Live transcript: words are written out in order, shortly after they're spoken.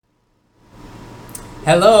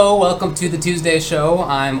Hello, welcome to the Tuesday show.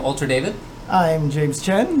 I'm Ultra David. I'm James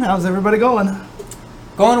Chen. How's everybody going?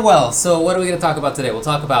 Going well. So what are we going to talk about today? We'll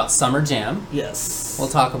talk about Summer Jam. Yes. We'll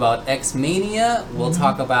talk about X-Mania. We'll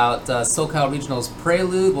talk about SoCal Regionals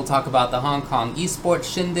Prelude. We'll talk about the Hong Kong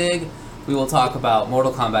Esports Shindig. We will talk about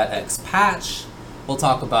Mortal Kombat X Patch. We'll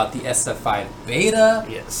talk about the SF5 beta.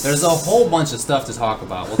 Yes. There's a whole bunch of stuff to talk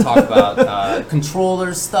about. We'll talk about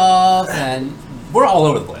controller stuff, and we're all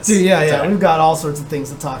over the place. Dude, yeah. Sorry. We've got all sorts of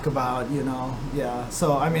things to talk about, Yeah.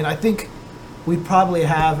 So, I think we probably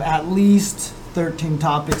have at least 13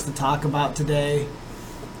 topics to talk about today.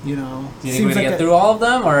 Do you think we're going to get through all of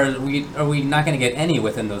them, or are we not going to get any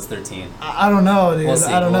within those 13? I don't know, dude. We'll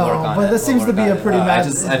see. I don't We'll know. work on But it. this seems to be a pretty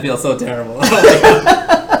magic. I feel so terrible.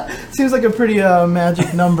 Seems like a pretty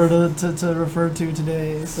magic number to refer to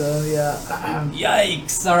today. So, yeah.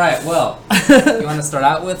 Yikes. All right, well, you want to start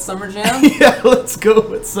out with Summer Jam? Yeah, let's go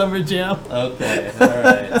with Summer Jam. Okay, all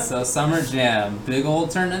right. So Summer Jam, big old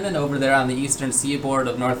tournament over there on the Eastern Seaboard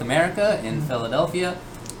of North America in Philadelphia.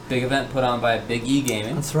 Big event put on by Big E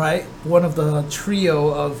Gaming. That's right. One of the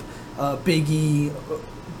trio of Big E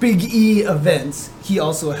events. He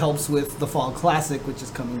also helps with the Fall Classic, which is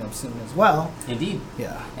coming up soon as well. Indeed.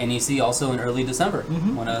 Yeah. And you see also in early December,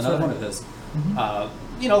 another one of his. A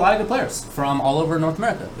lot of good players from all over North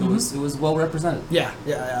America. It was well represented. Yeah.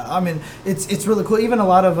 I mean, it's really cool. Even a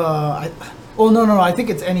lot of no. I think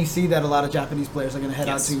it's NEC that a lot of Japanese players are going to head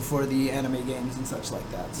out to for the anime games and such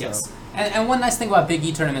like that. So. Yes. And one nice thing about Big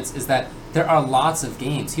E tournaments is that there are lots of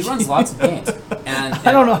games. He runs lots of games. And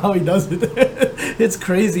I don't know how he does it. It's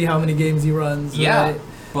crazy how many games he runs. Yeah. Right?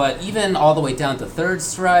 But even all the way down to Third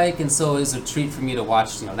Strike, and so it was a treat for me to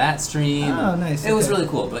watch, that stream. Oh, nice. It was really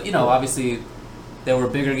cool. But, obviously there were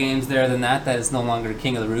bigger games there than that. That is no longer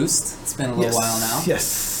King of the Roost. It's been a little while now.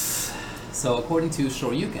 Yes. So according to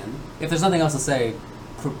Shoryuken, if there's nothing else to say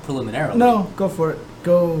preliminarily. No, go for it.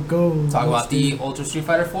 Go. Talk about the Ultra Street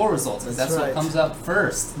Fighter 4 results, because that's right. what comes up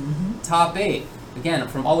first. Top 8, again,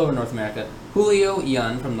 from all over North America. Julio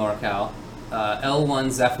Ian from NorCal, L1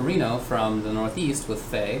 Zaffarino from the Northeast with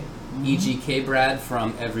Faye, EGK Brad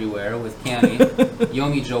from everywhere with Cammy,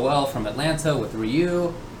 Yomi Joel from Atlanta with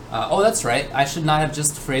Ryu. That's right. I should not have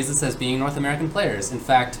just phrased this as being North American players. In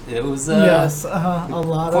fact, it was a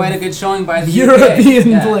lot quite of a good showing by the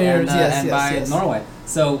European UK. players, and by Norway.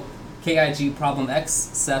 So KIG Problem X,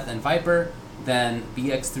 Seth and Viper, then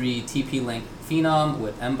BX3 TP Link Phenom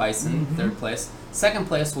with M Bison, third place. Second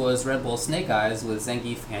place was Red Bull Snake Eyes with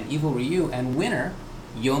Zangief and Evil Ryu, and winner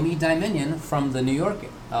Yomi Dominion from the New York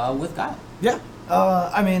with Guile. Yeah.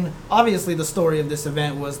 Obviously the story of this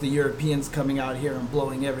event was the Europeans coming out here and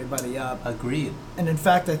blowing everybody up. Agreed. And in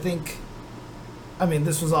fact, I think,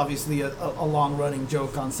 this was obviously a long-running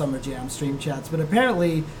joke on Summer Jam stream chats, but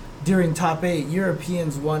apparently during Top 8,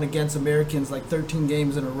 Europeans won against Americans like 13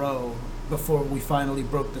 games in a row before we finally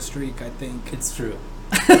broke the streak, I think. It's true.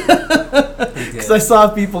 Because I saw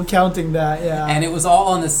people counting that, yeah. And it was all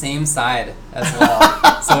on the same side as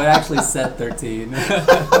well. So it actually said 13.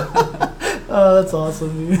 Oh, that's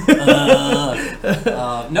awesome, dude.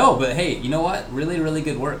 No, but hey, you know what? Really, really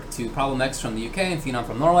good work to Problem X from the UK and Phenom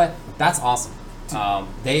from Norway. That's awesome.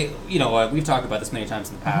 We've talked about this many times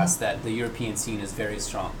in the past, that the European scene is very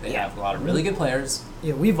strong. They have a lot of really good players.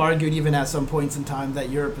 Yeah, we've argued even at some points in time that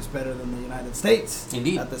Europe is better than the United States.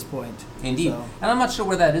 Indeed. At this point. Indeed. So. And I'm not sure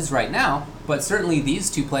where that is right now, but certainly these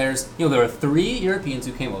two players, there were 3 Europeans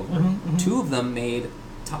who came over. 2 of them made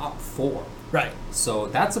top 4. Right. So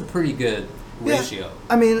that's a pretty good ratio.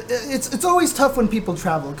 Yeah. It's always tough when people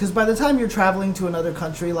travel, because by the time you're traveling to another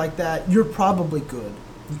country like that, you're probably good.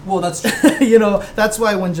 Well, that's true. That's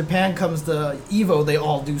why when Japan comes to EVO, they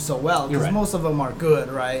all do so well, because most of them are good,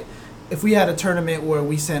 right? If we had a tournament where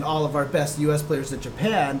we sent all of our best U.S. players to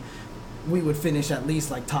Japan, we would finish at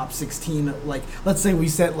least like top 16. Like, let's say we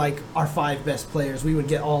sent like our 5 best players, we would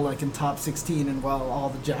get all like in top 16, and while all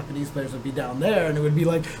the Japanese players would be down there, and it would be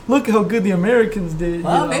like, look how good the Americans did.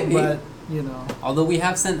 Well, maybe. But, Although we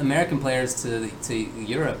have sent American players to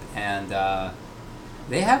Europe, and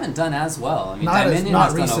they haven't done as well. Dominion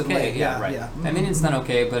has done okay. Yeah, right. Yeah. Dominion's done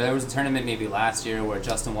okay, but there was a tournament maybe last year where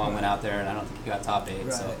Justin Wong went out there, and I don't think he got top 8.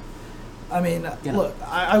 Right. So. Look,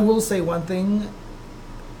 I will say one thing.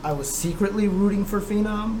 I was secretly rooting for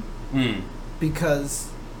Phenom because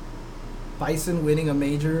Bison winning a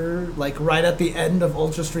major, like right at the end of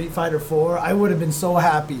Ultra Street Fighter 4, I would have been so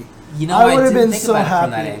happy. I would have been so happy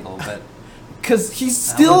from that angle, but because he's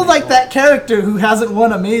still like that character who hasn't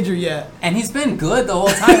won a major yet, and he's been good the whole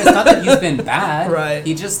time. It's not that he's been bad. Right.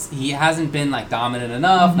 He hasn't been like dominant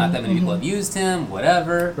enough. Not that many people have used him.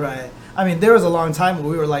 Whatever. Right. I mean, there was a long time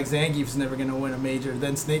where we were like, Zangief's never going to win a major.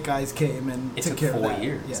 Then Snake Eyes came and took care of that. 4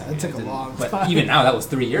 years. Yeah, it took a long time. But even now, that was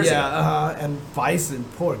 3 years ago. Yeah, and Bison,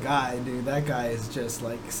 poor guy, dude. That guy is just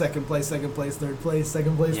like second place, third place,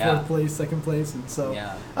 second place, fourth place, second place. And so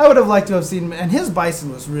I would have liked to have seen him. And his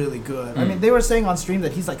Bison was really good. I mean, they were saying on stream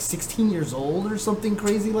that he's like 16 years old or something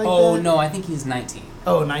crazy like that. Oh, no, I think he's 19.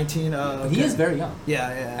 Oh, 19. But he is very young. Yeah.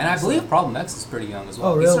 And I believe Problem X is pretty young as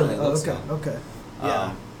well. Oh, really? He certainly looks young. Okay.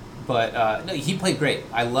 Yeah. But no, he played great.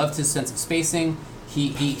 I loved his sense of spacing.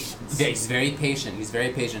 He's very patient. He's very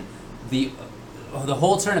patient. The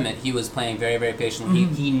whole tournament he was playing very, very patiently.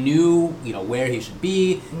 He knew where he should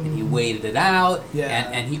be, and he waited it out. Yeah.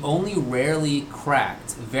 And he only rarely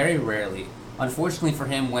cracked, very rarely. Unfortunately for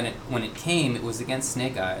him, when it came, it was against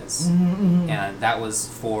Snake Eyes, and that was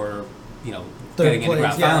for getting into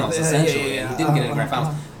grand finals essentially. And he didn't get into grand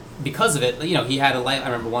finals because of it. He had I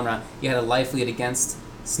remember one round he had a life lead against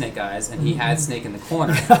Snake Eyes, and he had Snake in the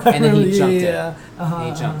corner, and then he jumped in.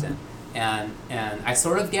 He jumped in. And I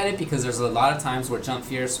sort of get it because there's a lot of times where Jump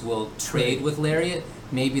Fierce will trade with Lariat.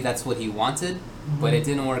 Maybe that's what he wanted, but it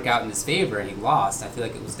didn't work out in his favor, and he lost. I feel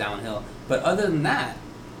like it was downhill. But other than that,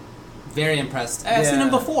 very impressed. I've seen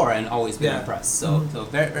him before and always been impressed. So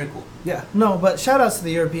very, very cool. Yeah. No, but shout outs to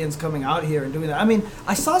the Europeans coming out here and doing that. I mean,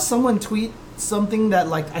 I saw someone tweet something that,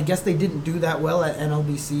 like, I guess they didn't do that well at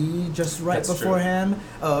NLBC just right beforehand. True.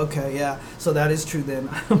 Oh, okay, yeah. So that is true then.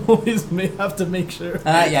 I'm always may have to make sure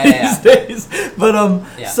these days. But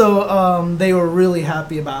so they were really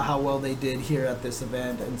happy about how well they did here at this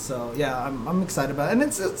event, and so I'm excited about it. And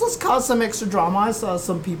it's caused some extra drama. I saw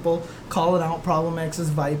some people calling out Problem X's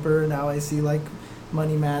Viper. Now I see like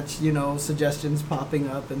Money Match, suggestions popping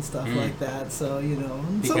up and stuff like that. So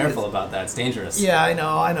be careful about that. It's dangerous. Yeah,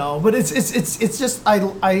 I know, but it's just I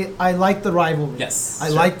like the rivalry. Yes, I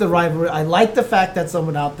like the rivalry. I like the fact that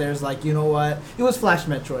someone out there is like, you know what? It was Flash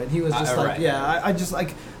Metroid. He was just like, I just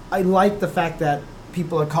like I like the fact that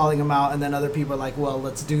people are calling him out, and then other people are like, well,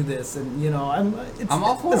 let's do this, and I'm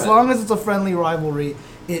all for it. As long as it's a friendly rivalry,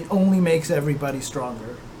 it only makes everybody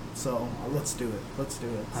stronger. So let's do it.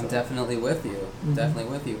 I'm definitely with you.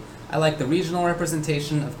 Definitely with you. I like the regional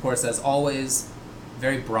representation, of course, as always.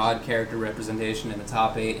 Very broad character representation in the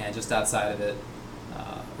top 8 and just outside of it.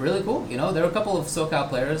 Really cool. There were a couple of SoCal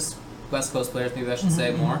players, West Coast players, maybe I should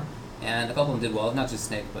say more, and a couple of them did well. Not just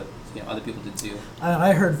Snake, but other people did too.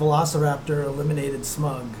 I heard Velociraptor eliminated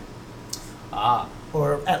Smug.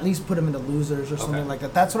 Or at least put him into losers or something like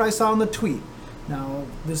that. That's what I saw in the tweet. Now,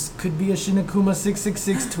 this could be a Shinakuma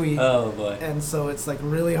 666 tweet. Oh, boy. And so it's, like,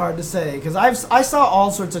 really hard to say. Because I saw all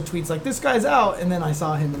sorts of tweets, like, this guy's out, and then I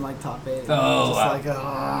saw him in, like, top 8. Oh, wow. Like,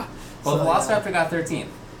 Well, so, Velociraptor got 13th.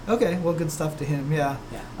 Okay, well, good stuff to him, yeah.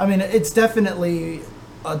 I mean, it's definitely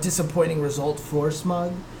a disappointing result for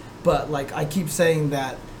Smug. But, like, I keep saying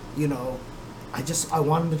that, I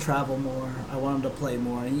want him to travel more. I want him to play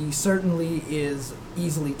more. He certainly is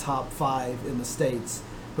easily top 5 in the States.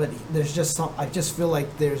 But there's just I just feel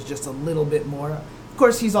like there's just a little bit more. Of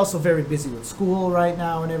course, he's also very busy with school right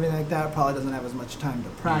now and everything like that. Probably doesn't have as much time to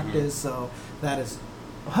practice, so that is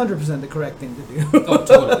 100% the correct thing to do. Oh,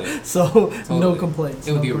 totally. So, no complaints.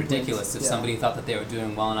 It would be ridiculous if somebody thought that they were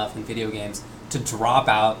doing well enough in video games to drop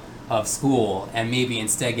out of school and maybe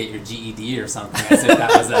instead get your GED or something, as if that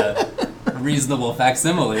was a reasonable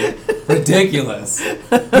facsimile. Ridiculous.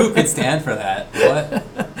 Who could stand for that? What?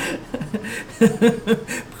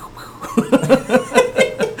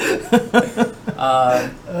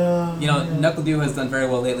 NuckleDew has done very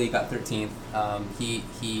well lately. He got 13th.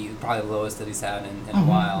 He probably the lowest that he's had in a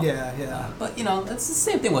while. Yeah. But it's the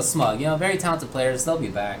same thing with Smug. Very talented players. They'll be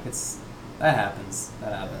back. That happens.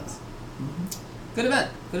 Good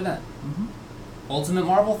event. Ultimate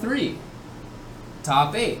Marvel 3.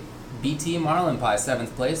 Top 8. BT Marlin Pie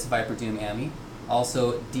 7th place. Viper Doom Ami.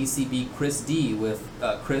 Also DCB Chris D with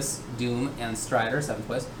Chris, Doom, and Strider 7th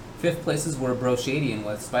place. 5th places were Broshadian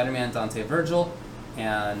with Spider-Man Dante Virgil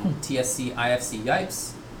and TSC IFC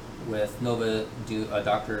Yipes with Nova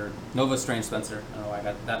Strange Spencer. I don't know why I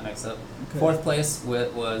got that mixed up. Okay. 4th place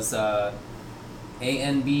was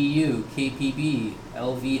ANBU KPB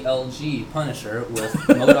LVLG Punisher with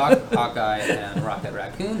MODOK, Hawkeye, and Rocket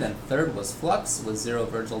Raccoon. Then 3rd was Flux with Zero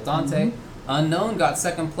Virgil Dante. Unknown got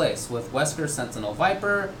 2nd place with Wesker Sentinel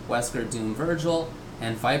Viper, Wesker Doom Virgil,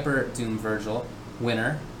 and Viper Doom Virgil.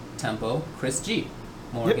 Winner, Tempo, Chris G.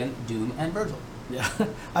 Morgan, Doom, and Virgil. Yeah,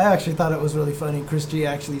 I actually thought it was really funny. Chris G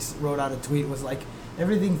actually wrote out a tweet, was like,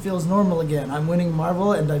 everything feels normal again. I'm winning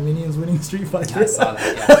Marvel and Dominion's winning Street Fighter. I saw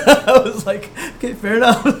that, I was like, okay, fair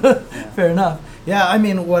enough. Fair enough. Yeah, I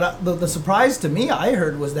mean, the surprise to me I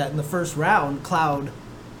heard was that in the first round, Cloud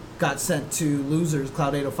got sent to losers.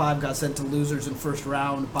 Cloud 805 got sent to losers in first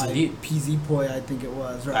round by PZ Poi, I think it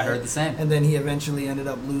was. Right? I heard the same. And then he eventually ended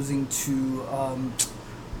up losing to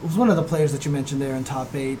it was one of the players that you mentioned there in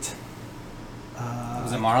top 8.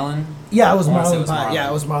 Was it Marlon? Yeah, it was Marlon Pai. Yeah,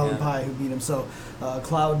 it was Marlon yeah. Pai who beat him. So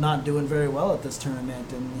Cloud not doing very well at this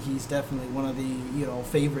tournament, and he's definitely one of the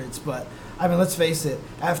favorites. But I mean, let's face it.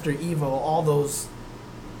 After Evo, all those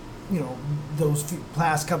those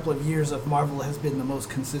last couple of years of Marvel has been the most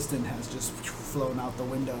consistent. Has just flown out the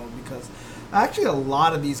window because actually a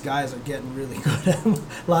lot of these guys are getting really good.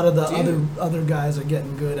 A lot of the other guys are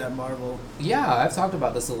getting good at Marvel. Yeah, I've talked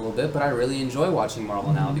about this a little bit, but I really enjoy watching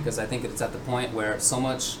Marvel now because I think it's at the point where so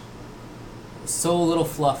little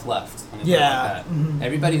fluff left. Like that.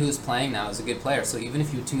 Everybody who's playing now is a good player. So even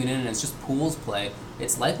if you tune in and it's just pools play,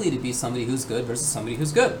 it's likely to be somebody who's good versus somebody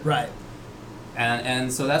who's good. Right.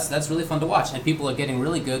 And so that's really fun to watch. And people are getting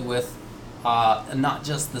really good with not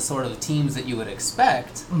just the sort of teams that you would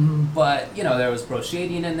expect, but there was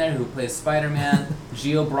Broshadian in there who plays Spider-Man.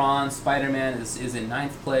 Geo Braun, Spider-Man is in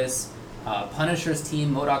 9th place. Punisher's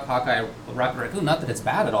team, MODOK, Hawkeye, Rocket Raccoon. Not that it's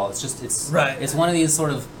bad at all. It's just it's one of these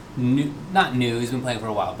sort of not new. He's been playing for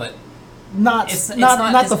a while, but not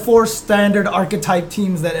the 4 standard archetype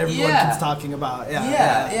teams that everyone keeps talking about.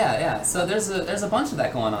 Yeah. So there's a bunch of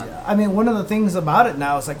that going on. Yeah. I mean, one of the things about it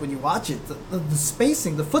now is like when you watch it, the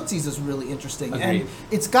spacing, the footsies is really interesting. Agreed. And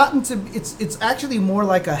it's gotten to it's actually more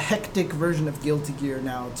like a hectic version of Guilty Gear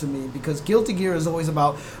now to me, because Guilty Gear is always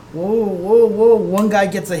about whoa, one guy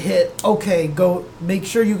gets a hit, okay, go make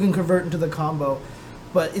sure you can convert into the combo.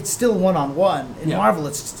 But it's still one-on-one. In Marvel,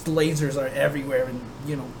 it's just lasers are everywhere and,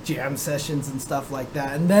 jam sessions and stuff like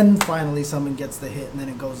that. And then finally someone gets the hit and then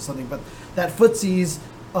it goes to something. But that footsies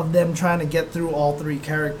of them trying to get through all 3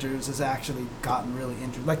 characters has actually gotten really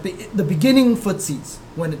interesting. Like the beginning footsies,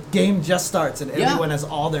 when the game just starts and everyone has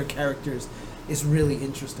all their characters, is really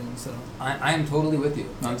interesting. So I am totally with you.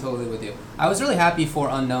 I'm totally with you. I was really happy for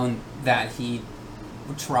Unknown that he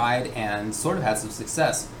tried and sort of had some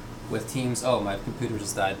success with teams. Oh, my computer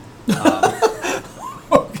just died.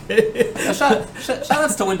 Okay. Shout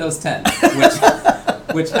outs to Windows 10,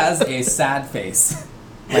 which has a sad face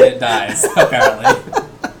when it dies. Apparently,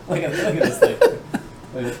 look at this thing.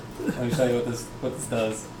 Let me show you what this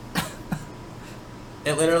does.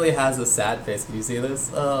 It literally has a sad face. Can you see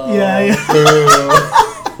this? Oh, yeah.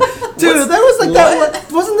 Dude, there was like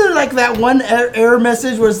that. Wasn't there like that one error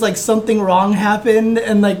message where it's like something wrong happened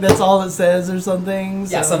and like that's all it says or something?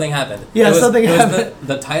 So. Yeah, something happened. Yeah, something happened.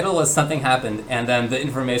 The title was Something Happened, and then the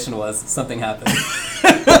information was Something Happened.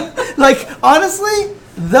 Like, honestly,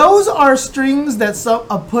 those are strings that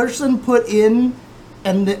a person put in,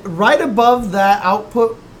 and right above that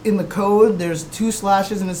output in the code, there's 2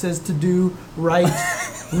 slashes and it says to do write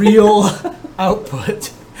real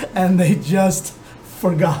output, and they just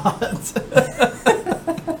forgot.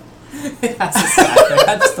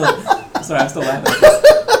 I'm still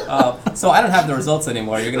laughing. So I don't have the results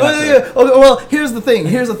anymore. You're gonna have to. Okay, well, here's the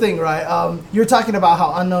thing, right? You're talking about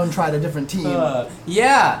how Unknown tried a different team.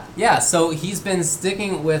 Yeah. So he's been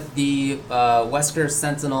sticking with the Wesker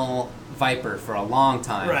Sentinel Viper for a long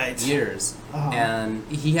time, right? Years, and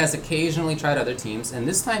he has occasionally tried other teams, and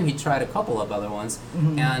this time he tried a couple of other ones,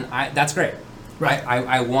 and that's great. Right.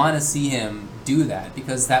 I want to see him do that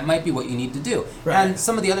because that might be what you need to do. Right. And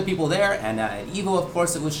some of the other people there, and at Evo, of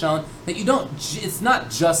course, it was shown that you don't. It's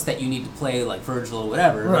not just that you need to play like Virgil or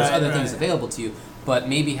whatever. There's other things available to you, but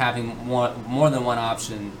maybe having more than one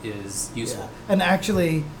option is useful. Yeah. And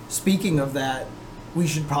actually, speaking of that, we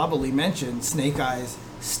should probably mention Snake Eyes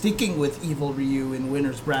sticking with Evil Ryu in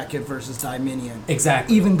winner's bracket versus Dominion.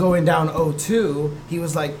 Exactly. Even going down 0-2, he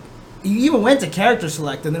was like. He even went to character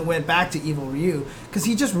select and then went back to Evil Ryu because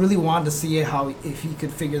he just really wanted to see if he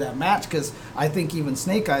could figure that match, because I think even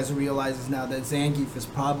Snake Eyes realizes now that Zangief is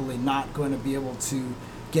probably not going to be able to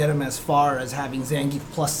get him as far as having Zangief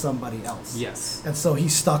plus somebody else. Yes. And so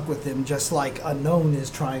he's stuck with him, just like Unknown is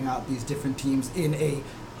trying out these different teams in a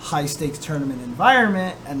high-stakes tournament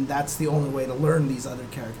environment, and that's the only way to learn these other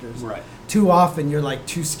characters. Right. Too often you're like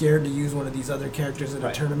too scared to use one of these other characters in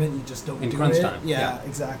a tournament, you just don't do it. In crunch time. Yeah,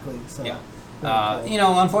 exactly. So,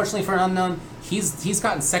 unfortunately for Unknown, he's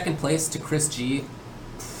gotten second place to Chris G.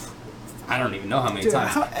 I don't even know how many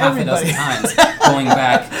times. Half a dozen times, going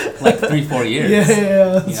back like 3-4 years.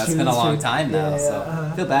 Yeah. It's been a long time now, so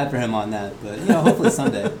I feel bad for him on that. But hopefully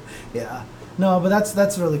someday. Yeah. No, but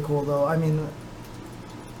that's really cool though. I mean,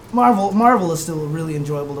 Marvel is still really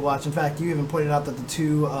enjoyable to watch. In fact, you even pointed out that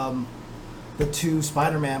the two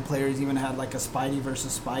Spider-Man players even had like a Spidey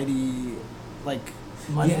versus Spidey like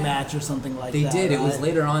money match or something like they that. They did. Right? It was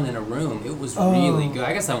later on in a room. It was really good.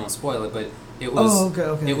 I guess I won't spoil it, but it was.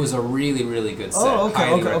 Okay. It was a really, really good set.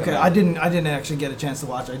 Okay. I didn't actually get a chance to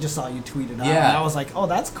watch it. I just saw you tweet it out. Yeah. And I was like, oh,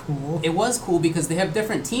 that's cool. It was cool because they have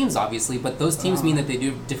different teams, obviously, but those teams mean that they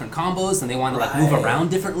do different combos and they want to like move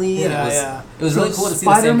around differently. Yeah, It was really cool to see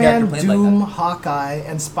the same character played Doom, like that. Hawkeye,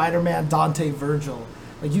 and Spider-Man, Dante, Virgil.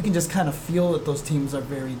 Like, you can just kind of feel that those teams are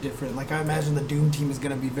very different. Like, I imagine the Doom team is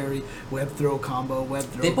going to be very web throw combo,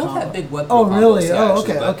 They both have big web throw combos. Oh, really? Yeah,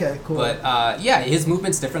 okay, actually, okay, cool. But, his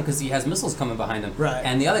movement's different because he has missiles coming behind him. Right.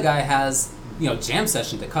 And the other guy has, jam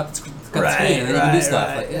session to cut the screen and then he can do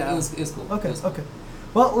stuff. Like, it was cool. Okay.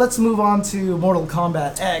 Well, let's move on to Mortal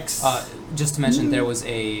Kombat X. Just to mention, there was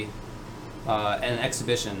an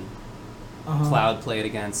exhibition. Cloud played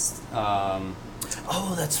against...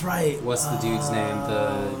 oh, that's right. What's the dude's name?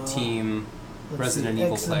 The team Resident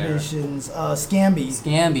Evil player. Scamby.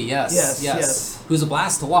 Scamby, yes. Who's a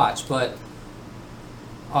blast to watch, but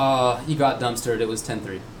he got dumpstered. It was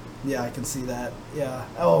 10-3. Yeah, I can see that. Yeah.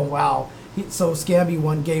 Oh, wow. So Scamby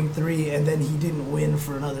won Game 3, and then he didn't win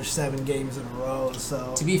for another 7 games in a row.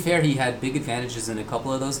 So to be fair, he had big advantages in a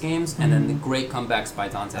couple of those games, and then the great comebacks by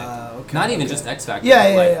Dante. Not even just X Factor,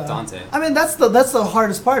 yeah. Dante. I mean, that's the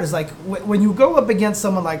hardest part. Is like when you go up against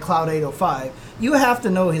someone like Cloud 805, you have to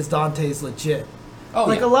know his Dante's legit. A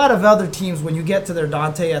lot of other teams, when you get to their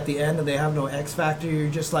Dante at the end and they have no X Factor, you're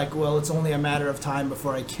just like, well, it's only a matter of time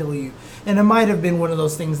before I kill you. And it might have been one of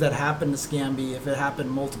those things that happened to Scamby if it happened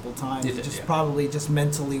multiple times. It probably just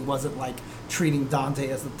mentally wasn't like treating Dante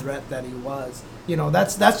as the threat that he was.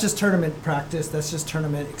 That's just tournament practice. That's just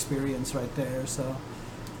tournament experience right there. So.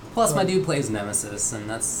 Plus, my dude plays Nemesis, and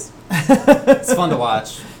it's fun to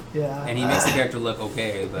watch. Yeah. And he makes the character look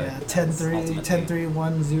okay, but 10-3, 10-3,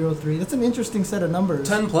 1-0-3. That's an interesting set of numbers.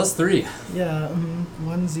 10 plus 3. Yeah,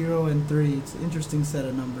 1, 0, and 3. It's an interesting set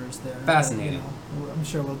of numbers there. Fascinating. I'm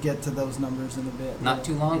sure we'll get to those numbers in a bit. Not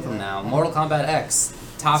too long from now. Mortal Kombat X,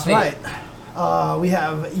 top 8. Right. We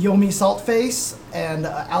have Yomi Saltface and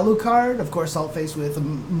Alucard. Of course, Saltface with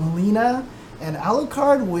Melina, and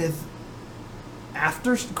Alucard with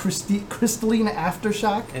Crystalline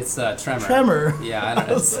Aftershock. It's Tremor. Tremor. Yeah, I don't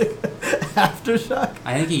know. Aftershock.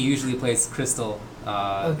 I think he usually plays Crystal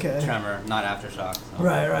Tremor, not Aftershock. So.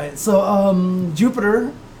 Right. So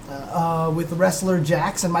Jupiter with wrestler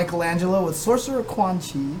Jax and Michelangelo with Sorcerer Quan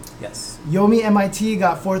Chi. Yes. Yomi MIT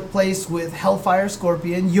got 4th place with Hellfire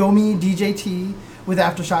Scorpion. Yomi DJT with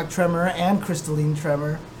Aftershock Tremor and Crystalline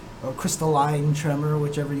Tremor, or Crystalline Tremor,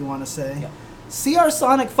 whichever you want to say. Yeah. CR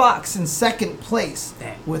Sonic Fox in 2nd place.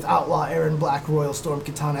 Dang. With Outlaw Aaron Black, Royal Storm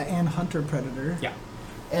Katana, and Hunter Predator. Yeah.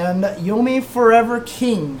 And Yomi Forever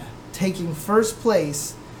King taking 1st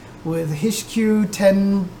place with Hishq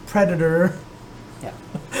 10 Predator. Yeah.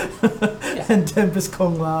 And Tempest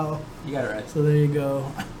Kung Lao. You got it right. So there you go.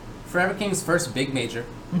 Forever King's first big major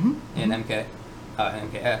in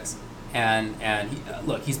MKX. And he,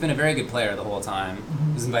 look, he's been a very good player the whole time.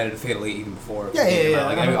 He was invited to Fatal 8 even before. Obviously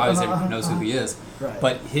everyone knows who he is. Right.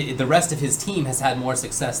 But the rest of his team has had more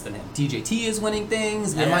success than him. DJT is winning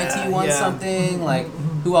things. MIT won something.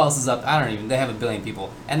 Who else is up? I don't even. They have a billion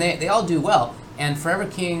people, and they all do well. And Forever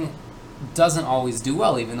King doesn't always do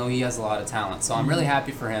well, even though he has a lot of talent. So I'm really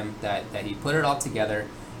happy for him that he put it all together.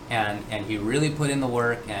 And he really put in the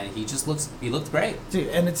work, and he looked great. Dude,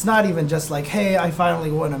 and it's not even just like, hey, I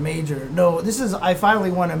finally won a major. No, this is, I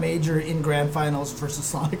finally won a major in Grand Finals versus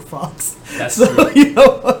Sonic Fox. That's true.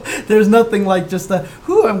 There's nothing like just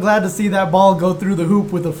I'm glad to see that ball go through the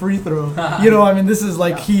hoop with a free throw. This is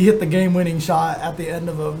like he hit the game-winning shot at the end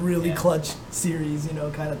of a really clutch series,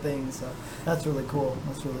 kind of thing. So that's really cool.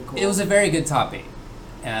 It was a very good top 8,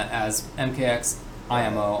 as MKX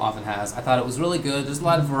IMO often has. I thought it was really good. There's a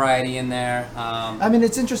lot of variety in there.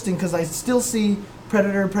 It's interesting because I still see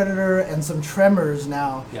Predator, and some Tremors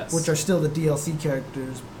now, which are still the DLC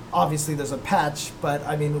characters. Obviously, there's a patch, but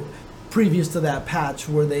previous to that patch,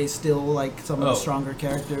 were they still like some of the stronger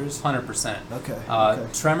characters? 100%. Okay.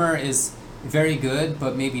 Tremor is very good,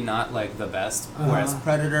 but maybe not like the best. Whereas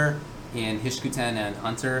Predator in Hishq 10 and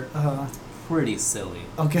Hunter, pretty silly.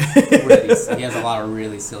 Okay. He has a lot of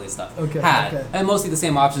really silly stuff. Okay. And mostly the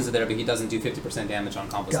same options are there, but he doesn't do 50% damage on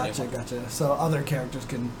combos. Gotcha. So other characters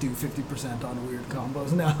can do 50% on weird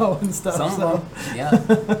combos now and stuff. Some of them. Yeah.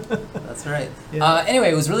 That's right. Yeah.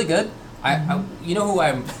 Anyway, it was really good. I you know who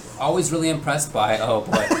I'm always really impressed by? Oh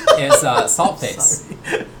boy, is Saltface.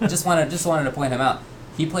 Just wanted to point him out.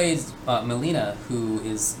 He plays Melina, who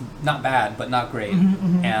is not bad, but not great.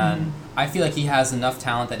 And I feel like he has enough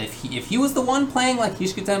talent that if he was the one playing like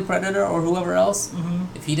Hishq 10 Predator or whoever else,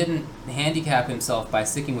 if he didn't handicap himself by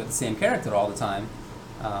sticking with the same character all the time,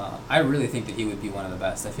 I really think that he would be one of the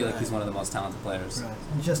best. I feel like he's one of the most talented players. Right.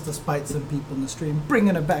 Just to spite some people in the stream,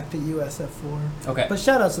 bringing it back to USF4. Okay. But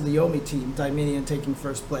shout out to the Yomi team, Dominion taking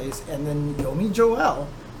first place, and then Yomi Joel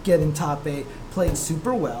getting top 8, played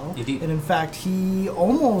super well. Indeed. And in fact, he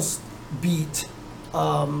almost beat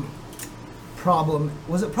Problem.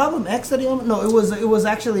 Was it Problem X that he almost? No, it was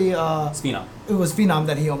actually Phenom. It was Phenom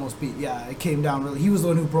that he almost beat. Yeah, it came down really. He was the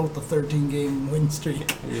one who broke the 13-game win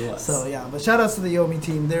streak. He was. So yeah, but shout outs to the Yomi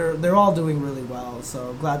team. They're all doing really well.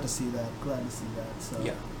 So glad to see that. So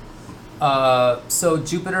yeah. So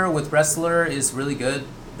Jupiter with Wrestler is really good.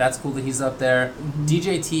 That's cool that he's up there. Mm-hmm.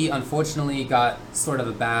 DJT unfortunately got sort of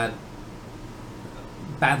a bad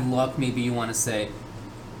luck, maybe you want to say.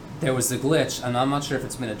 There was a glitch, and I'm not sure if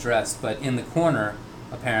it's been addressed, but in the corner,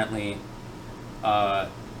 apparently,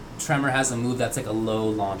 Tremor has a move that's like a low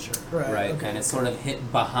launcher, right? Okay, and it sort of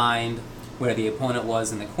hit behind where the opponent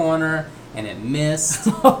was in the corner, and it missed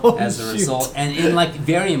as a result. And in like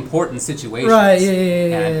very important situations. Right,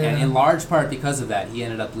 yeah. And in large part because of that, he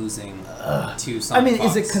ended up losing to Sonic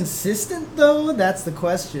Fox. Is it consistent though? That's the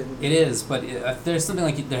question. It is, but if there's something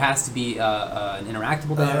like there has to be an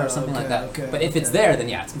interactable there or something like that. But if it's there, then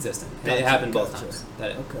yeah, it's consistent. It happened both times.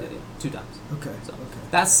 Two times. Okay. So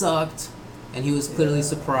that sucked, and he was clearly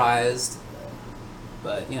surprised.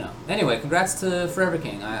 But anyway, congrats to Forever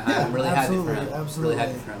King. I'm really happy for him. Absolutely. Really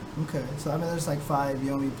happy for him. Okay, so there's like 5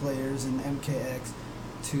 Yomi players in MKX.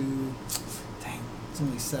 It's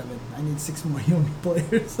only 7. I need 6 more Yomi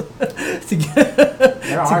players to get.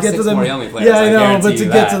 There are 6 more Yomi players. Yeah, I know, but to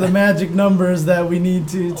get to the magic numbers that we need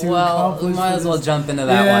to accomplish. We might as well jump into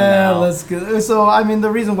that one now. Yeah, let's go. So the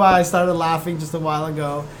reason why I started laughing just a while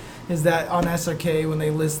ago is that on SRK, when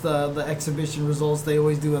they list the exhibition results, they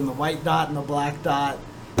always do in the white dot and the black dot,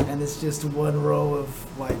 and it's just one row of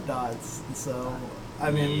white dots. So,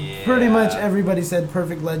 pretty much everybody said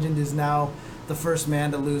Perfect Legend is now the first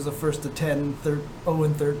man to lose the first to 10,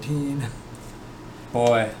 0-13.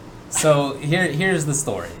 Boy. So here's the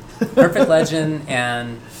story. Perfect Legend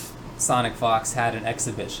and Sonic Fox had an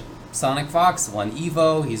exhibition. Sonic Fox won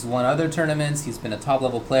EVO. He's won other tournaments. He's been a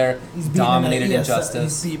top-level player. He's dominated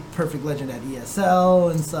Injustice. He's beat Perfect Legend at ESL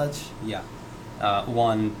and such. Yeah.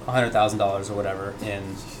 Won $100,000 or whatever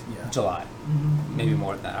in July. Mm-hmm. Maybe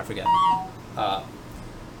more than that. I forget.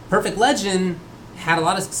 Perfect Legend had a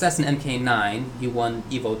lot of success in MK9. He won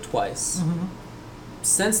EVO twice. Mm-hmm.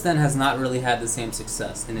 Since then has not really had the same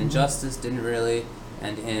success. In Injustice didn't really,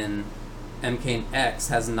 and in MKX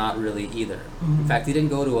has not really either. Mm-hmm. In fact, he didn't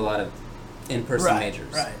go to a lot of in-person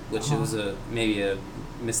majors, which was maybe a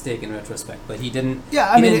mistake in retrospect. But he didn't.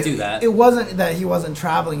 Yeah, he didn't do that. It wasn't that he wasn't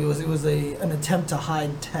traveling. It was an attempt to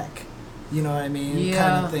hide tech. You know what I mean? Yeah.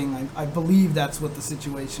 Kind of thing. I believe that's what the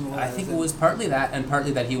situation was. I think it was partly that, and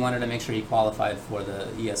partly that he wanted to make sure he qualified for the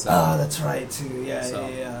ESL. Oh, that's right, too. Yeah, so,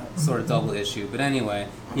 yeah. Sort of double issue. But anyway,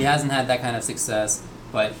 he hasn't had that kind of success,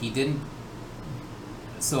 but he didn't...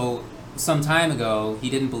 So, some time ago, he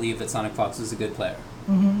didn't believe that Sonic Fox was a good player.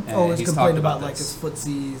 Mm-hmm. Always complained about like his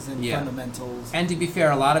footsies and fundamentals. And to be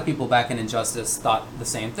fair, a lot of people back in Injustice thought the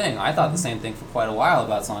same thing. I thought the same thing for quite a while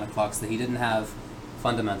about Sonic Fox, that he didn't have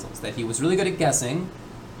fundamentals, that he was really good at guessing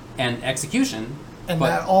and execution, and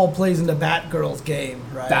that all plays into Batgirl's game,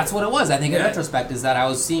 right? That's what it was. I think in retrospect is that I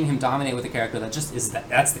was seeing him dominate with a character that just is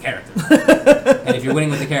that's the character. And if you're winning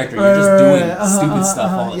with the character, you're just doing stupid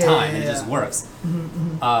stuff all the time. It just works.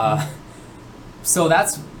 So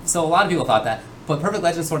a lot of people thought that, but Perfect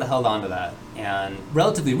Legend sort of held on to that. And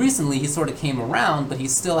relatively recently, he sort of came around, but he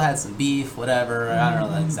still had some beef, whatever. I don't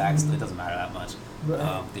know the exact. It doesn't matter that much.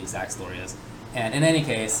 The exact story is. And in any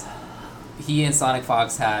case, he and Sonic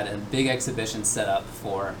Fox had a big exhibition set up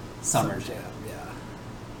for Summer Jam. Yeah.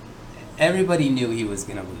 Everybody knew he was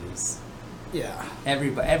gonna lose. Yeah.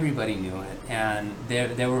 Everybody knew it, and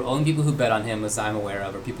there were only people who bet on him, as I'm aware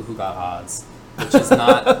of, or people who got odds, which is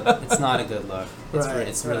not. It's not a good look.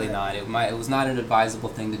 It's really not. It was not an advisable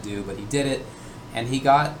thing to do, but he did it, and he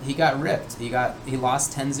got ripped. He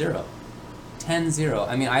lost 10-0. 10-0.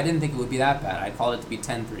 I mean, I didn't think it would be that bad. I called it to be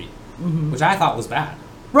 10-3. Mm-hmm. Which I thought was bad.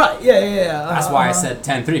 Right, yeah. That's why I said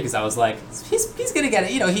 10-3, because I was like, he's going to get it.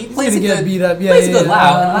 He plays a good beat up. Plays a good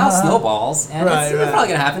Lao snowballs, and it's probably going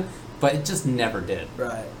to happen, but it just never did.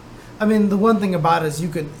 Right. I mean, the one thing about it is you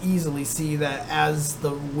could easily see that as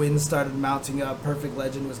the wins started mounting up, Perfect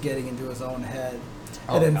Legend was getting into his own head.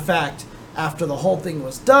 And in fact, after the whole thing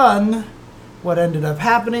was done, what ended up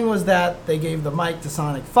happening was that they gave the mic to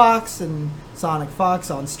Sonic Fox, and Sonic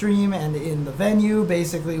Fox on stream and in the venue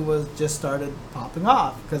basically just started popping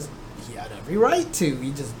off because he had every right to.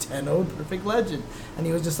 He just 10-0'd Perfect Legend. And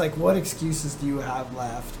he was just like, what excuses do you have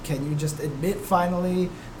left? Can you just admit finally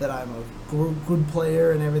that I'm a good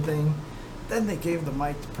player and everything? Then they gave the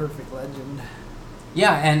mic to Perfect Legend.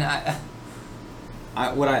 Yeah, and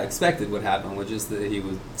what I expected would happen was just that he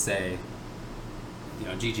would say,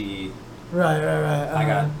 GG. Right.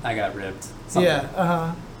 I got ripped. Something.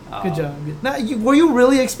 Yeah, good job. Now, were you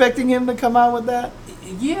really expecting him to come out with that?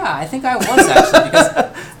 Yeah, I think I was actually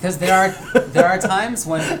because there are times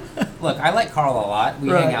when, look, I like Carl a lot. We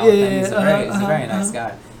hang out with him. He's a very nice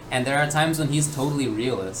guy. And there are times when he's totally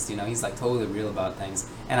realist. He's like totally real about things.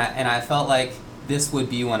 And I felt like this would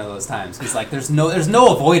be one of those times because like there's no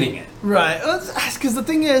avoiding it. Right. Because the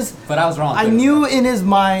thing is, but I was wrong. I knew in his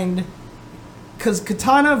mind, because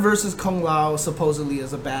Katana versus Kung Lao supposedly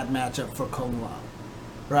is a bad matchup for Kung Lao,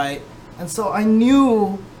 right? And so I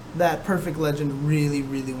knew that Perfect Legend really,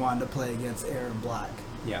 really wanted to play against Aaron Black.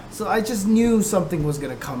 Yeah. So I just knew something was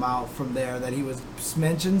going to come out from there, that he was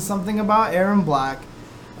mentioned something about Aaron Black,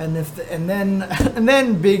 and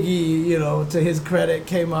then Big E, to his credit,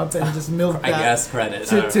 came up and just milked that. I guess credit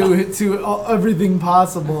to everything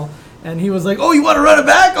possible. And he was like, "Oh, you want to run it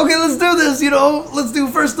back? Okay, let's do this. Let's do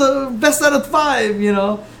first the best out of 5.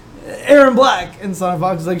 Aaron Black." And Sonic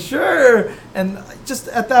Fox was like, "Sure." And just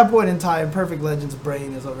at that point in time, Perfect Legend's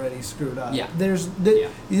brain is already screwed up. Yeah. There's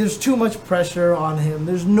too much pressure on him.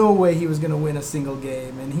 There's no way he was gonna win a single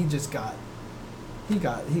game, and he got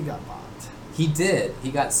bopped. He did. He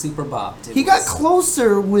got super bopped. He got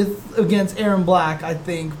closer against Aaron Black, I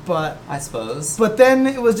think, but I suppose. But then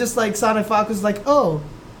it was just like Sonic Fox was like, "Oh,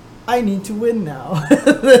 I need to win now."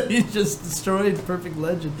 He just destroyed Perfect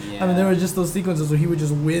Legend. Yeah. I mean, there were just those sequences where he would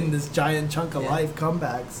just win this giant chunk of life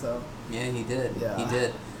comeback. So yeah, he did. Yeah. He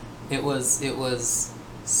did. It was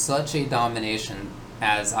such a domination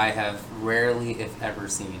as I have rarely, if ever,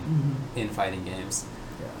 seen in fighting games.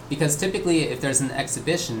 Yeah. Because typically, if there's an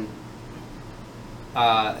exhibition,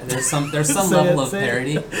 there's some level of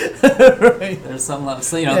parity. Right. There's some level.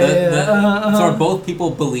 So sort of both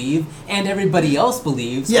people believe and everybody else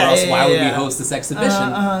believes. Or else why would we host this exhibition?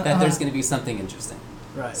 That there's going to be something interesting.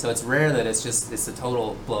 Right. So it's rare that it's a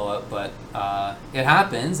total blow up, but it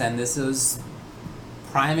happens, and this is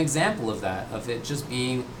prime example of that, of it just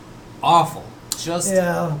being awful. Just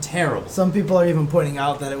terrible. Some people are even pointing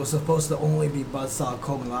out that it was supposed to only be Buzzsaw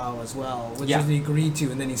Kung Lao as well, which was agreed to,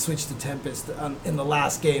 and then he switched to Tempest in the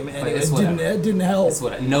last game, and it didn't help.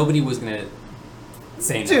 Nobody was going to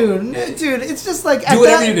say no. Dude, it's just like... Do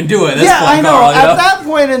whatever you can do at this point, I know. Carl, at that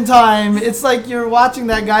point in time, it's like you're watching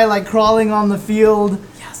that guy like crawling on the field.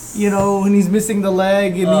 When he's missing the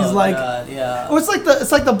leg, and he's like, God, yeah. Oh, it's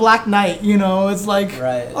like the Black Knight, It's like,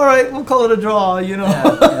 right. All right, we'll call it a draw,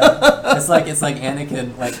 Yeah. It's like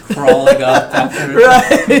Anakin like crawling up after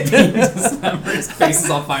being dismembered. His face is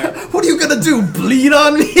on fire. What are you gonna do? Bleed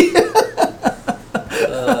on me?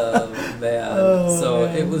 Man. So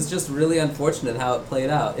it was just really unfortunate how it played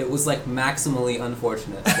out. It was like maximally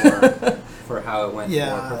unfortunate for how it went for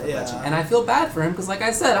Perfect Legend. And I feel bad for him because, like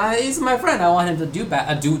I said, he's my friend. I want him to do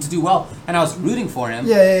well, and I was rooting for him.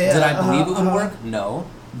 Yeah. Did I believe it would work? No.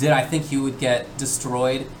 Did I think he would get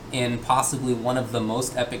destroyed in possibly one of the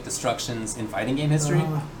most epic destructions in fighting game history?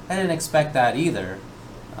 I didn't expect that either.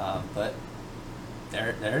 But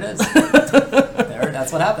there it is.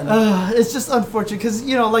 That's what happened. It's just unfortunate because,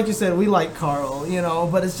 like you said, we like Carl,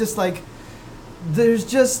 but it's just like there's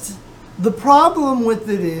just the problem with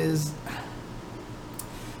it is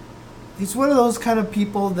he's one of those kind of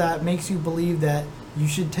people that makes you believe that you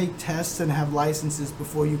should take tests and have licenses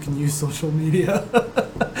before you can use social media.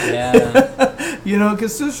 Yeah.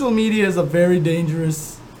 Because social media is a very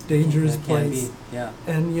dangerous place. Yeah.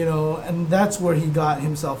 And and that's where he got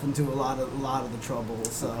himself into a lot of the trouble.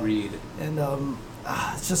 So. Agreed. And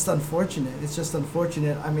it's just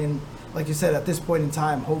unfortunate. I mean, like you said, at this point in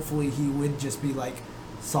time, hopefully he would just be like,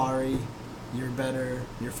 "Sorry, you're better.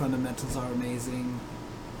 Your fundamentals are amazing.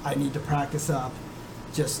 I need to practice up.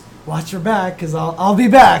 Just watch your back, because I'll be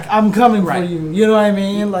back. I'm coming for you." You know what I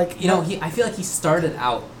mean? I feel like he started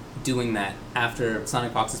out doing that after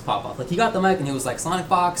Sonic Fox's pop off. Like, he got the mic and he was like, "Sonic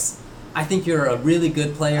Fox, I think you're a really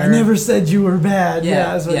good player. I never said you were bad."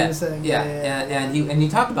 That's what he was saying. And he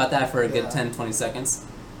talked about that for a good 10-20 seconds.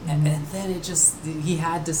 And then he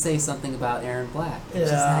had to say something about Aaron Black. He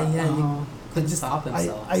couldn't stop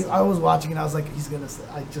himself. I was watching and I was like, he's going to say,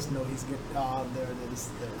 I just know he's going to, there it is.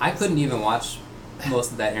 I couldn't even watch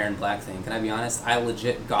most of that Aaron Black thing. Can I be honest? I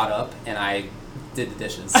legit got up and I did the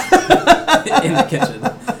dishes in the kitchen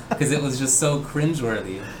because it was just so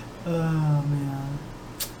cringeworthy. Oh, man.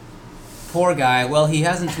 Poor guy. Well, he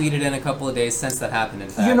hasn't tweeted in a couple of days since that happened, in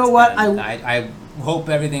fact. You know what? I hope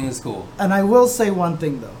everything is cool. And I will say one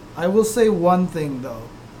thing, though.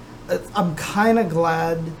 I'm kind of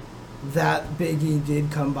glad that Big E did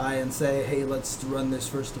come by and say, hey, let's run this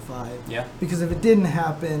first to 5. Yeah. Because if it didn't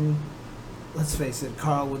happen, let's face it,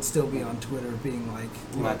 Carl would still be on Twitter being like,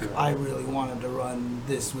 look, I really wanted to run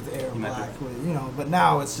this with Air Black. But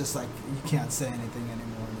now it's just like, you can't say anything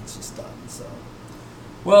anymore, and it's just done, so.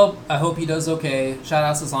 Well, I hope he does okay. Shout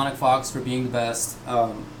out to Sonic Fox for being the best.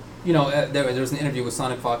 There was an interview with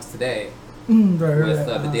Sonic Fox today with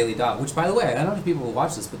the Daily Dot, which, by the way, I don't know if people will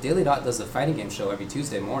watch this, but Daily Dot does a fighting game show every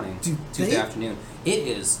Tuesday morning, Tuesday afternoon. It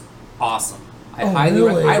is awesome. I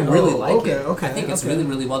really like it. I think it's really,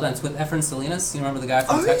 really well done. It's with Efren Salinas. You remember the guy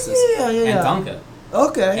from Texas? And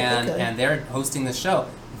Donka. And they're hosting the show.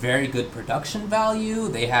 Very good production value.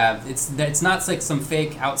 They have it's not like some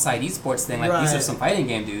fake outside esports thing. Like these are some fighting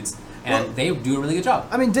game dudes, and they do a really good job.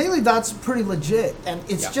 I mean, Daily Dot's pretty legit, and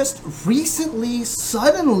it's just recently,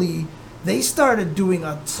 suddenly, they started doing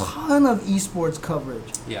a ton of esports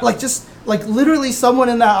coverage. Yeah. Like literally someone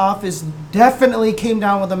in that office definitely came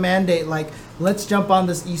down with a mandate, like, let's jump on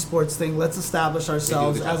this esports thing. Let's establish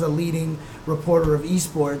ourselves as a leading reporter of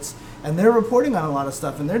esports. And they're reporting on a lot of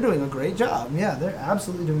stuff, and they're doing a great job. Yeah, they're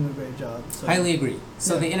absolutely doing a great job. So. Highly agree.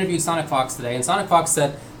 So they interviewed Sonic Fox today, and Sonic Fox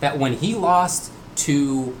said that when he lost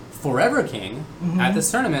to Forever King at this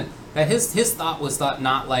tournament, that his thought was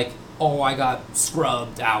not like, oh, I got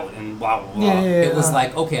scrubbed out and blah, blah, blah. It was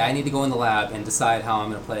like, okay, I need to go in the lab and decide how I'm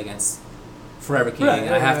going to play against Forever King, and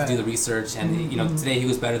I have to do the research, and today he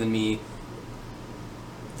was better than me.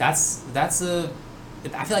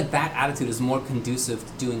 I feel like that attitude is more conducive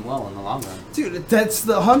to doing well in the long run. Dude, that's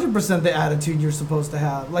the 100% the attitude you're supposed to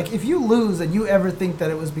have. Like, if you lose and you ever think that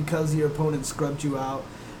it was because your opponent scrubbed you out,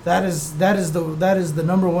 that is the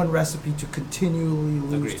number one recipe to continually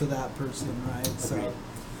lose to that person, right? So,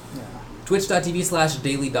 yeah.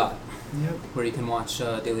 Twitch.tv/dailydot. Yep. Where you can watch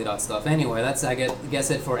Daily Dot stuff. Anyway, that's I guess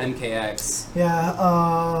it for MKX.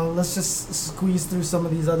 Yeah. Let's just squeeze through some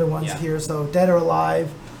of these other ones here. So, Dead or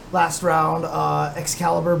Alive. Last round,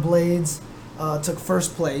 Excalibur Blades took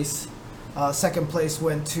first place. Second place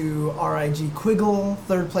went to RIG Quiggle.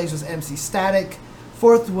 Third place was MC Static.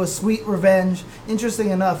 Fourth was Sweet Revenge. Interesting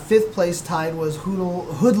enough, fifth place tied was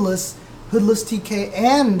Hoodless TK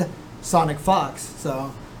and Sonic Fox.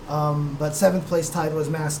 So, but seventh place tied was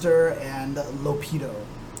Master and Lopido.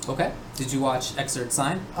 Okay. Did you watch Xrd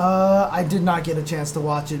Sign? I did not get a chance to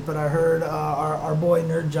watch it, but I heard our boy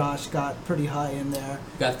Nerd Josh got pretty high in there.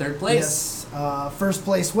 Got third place? Yes. First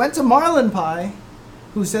place went to Marlin Pie,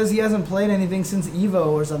 who says he hasn't played anything since Evo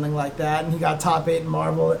or something like that, and he got top 8 in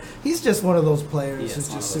Marvel. He's just one of those players who's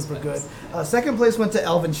just super good. Second place went to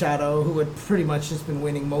Elvin Shadow, who had pretty much just been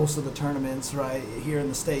winning most of the tournaments right here in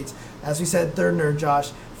the States. As we said, third Nerd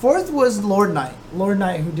Josh. Fourth was Lord Knight. Lord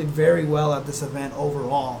Knight, who did very well at this event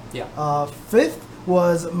overall. Yeah. Fifth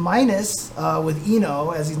was Minus with Eno,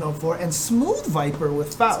 as he's known for, and Smooth Viper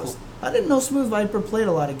with Faust. Cool. I didn't know Smooth Viper played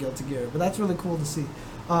a lot of Guilty Gear, but that's really cool to see.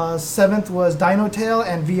 Seventh was Dino Tail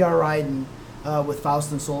and VR Raiden with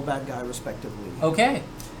Faust and Soul Bad Guy, respectively. Okay.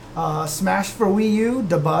 Smash for Wii U,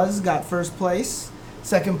 DaBuzz got first place.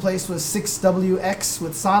 Second place was 6WX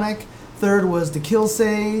with Sonic. Third was The Kill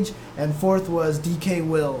Sage, and fourth was DK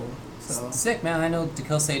Will. So. Sick, man. I know The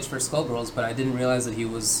Kill Sage for Skullgirls, but I didn't realize that he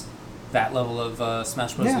was that level of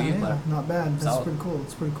Smash Bros. Wii U player. Not bad. That's pretty cool.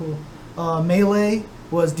 It's pretty cool. Melee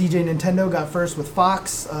was DJ Nintendo, got first with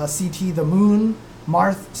Fox. CT The Moon,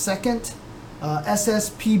 Marth second.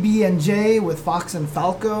 SSPB and J with Fox and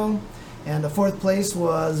Falco. And the fourth place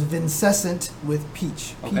was Vincessant with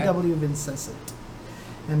Peach. Okay. PW Vincessant.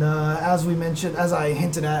 And as we mentioned, as I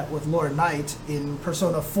hinted at with Lord Knight, in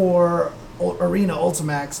Persona 4 Arena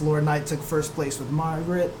Ultimax, Lord Knight took first place with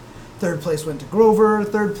Margaret. Third place went to Grover.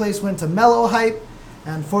 Third place went to Mellow Hype.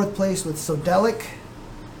 And fourth place with Sodelic.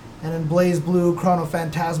 And in Blaze Blue Chrono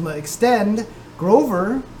Phantasma Extend,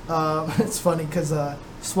 Grover, it's funny because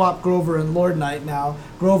swap Grover and Lord Knight now.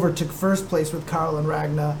 Grover took first place with Carl and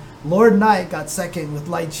Ragna. Lord Knight got second with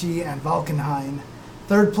Lychee and Valkenhayn.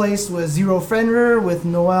 Third place was Zero Fenrir with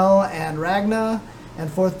Noel and Ragna,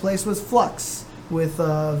 and fourth place was Flux with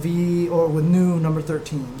with New number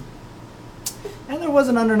 13. And there was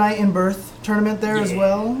an Under Night in Birth tournament there as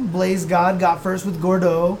well. Blaze God got first with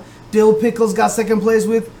Gordo. Dill Pickles got second place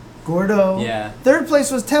with Gordo. Yeah. Third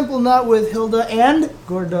place was Temple Nut with Hilda and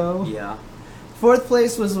Gordo. Yeah. Fourth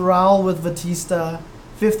place was Raul with Batista.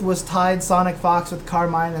 Fifth was tied Sonic Fox with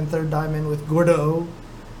Carmine, and third Diamond with Gordo.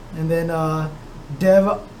 And then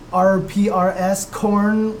Dev RPRS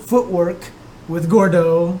Corn Footwork with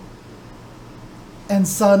Gordo. And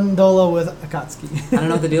Sundola with Akatsuki. I don't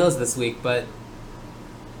know what the deal is this week, but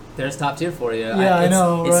there's top tier for you. Yeah, I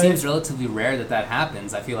know, It right? seems relatively rare that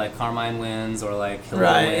happens. I feel like Carmine wins or like Hilda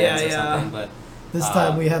wins or something, but this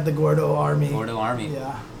time we had the Gordo Army. Gordo Army.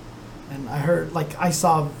 Yeah. And I heard, like, I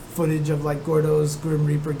saw footage of, like, Gordo's Grim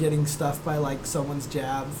Reaper getting stuffed by, like, someone's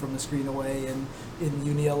jab from a screen away in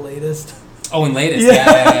Uniel latest. Oh, in latest?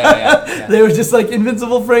 Yeah. They were just like,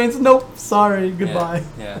 invincible frames, nope, sorry, goodbye.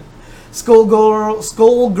 Yeah.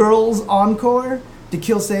 Skullgirls Encore.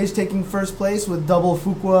 Dekil Sage taking first place with double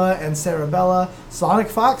Fuqua and Sarabella. Sonic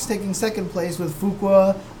Fox taking second place with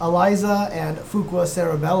Fuqua, Eliza, and Fuqua,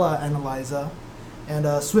 Sarabella, and Eliza. And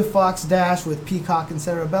Swift Fox Dash with Peacock and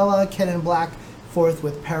Sarabella. Kennen Black fourth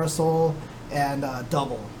with Parasol and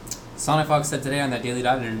Double. Sonic Fox said today on that Daily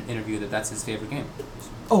Dive interview that that's his favorite game.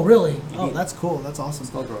 Oh, really? Indeed. Oh, that's cool. That's awesome.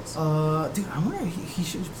 Skullgirls. Dude, I wonder if he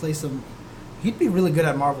should play some... He'd be really good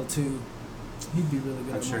at Marvel, too. He'd be really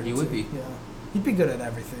good I'm at sure Marvel, he would too. be. Yeah. He'd be good at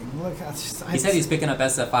everything. Look, He said he's picking up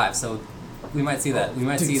SF5, so we might see that. We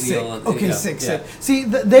might see sick. the old... Okay, sick. See,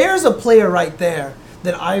 there's a player right there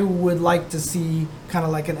that I would like to see kind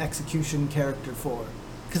of like an execution character for.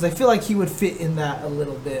 Because I feel like he would fit in that a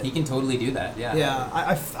little bit. He can totally do that, yeah. Yeah,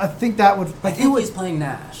 I think that would... I think he's playing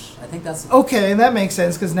Nash. I think that's... Okay, and that makes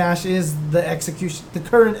sense because Nash is the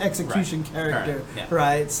current execution Right. character, Current, yeah.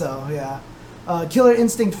 right? So, yeah. Killer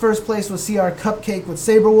Instinct first place with CR Cupcake with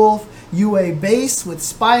Saberwolf, UA Base with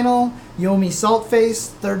Spinal, Yomi Saltface,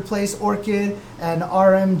 third place Orchid, and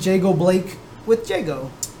RM Jago Blake with Jago.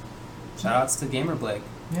 Shoutouts to Gamer Blake.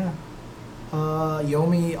 Yeah.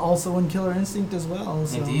 Yomi also in Killer Instinct as well.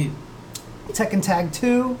 So. Indeed. Tekken Tag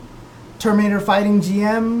 2, Terminator Fighting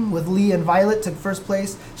GM with Lee and Violet took first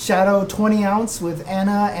place. Shadow 20 Ounce with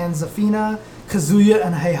Anna and Zafina, Kazuya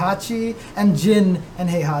and Heihachi, and Jin and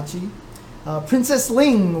Heihachi. Princess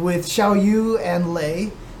Ling with Xiao Yu and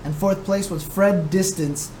Lei. And fourth place was Fred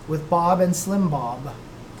Distance with Bob and Slim Bob.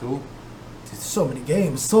 Cool. Dude, so many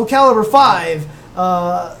games. Soul Calibur 5,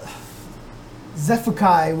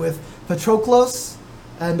 Zefukai with Patroclus.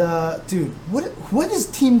 And, dude, what is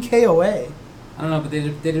Team KOA? I don't know, but they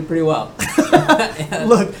did pretty well.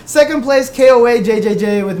 Look, second place KOA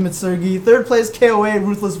JJJ with Mitsurgi. Third place KOA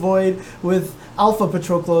Ruthless Void with Alpha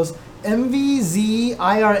Patroclus. MVZ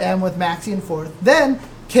IRM with Maxi in fourth. Then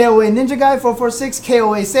KOA Ninja Guy 446,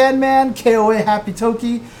 KOA Sandman, KOA Happy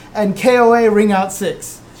Toki, and KOA Ring Out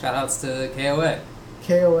 6. Shoutouts to KOA.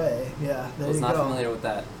 KOA, yeah, there I was you not go. familiar with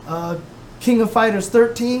that. King of Fighters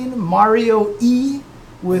 13, Mario E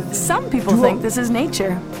with... Some people think this is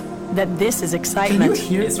nature, that this is excitement, Can you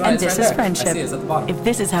hear? It's right, and it's this right is there. friendship. I see it, it's at the bottom. If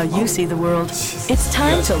this is how you see the world, it's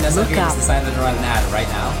time to That's look okay, up. It's decided to run an ad right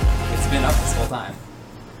now. It's been up this whole time.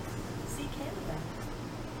 See Canada.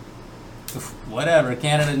 Oof, whatever.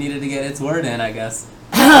 Canada needed to get its word in, I guess.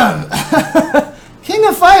 King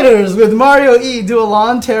of Fighters with Mario E,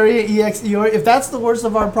 Dualon, Terry, EX, Eeyore. If that's the worst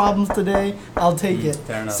of our problems today, I'll take it.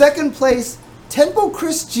 Fair enough. Second place, Tempo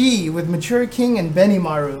Chris G with Mature King and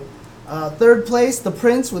Benimaru. Third place, The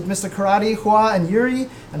Prince with Mr. Karate, Hua, and Yuri.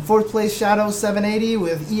 And fourth place, Shadow 780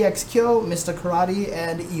 with EX Kyo, Mr. Karate,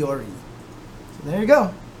 and Iori. So there you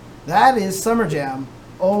go. That is Summer Jam.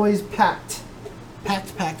 Always packed.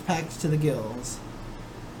 Packed to the gills.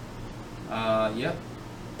 Yep.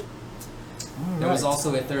 All There was right.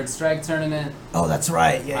 also a third strike tournament. Oh, that's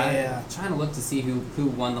right. Yeah. I'm trying to look to see who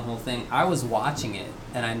won the whole thing. I was watching it,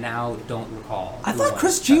 and I now don't recall. I who thought won.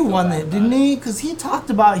 Chris G I feel won bad it, about didn't he? Because he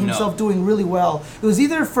talked about himself No. doing really well. It was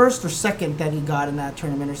either first or second that he got in that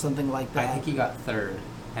tournament or something like that. I think he got third,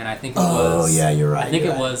 and I think it Oh, was... yeah, you're right, I think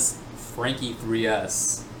you're it right. was Frankie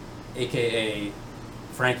 3S, a.k.a.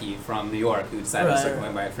 Frankie from New York, who decided to start Right.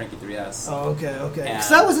 going by Frankie 3S. Oh, okay. And- Because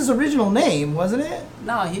that was his original name, wasn't it?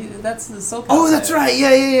 No, that's the SoCal. Oh, that's player. right.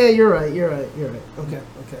 Yeah. You're right. Okay.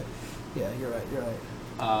 Yeah, you're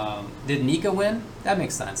right. Did Nika win? That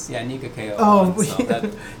makes sense. Yeah, Nika KO. Oh, won, so that,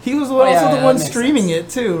 he was Oh, yeah, also yeah, the that one makes streaming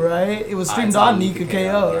sense. it too, right? It was streamed it's on Nika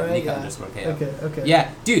KO, right? Nika Yeah. underscore KO. Okay. Yeah,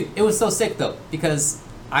 dude, it was so sick though because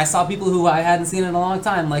I saw people who I hadn't seen in a long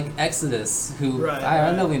time, like Exodus, who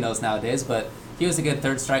Right. nobody knows nowadays, but he was a good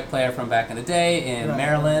third strike player from back in the day in Right.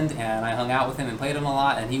 Maryland, and I hung out with him and played him a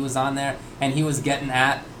lot, and he was on there, and he was getting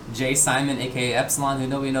at Jay Simon, aka Epsilon, who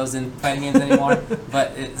nobody knows in fighting games anymore,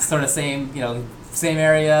 but it's sort of same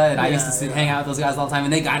area, and I used to hang out with those guys all the time,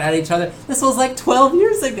 and they got at each other. This was like 12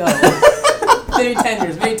 years ago. maybe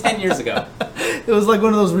 10 years ago. It was like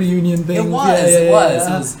one of those reunion things. It was.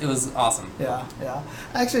 Yeah. It was awesome. Yeah.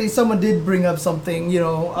 Actually, someone did bring up something.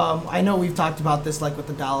 I know we've talked about this, like with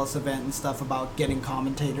the Dallas event and stuff, about getting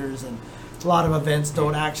commentators, and a lot of events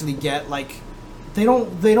don't actually get like they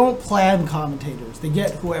don't plan commentators. They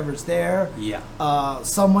get whoever's there. Yeah.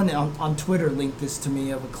 Someone on Twitter linked this to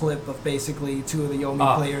me of a clip of basically two of the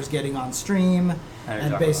Yomi players getting on stream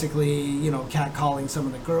and basically, catcalling some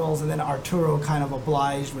of the girls, and then Arturo kind of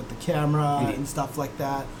obliged with the camera and stuff like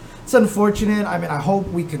that. It's unfortunate. I mean, I hope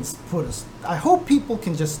we can I hope people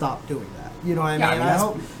can just stop doing that. You know what I mean? I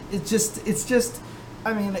hope it's just.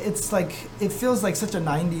 I mean, it's like, it feels like such a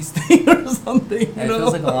 90s thing or something. It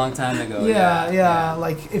feels like a long time ago. Yeah.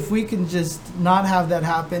 Like, if we can just not have that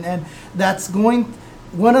happen, and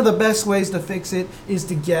one of the best ways to fix it is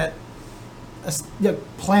to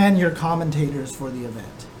plan your commentators for the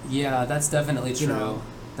event. Yeah, that's definitely true.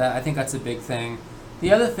 I think that's a big thing.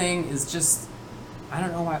 The other thing is just, I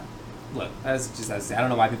don't know why, look, as I say, I don't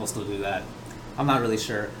know why people still do that. I'm not really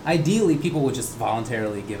sure. Ideally, people would just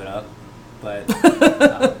voluntarily give it up. But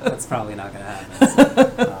that's probably not going to happen. So,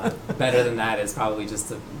 better than that is probably just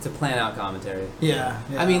to plan out commentary. Yeah.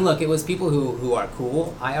 I mean, look, it was people who are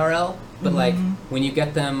cool IRL, but like when you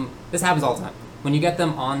get them, this happens all the time. When you get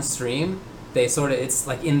them on stream, they sort of, it's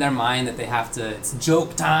like in their mind that they have to, it's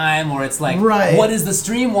joke time, or it's like, what does the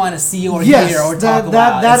stream want to see or hear or talk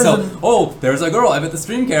about? There's a girl, I bet the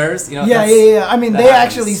stream cares. Yeah. I mean,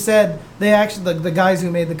 the guys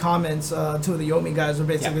who made the comments, two of the Yomi guys were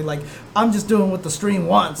basically like, I'm just doing what the stream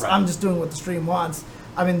wants. Right. I'm just doing what the stream wants.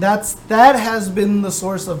 I mean, that has been the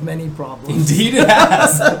source of many problems. Indeed it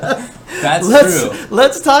has. That's true.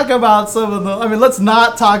 Let's talk about let's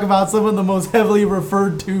not talk about some of the most heavily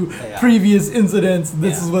referred to previous incidents.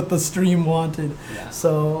 This is what the stream wanted. Yeah.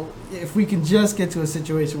 So if we can just get to a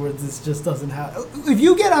situation where this just doesn't happen. If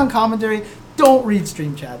you get on commentary, don't read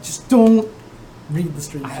stream chat. Just don't read the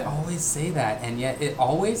stream chat. I always say that, and yet it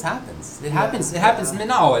always happens. It happens. It happens. I mean,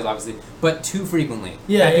 not always, obviously, but too frequently.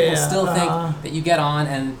 People still think that you get on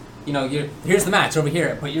and here's the match over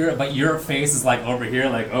here, but your face is like over here,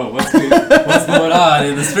 like, oh, what's going on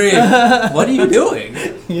in the stream? What are you doing?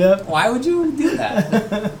 Yep. Why would you do that?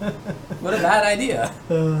 What a bad idea.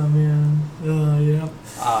 Oh man. Oh yeah.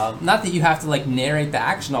 Not that you have to like narrate the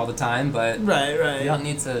action all the time, but right. You don't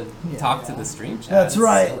need to talk to the stream chat. That's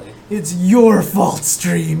right. Silly. It's your fault,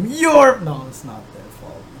 stream. No, it's not their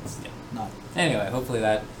fault. It's not. Anyway, hopefully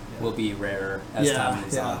that will be rarer as time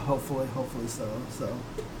moves on. Yeah, hopefully so.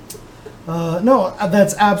 No,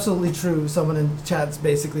 that's absolutely true. Someone in chats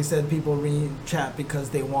basically said people read chat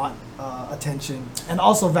because they want attention, and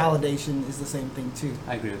also validation is the same thing too.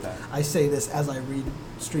 I agree with that. I say this as I read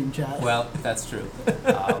stream chat. Well, that's true.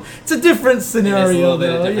 It's a different scenario. It is a little bit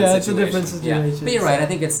though. different Yeah, situation. it's a different situation. Yeah. But you're right. I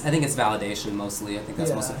think it's validation mostly. I think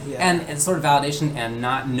that's mostly, and sort of validation and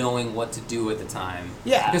not knowing what to do at the time.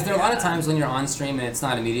 Yeah. Because there are a lot of times when you're on stream and it's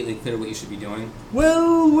not immediately clear what you should be doing.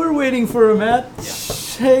 Well, we're waiting for a match. Yeah.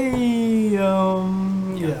 Hey.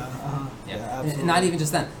 And not even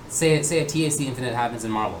just then. Say a TAC Infinite happens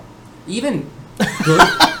in Marvel. Even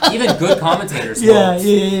good commentators. They don't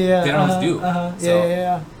know what to do.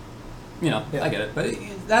 I get it. But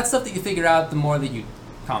that's stuff that you figure out the more that you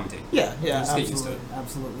commentate. Yeah, just get used to it.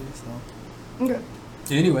 Absolutely. So, okay.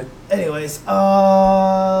 Anyways,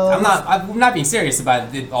 I'm not being serious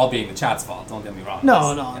about it all being the chat's fault. Don't get me wrong.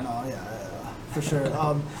 No, for sure.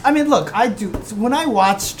 I mean, look, I do. When I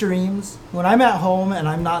watch streams, when I'm at home and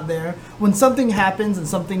I'm not there, when something happens and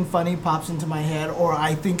something funny pops into my head, or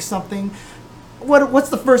I think something, what's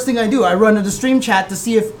the first thing I do? I run into stream chat to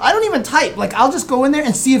see if, I don't even type. Like, I'll just go in there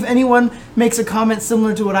and see if anyone makes a comment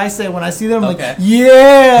similar to what I say. When I see them, I'm like,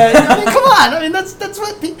 yeah. I mean, come on. I mean, that's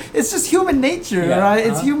what, it's just human nature, right?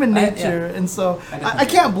 It's human nature. And so I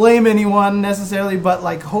can't blame anyone necessarily, but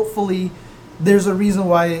like, hopefully there's a reason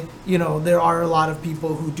why, there are a lot of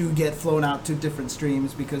people who do get flown out to different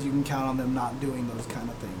streams, because you can count on them not doing those kind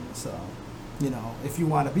of things. So, if you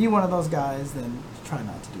want to be one of those guys, then try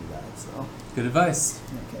not to do that. So good advice.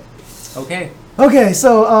 Okay,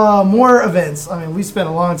 so more events. I mean, we spent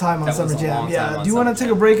a long time on Summer Jam. Do you want to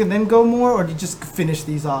take a break and then go more, or do you just finish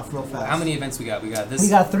these off real fast? How many events we got? We got this. We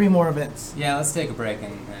got 3 more events. Yeah, let's take a break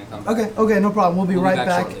and come back. Okay, no problem. We'll be right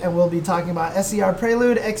back shortly. and we'll be talking about SCR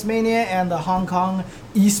Prelude, X-Mania, and the Hong Kong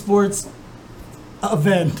esports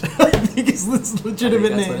event. I think it's this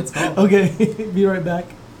legitimate name. What it's called. Okay, be right back.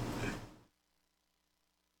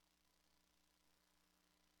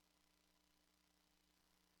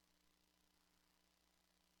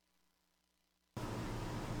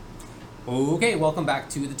 Okay, welcome back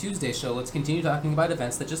to the Tuesday show. Let's continue talking about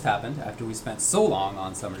events that just happened after we spent so long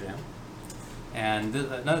on Summer Jam. And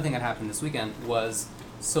another thing that happened this weekend was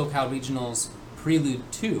SoCal Regionals Prelude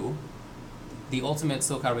 2. The Ultimate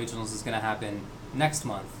SoCal Regionals is going to happen next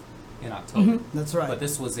month in October. That's right. But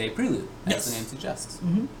this was a prelude, as Yes. the name suggests.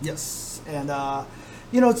 Yes, and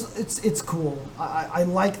it's cool. I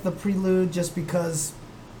like the prelude just because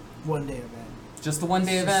one day event. Just a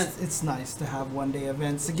one-day event. It's nice to have one-day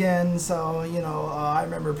events again. So I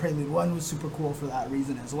remember Prelude 1 was super cool for that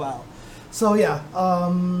reason as well. So yeah,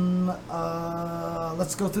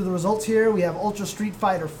 let's go through the results here. We have Ultra Street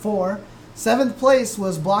Fighter 4. 7th place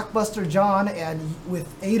was Blockbuster John and with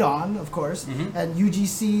Adon, of course, and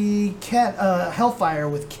UGC Ken, Hellfire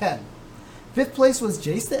with Ken. 5th place was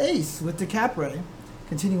Jace the Ace with DeCapre.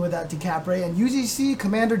 Continue with that DeCapre, and UGC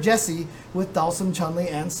Commander Jesse with Dalsum, Chun-Li,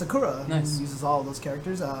 and Sakura. Nice. He uses all of those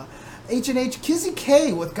characters. H&H Kizzy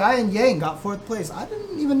K with Guy and Yang got 4th place. I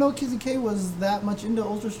didn't even know Kizzy K was that much into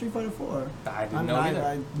Ultra Street Fighter 4. I didn't know either.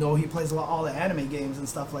 I know he plays all the anime games and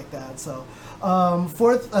stuff like that. So,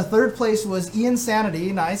 3rd place was Ian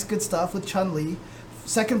Sanity. Nice, good stuff with Chun-Li.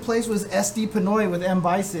 2nd place was SD Pinoy with M.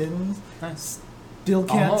 Bison. Nice. Still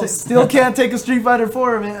Almost. can't take a Street Fighter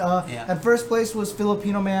 4 of it. Yeah. And 1st place was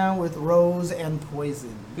Filipino Man with Rose and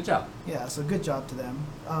Poison. Good job. Yeah, so good job to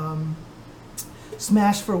them.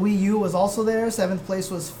 Smash for Wii U was also there. 7th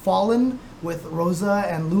place was Fallen with Rosa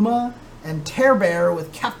and Luma. And Tear Bear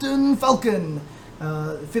with Captain Falcon.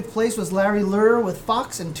 5th place was Larry Lure with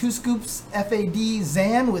Fox and 2 Scoops FAD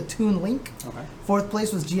Zan with Toon Link. Okay. 4th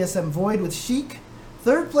place was GSM Void with Sheik.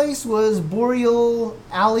 3rd place was Boreal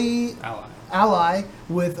Ally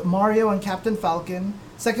with Mario and Captain Falcon.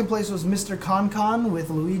 2nd place was Mr. Con with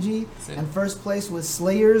Luigi. Sick. And 1st place was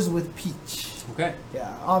Slayers with Peach. Okay.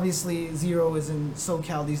 Yeah, obviously Zero is in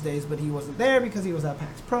SoCal these days, but he wasn't there because he was at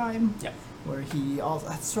PAX Prime. Yeah. Where he also,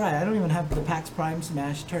 that's right, I don't even have the PAX Prime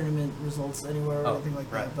Smash tournament results anywhere or anything like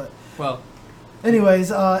that. But well,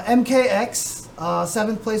 anyways, MKX,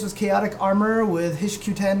 7th place was Chaotic Armor with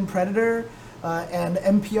Hishq-10 Predator, and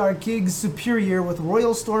MPR Gigs Superior with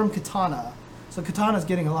Royal Storm Katana. So Katana's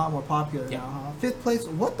getting a lot more popular now, huh? 5th place,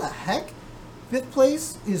 what the heck? 5th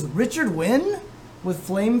place is Richard Wynn with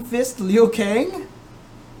Flame Fist Liu Kang.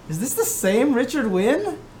 Is this the same Richard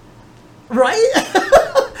Wynn? Right?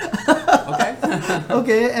 okay.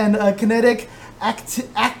 Okay, and Kinetic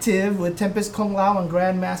Active with Tempest Kung Lao and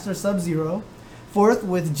Grandmaster Sub-Zero. 4th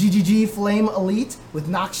with GGG Flame Elite with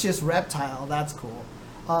Noxious Reptile. That's cool.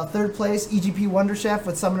 3rd place, EGP Wonder Chef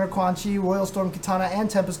with Summoner Quan Chi, Royal Storm Katana, and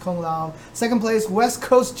Tempest Kung Lao. 2nd place, West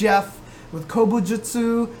Coast Jeff with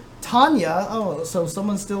Kobujutsu Tanya. Oh, so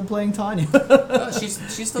someone's still playing Tanya. She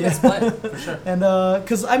still gets play, for sure. And,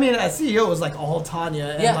 because, I mean, at CEO it was like all Tanya.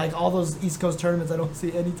 And, Yeah. like, all those East Coast tournaments, I don't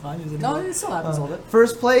see any Tanyas anymore. No, it still happens a little bit.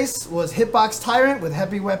 1st place was Hitbox Tyrant with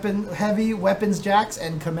Heavy Weapons Jax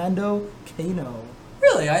and Commando Kano.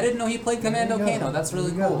 Really? I didn't know he played Commando There you go. Kano. That's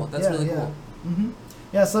really There you go. cool. That's Yeah, really yeah. cool. Mm-hmm.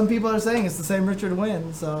 Yeah, some people are saying it's the same Richard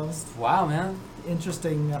Wynn, so Wow, man.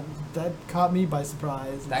 interesting. That caught me by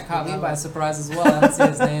surprise. That caught me by surprise as well. I didn't see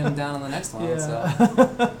his name down on the next one. Yeah.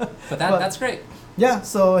 So. But that's great. Yeah,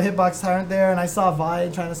 so Hitbox Tyrant there, and I saw Vi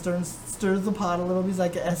trying to stir the pot a little. He's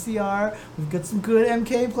like, SCR, we've got some good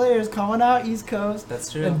MK players coming out East Coast.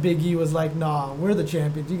 That's true. And Big E was like, nah, we're the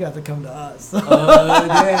champions. You got to come to us. Oh,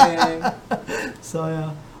 dang. So,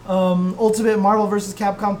 yeah. Ultimate Marvel vs.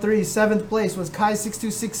 Capcom 3, 7th place was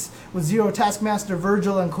Kai626 with Zero Taskmaster,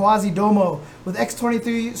 Virgil, and Quasi-Domo with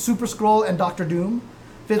X-23, Super Scroll, and Dr. Doom.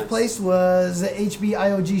 5th place was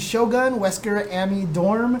HBIOG Shogun, Wesker, Ami,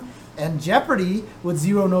 Dorm, and Jeopardy with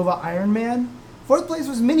Zero Nova Iron Man. 4th place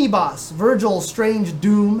was Mini Boss, Virgil, Strange,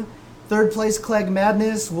 Doom. 3rd place Clegg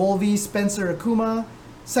Madness, Wolvie, Spencer, Akuma.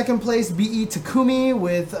 2nd place BE Takumi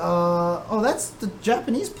with, that's the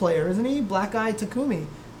Japanese player, isn't he? Black Eye Takumi.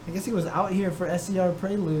 I guess he was out here for SCR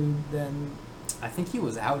Prelude then. I think he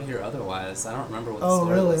was out here otherwise. I don't remember what the Oh,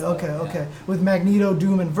 story really? was. Though. Okay, Yeah. okay. With Magneto,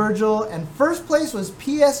 Doom, and Virgil. And 1st place was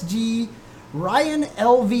PSG Ryan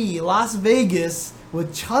LV, Las Vegas,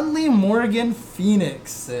 with Chun-Li, Morgan,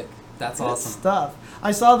 Phoenix. Sick. That's Good awesome. stuff.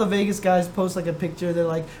 I saw the Vegas guys post like a picture. They're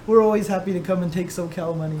like, "We're always happy to come and take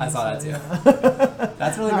SoCal money." I saw that too. Yeah.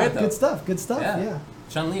 That's really Ah, great though. Good stuff. Good stuff. Yeah. Yeah.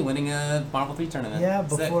 Chun-Li winning a Marvel 3 tournament. Yeah,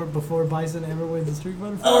 Sick. before Bison ever wins the Street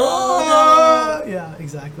Fighter 4. Oh, Yeah,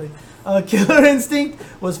 exactly. Killer Instinct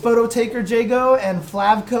was Photo Taker Jago and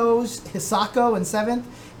Flavco Hisako in 7th.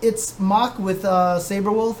 It's Mock with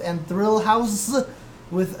Saberwolf and Thrill House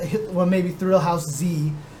with, well, maybe Thrill House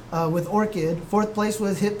Z with Orchid. 4th place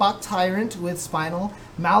was Hitbox Tyrant with Spinal.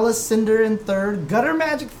 Malice Cinder in 3rd. Gutter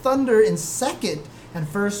Magic Thunder in 2nd. And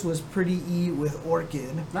 1st was Pretty E with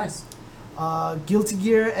Orchid. Nice. Guilty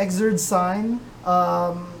Gear, Exerd Sign,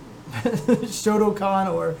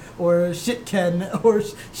 Shotokan or Shitken or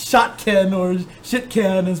Shotken or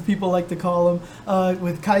Shitcan as people like to call him,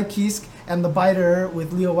 with Kai Kisk and the Biter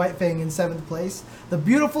with Leo Whitefang in 7th place. The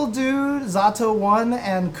Beautiful Dude, Zato won,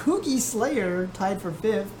 and Kugi Slayer tied for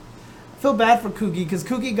 5th. I feel bad for Kugi because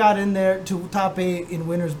Kugi got in there to top 8 in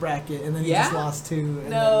winner's bracket, and then he just lost 2. And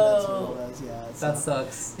then that's what it was. Yeah, That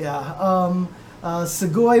sucks. Yeah.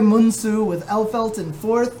 Sugoi Munsu with Elfelt in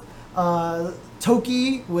 4th.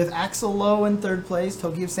 Toki with Axel Lowe in 3rd place.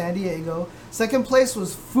 Toki of San Diego. 2nd place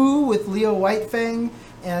was Fu with Leo Whitefang.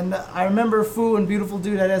 And I remember Fu and Beautiful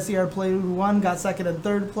Dude at SER played 1, got 2nd and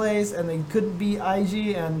 3rd place, and they couldn't beat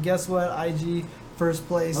IG. And guess what? IG 1st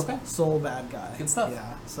place. Okay. Sole bad guy. Good stuff.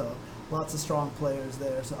 Yeah. So lots of strong players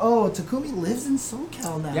there. So Takumi lives in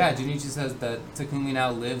SoCal now. Yeah, Junichi says that Takumi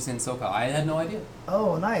now lives in SoCal. I had no idea.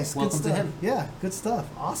 Oh, nice. Welcome good to stuff. him. Yeah, good stuff.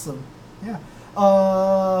 Awesome. Yeah.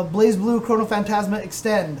 Blaze Blue, Chrono Phantasma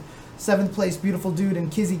Extend. 7th place, Beautiful Dude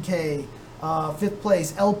and Kizzy K. 5th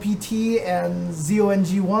place, LPT and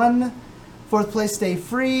ZONG1. 4th place, Stay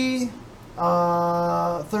Free.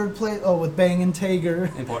 3rd place, with Bang and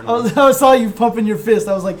Tager. Important. I saw you pumping your fist.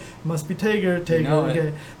 I was like, must be Tager. You know it.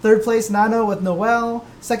 Okay. 3rd place, Nano with Noel.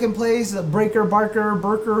 2nd place, Breaker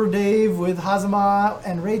Barker Dave with Hazama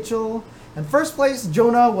and Rachel. And 1st place,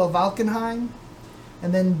 Jonah with Valkenheim.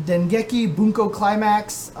 And then Dengeki Bunko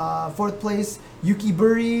Climax. 4th place, Yuki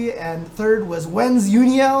Buri. And 3rd was Wenz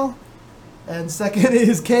Uniel. And 2nd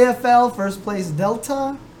is KFL. 1st place,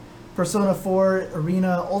 Delta. Persona 4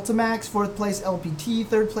 Arena Ultimax. 4th place, LPT.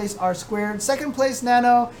 3rd place, R Squared. 2nd place,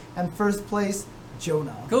 Nano. And 1st place,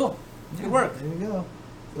 Jonah. Cool. Good work. There you go.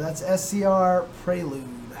 So that's SCR Prelude.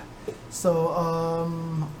 So,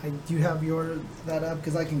 do you have that up?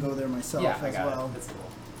 Because I can go there myself as well. That's cool.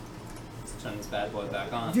 Let's turn this bad boy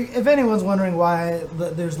back on. If anyone's wondering why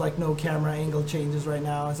there's like no camera angle changes right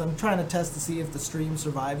now, is I'm trying to test to see if the stream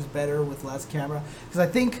survives better with less camera. Because I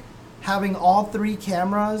think having all 3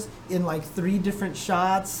 cameras in like 3 different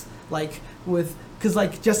shots, because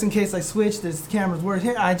like just in case I switch, there's cameras where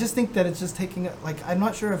here. I just think that it's just taking I'm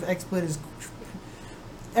not sure if XSplit is.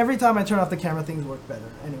 Every time I turn off the camera, things work better.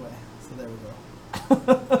 Anyway, so there we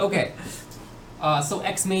go. Okay. So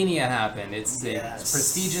X-Mania happened. It's a Yes.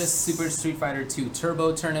 prestigious Super Street Fighter 2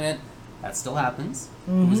 Turbo tournament. That still happens.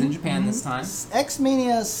 It was in Japan this time.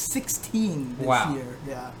 X-Mania 16 this Wow. year.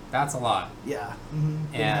 Yeah. That's a lot. Yeah. Didn't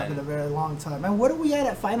And- happen a very long time. And what are we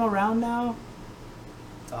at final round now?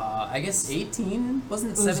 I guess 18?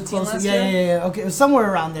 Wasn't it It was 17 close to- last yeah, year? yeah. Okay, it was somewhere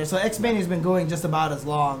around there. So X-Mania's been going just about as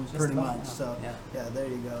long, Just pretty about, much. yeah. So Yeah. there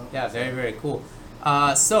you go. Yeah, very, very cool.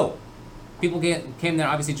 So, people came there.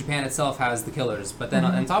 Obviously, Japan itself has the killers. But then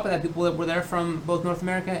on top of that, people that were there from both North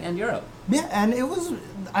America and Europe. Yeah, and it was.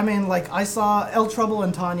 I mean, I saw El Trouble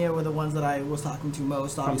and Tanya were the ones that I was talking to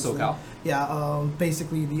most. Obviously. SoCal? Yeah,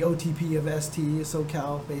 basically the OTP of ST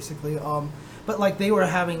SoCal, basically. But they were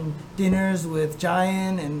having dinners with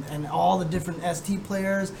Giant and all the different ST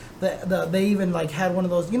players. They even had one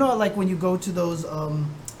of those. You know, when you go to those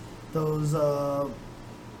those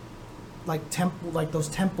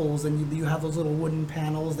temples and you have those little wooden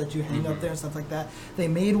panels that you hang up there and stuff like that. They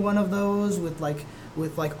made one of those with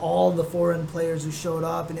all the foreign players who showed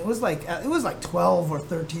up, and it was like 12 or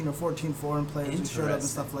 13 or 14 foreign players who showed up and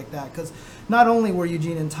stuff like that. Because not only were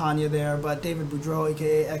Eugene and Tanya there, but David Boudreau,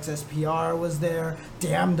 aka XSPR, was there.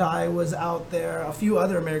 Damdai was out there. A few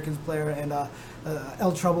other Americans player, and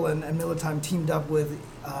El Trouble and Militime teamed up with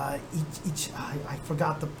I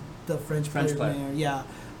forgot the French player's name. Yeah.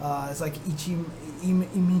 It's like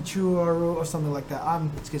Imichu or something like that.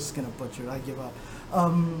 I'm just gonna butcher it. I give up.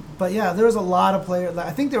 But yeah, there was a lot of players.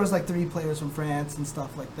 I think there was 3 players from France and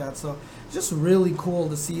stuff like that. So it's just really cool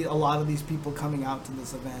to see a lot of these people coming out to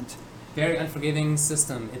this event. Very unforgiving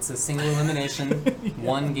system. It's a single elimination,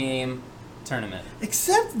 one game tournament.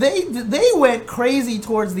 Except they went crazy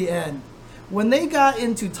towards the end when they got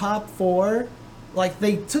into top 4.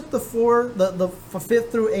 They took the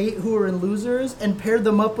 5th through 8 who were in losers and paired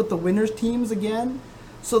them up with the winners teams again.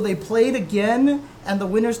 So they played again, and the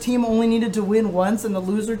winners team only needed to win once, and the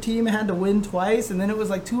loser team had to win twice. And then it was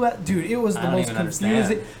dude, it was the most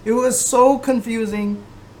confusing. It was so confusing.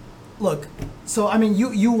 Look, so I mean,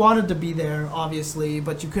 you wanted to be there, obviously,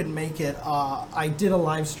 but you couldn't make it. I did a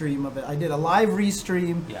live stream of it. I did a live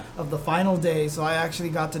restream of the final day, so I actually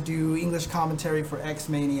got to do English commentary for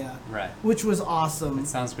X-Mania, which was awesome. It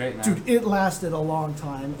sounds great, man. Dude, it lasted a long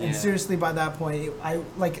time, and seriously, by that point, it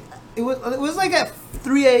was at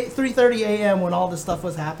 3:30 a.m. when all this stuff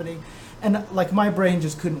was happening. And my brain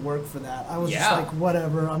just couldn't work for that. I was just like,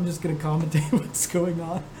 whatever, I'm just gonna commentate what's going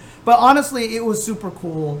on. But honestly, it was super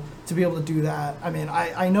cool to be able to do that. I mean,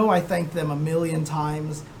 I know I thanked them a million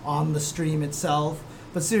times on the stream itself,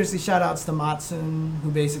 But seriously, shout outs to Matsun,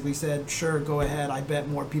 who basically said, sure, go ahead. I bet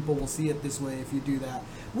more people will see it this way if you do that.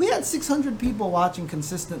 We had 600 people watching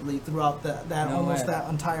consistently throughout that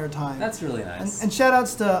entire time. That's really nice. And shout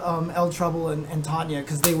outs to El Trouble and Tanya,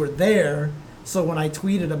 because they were there. So when I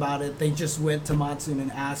tweeted about it, they just went to Matsun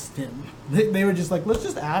and asked him. They were just like, let's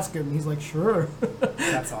just ask him. He's like, sure.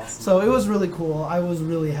 That's awesome. So it was really cool. I was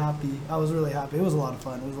really happy. It was a lot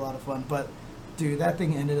of fun. But, dude, that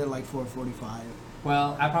thing ended at like 4:45.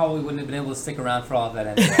 Well, I probably wouldn't have been able to stick around for all of that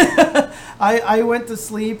anyway. I went to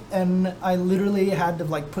sleep, and I literally had to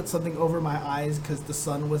like put something over my eyes because the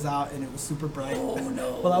sun was out and it was super bright. Oh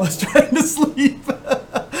no! While I was trying to sleep.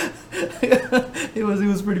 It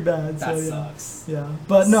was pretty bad. That so, yeah. sucks. Yeah,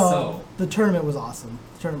 but no, So- the tournament was awesome.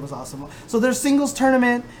 So there's singles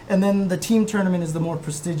tournament, and then the team tournament is the more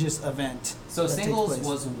prestigious event. So that takes singles place.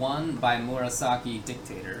 was won by Murasaki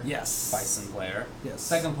Dictator. Yes. Bison player. Yes.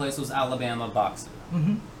 Second place was Alabama Boxer.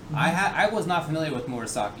 Mm-hmm. I was not familiar with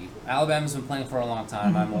Murasaki. Alabama's been playing for a long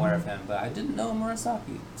time. I'm aware of him, but I didn't know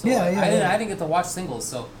Murasaki. So Yeah, I didn't get to watch singles,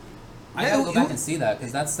 so I Yeah, gotta go it- back and see that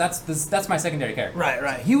because that's my secondary character.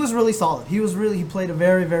 Right. He was really solid. He played a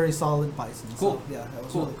very, very solid Bison. Cool. So, yeah, that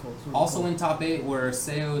was Cool. really cool. It was really Also cool. in top 8 were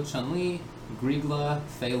Seo Chun-Li, Grigla,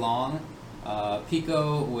 Fei Long,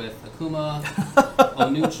 Pico with Akuma,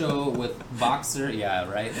 Onucho with Boxer. Yeah,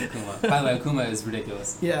 right, Akuma. By the way, Akuma is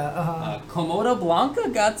ridiculous. Yeah. Komoda Blanca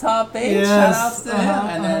got top 8. Yes, Shout outs to him. uh-huh,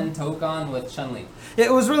 And then Tokan with Chun-Li.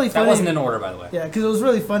 It was really funny. That wasn't in order, by the way. Yeah, because it was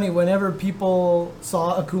really funny. Whenever people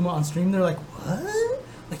saw Akuma on stream, they're like, "What?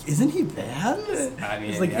 Like, isn't he banned?" I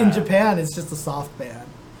mean, it's like yeah. in Japan, it's just a soft ban.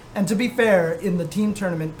 And to be fair, in the team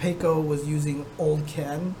tournament, Peiko was using Old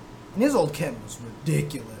Ken, and his Old Ken was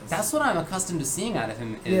ridiculous. That's what I'm accustomed to seeing out of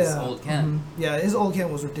him is Old Ken. Yeah, his Old Ken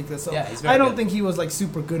was ridiculous. So Yeah, he's very I don't good. think he was like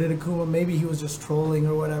super good at Akuma. Maybe he was just trolling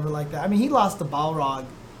or whatever like that. I mean, he lost to Balrog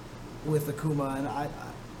with Akuma, and I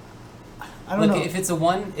don't Look, know. if it's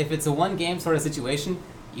a one game sort of situation,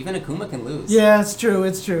 even Akuma can lose. Yeah, it's true.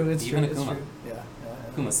 It's Even true. Akuma. Yeah.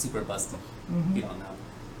 Akuma's super busted. Mm-hmm. If you don't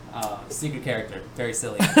know. Secret character, very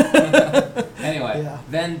silly. Anyway, Yeah.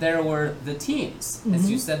 then there were the teams.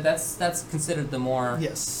 As you said, that's considered the more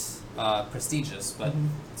Yes. prestigious. But Mhm.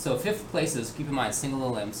 so fifth places, keep in mind, single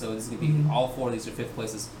limb. So this is gonna be all four of these are fifth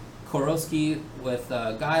places. Koroski with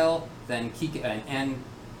Guile, then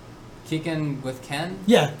Kiken with Ken.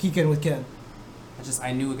 Yeah, Kiken with Ken.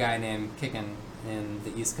 I knew a guy named Kiken in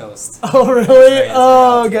the East Coast. Oh, really? Very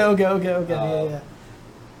Oh, interesting. okay. Yeah.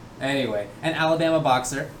 Anyway, an Alabama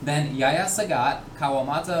boxer. Then Yaya Sagat,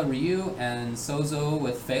 Kawamata Ryu, and Sozo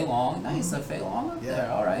with Fei Long. Nice, a Fei Long up Yeah.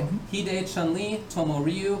 there. All right. Hide Chun-Li, Tomo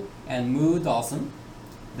Ryu, and Mu Dawson.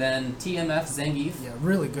 Then TMF Zangief. Yeah,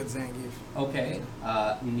 really good Zangief. Okay.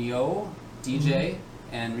 Nyo, DJ,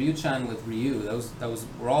 and Ryu-chan with Ryu. Those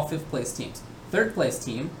were all fifth place teams. Third place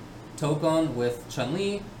team, Tokon with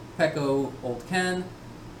Chun-Li, Peko Old Ken,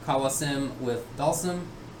 Kawasim with Dalsum.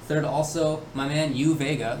 Third also, my man Yu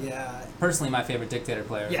Vega. Yeah. Personally, my favorite Dictator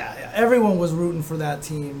player. Yeah. Everyone was rooting for that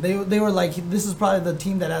team. They were like, this is probably the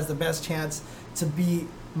team that has the best chance to beat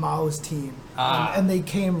Mao's team. And they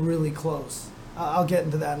came really close. I'll get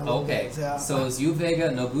into that in a little Okay, bit. Yeah. so it's Yu Vega,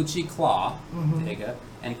 Noguchi Claw, Mm-hmm. Vega,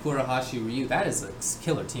 and Kurahashi Ryu. That is a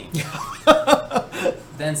killer team.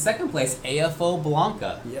 Then second place, AFO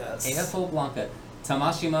Blanca. Yes. AFO Blanca.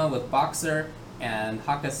 Tamashima with Boxer and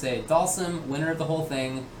Hakase Dalsum, winner of the whole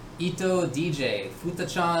thing. Ito DJ,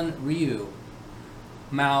 Futachan Ryu,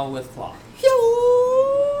 Mao with Claw.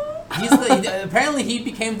 Apparently he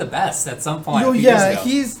became the best at some point. Oh, a few yeah, years ago.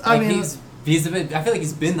 he's I feel like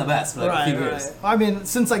he's been the best for like a few years. I mean,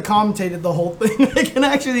 since I commentated the whole thing, I can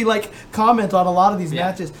actually like comment on a lot of these Yeah.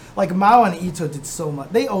 matches. Like Mao and Ito did so much.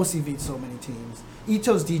 They OCV'd so many teams.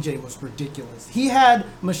 Ito's DJ was ridiculous. He had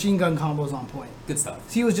machine gun combos on point. Good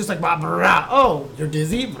stuff. He was just like, bah, bah, oh, you're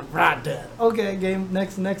dizzy, bah, dead. Okay, game,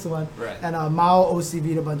 next one. Right. And Mao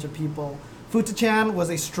OCV'd a bunch of people. Futachan was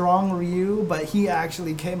a strong Ryu, but he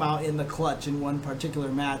actually came out in the clutch in one particular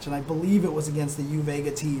match, and I believe it was against the Yu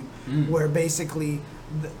Vega team, where basically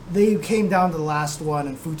they came down to the last one,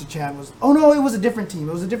 and Futachan was. Oh no, it was a different team.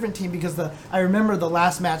 It was a different team because I remember the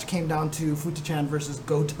last match came down to Futachan versus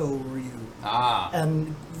Goto Ryu.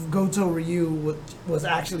 And Goto Ryu was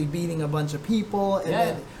actually beating a bunch of people, and Yeah.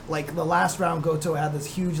 then like the last round, Goto had this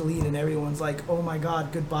huge lead, and everyone's like, "Oh my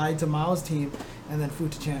God, goodbye to Mao's team." And then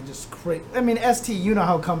Futachan just I mean, ST, you know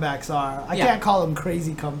how comebacks are. I Yeah. can't call them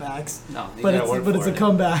crazy comebacks. No, you but gotta it's work but for it's a it.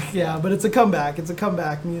 comeback. Yeah, but it's a comeback. It's a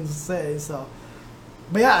comeback, means to say so.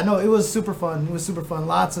 But yeah, no, it was super fun. It was super fun.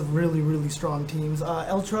 Lots of really, really strong teams.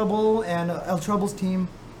 El Trouble and El Trouble's team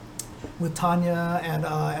with Tanya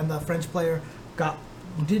and the French player got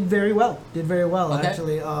did very well. Okay.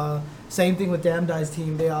 Actually. Same thing with Damdai's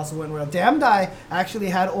team. They also went well. Damdai actually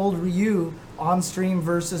had old Ryu on stream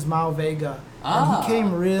versus Mao Vega. And he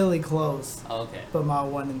came really close. Okay. But Mao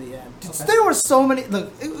won in the end. Okay. There were so many.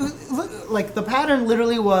 Look, like the pattern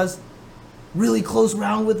literally was really close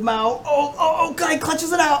round with Mao. Oh, guy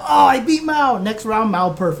clutches it out. Oh, I beat Mao. Next round,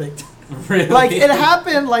 Mao perfect. Really? Like it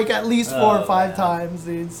happened like at least 4 or 5 man. times,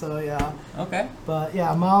 dude. So yeah. Okay. But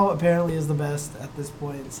yeah, Mao apparently is the best at this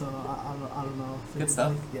point. So I don't know. Good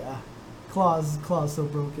stuff. Yeah. Claw's so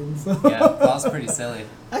broken. So. Yeah, that was pretty silly.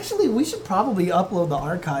 Actually, we should probably upload the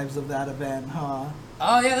archives of that event, huh?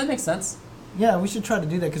 Oh yeah, that makes sense. Yeah, we should try to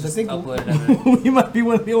do that because I Just think upload it we might be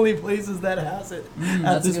one of the only places that has it at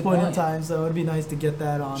that's a this good point in point. time. So it'd be nice to get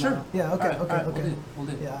that on. Sure. Yeah. Okay. All right, Okay. We'll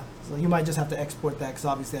do. Yeah. So you might just have to export that because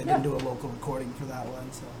obviously I Yeah. didn't do a local recording for that one.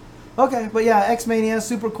 So. Okay, but yeah, X-Mania,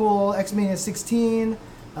 super cool. X-Mania 16.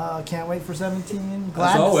 Can't wait for 17.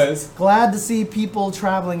 As always. Glad to see people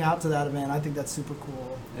traveling out to that event. I think that's super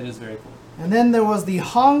cool. It is very cool. And then there was the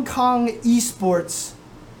Hong Kong esports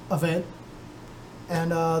event,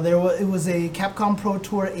 and it was a Capcom Pro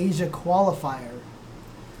Tour Asia qualifier.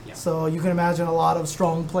 Yeah. So you can imagine a lot of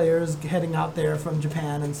strong players heading out there from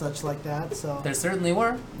Japan and such like that. So There certainly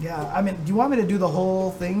were. yeah, I mean, do you want me to do the whole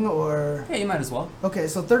thing or? Yeah, you might as well. Okay,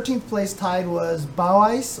 so 13th place tied was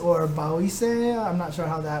Bawais or Bawise. I'm not sure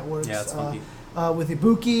how that works. Yeah, it's funky. With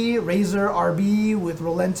Ibuki, Razor, RB, with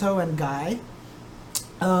Rolento and Guy.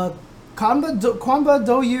 Kwamba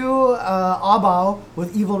Doyu Abao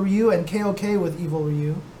with Evil Ryu and KOK with Evil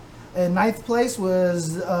Ryu. In 9th place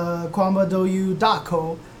was Kwamba Doyu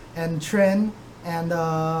Dako and Tren and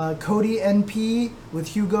Cody NP with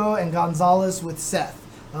Hugo and Gonzalez with Seth.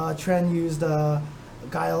 Tren used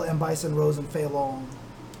Guile and Bison Rose and Fei Long.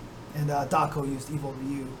 And Dako used Evil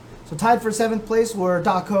Ryu. So tied for 7th place were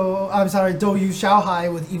Doyu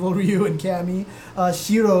Xiaohai with Evil Ryu and Kami.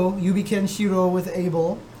 Yubiken Shiro with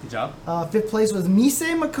Abel. Good job. 5th place was Mise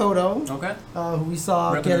Makoto, Okay. who we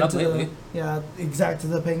saw Ripping get it up into lately.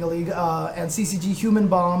 the Panga League, and CCG Human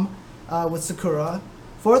Bomb with Sakura.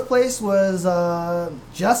 4th place was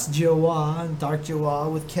Just Joa, Dark Joa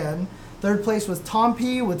with Ken. 3rd place was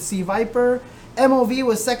Tompi with Sea Viper. MOV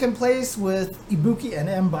was 2nd place with Ibuki and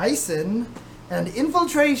M Bison. And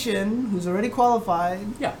Infiltration, who's already qualified,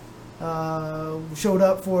 Yeah. showed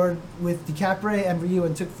up with DiCapre and Ryu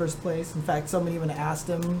and took 1st place. In fact, someone even asked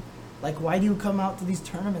him, like, why do you come out to these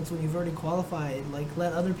tournaments when you've already qualified? Like,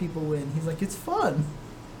 let other people win. He's like, it's fun.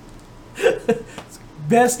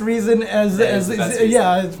 Best reason as That is the best reason.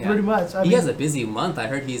 yeah, it's Yeah. pretty much. I He mean, has a busy month. I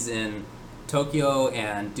heard he's in Tokyo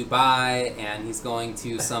and Dubai, and he's going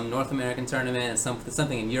to some North American tournament and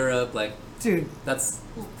something in Europe. Like, dude, that's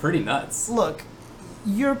pretty nuts. look,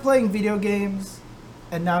 you're playing video games,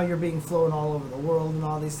 and now you're being flown all over the world and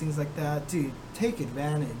all these things like that. Dude, take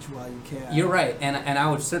advantage while you can. You're right, and I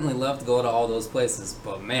would certainly love to go to all those places,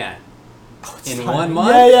 but man, It's in tiring. 1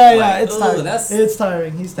 month, Yeah. like, It's ugh, tiring. that's It's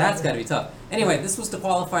tiring. He's tiring. got to be tough. Anyway, this was to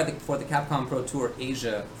qualify for the Capcom Pro Tour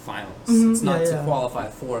Asia Finals. Mhm, It's not yeah, to yeah. qualify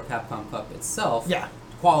for Capcom Cup itself. Yeah. To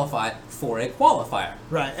qualify for a qualifier.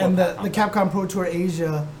 Right, for and the Cup. Capcom Pro Tour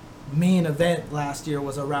Asia main event last year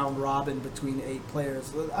was a round robin between 8 players.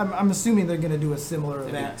 I'm assuming they're going to do a similar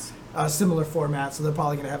That'd be event, nice. a similar format. So they're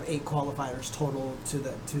probably going to have 8 qualifiers total to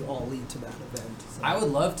all lead to that event. So. I would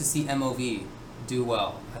love to see MOV do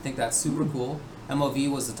well. I think that's super cool. MOV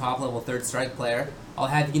was the top level 3rd strike player. I'll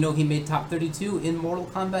have you know he made top 32 in Mortal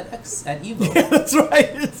Kombat X at EVO. Yeah, that's right.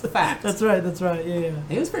 It's Fact. That's right. That's right. Yeah.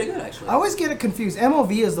 He was pretty good actually. I always get it confused.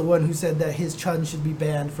 MOV is the one who said that his Chun should be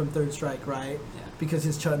banned from 3rd strike, right? Yeah. Because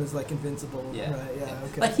his Chun is like invincible. Yeah. Right. Yeah.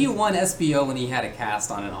 Okay. Like he won SBO when he had a cast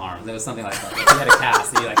on an arm. There was something like that. Like he had a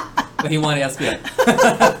cast, and but he won SBO.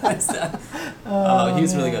 He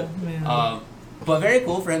was really good. Man. But very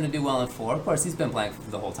cool for him to do well in 4. Of course, he's been playing for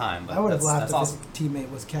the whole time. But I would have that's laughed if awesome. his teammate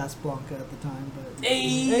was Casablanca at the time, but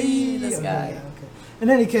Hey, this okay, guy. yeah, okay. In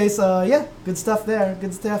any case, yeah, good stuff there.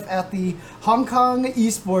 Good stuff at the Hong Kong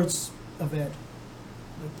esports event.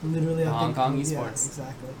 Like, literally, I Hong think, Kong yeah, esports.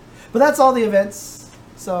 exactly. But that's all the events.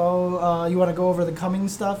 So you want to go over the coming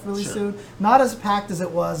stuff really Sure. soon? Not as packed as it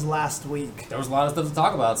was last week. There was a lot of stuff to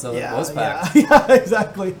talk about, so it was packed. yeah,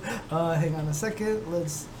 exactly. Hang on a second.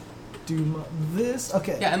 Let's do this.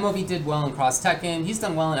 Okay. Yeah, MOV did well in Cross Tekken. He's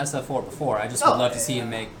done well in SF4 before. I just would love to see him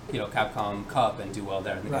make Capcom Cup and do well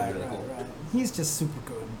there. I think that'd be really cool. Right. He's just super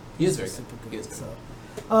good. He is He's very just good. super He good. is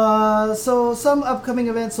good. So some upcoming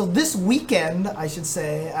events. So this weekend, I should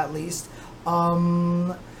say at least,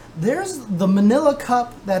 there's the Manila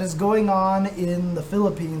Cup that is going on in the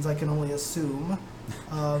Philippines. I can only assume.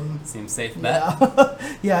 Seems safe bet. Yeah,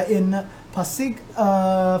 yeah, in Pasig,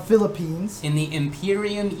 Philippines. In the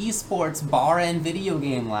Imperium Esports Bar and Video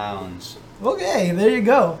Game Lounge. Okay, there you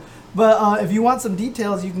go. But if you want some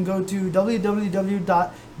details, you can go to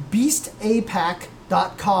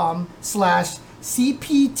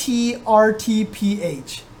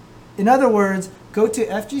www.beastapac.com/CPTRTPH. In other words, go to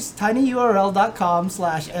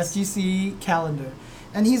tinyurl.com/FGC calendar.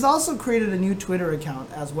 And he's also created a new Twitter account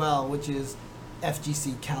as well, which is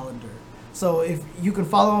FGC calendar. So if you can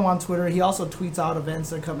follow him on Twitter, he also tweets out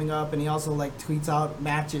events that are coming up, and he also like tweets out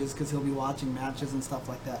matches because he'll be watching matches and stuff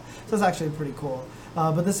like that. So it's actually pretty cool.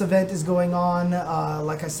 But this event is going on,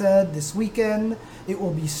 like I said, this weekend. It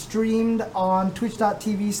will be streamed on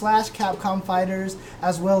twitch.tv/Capcom Fighters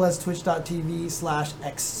as well as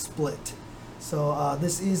twitch.tv/XSplit. So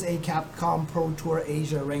this is a Capcom Pro Tour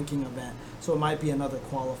Asia ranking event. So it might be another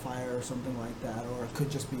qualifier or something like that, or it could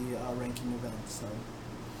just be a ranking event. So.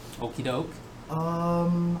 Okie doke.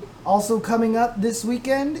 Also coming up this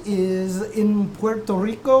weekend is in Puerto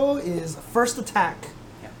Rico is First Attack.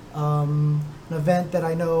 Yeah. An event that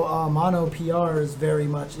I know Mono PR is very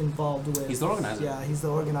much involved with. He's the organizer. Yeah, he's the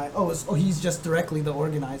organizer. Oh, he's just directly the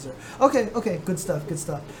organizer. Okay, good stuff.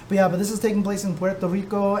 But this is taking place in Puerto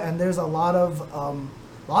Rico, and there's a lot of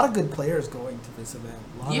good players going to this event.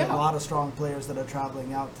 A lot of strong players that are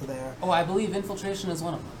traveling out to there. Oh, I believe Infiltration is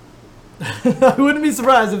one of them. I wouldn't be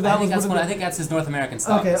surprised if that was. I think that's his North American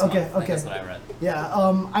style. Okay. That's what I read. Yeah.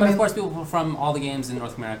 But of course, people from all the games in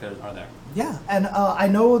North America are there. Yeah, and I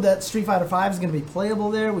know that Street Fighter V is going to be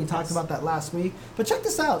playable there. We talked about that last week. But check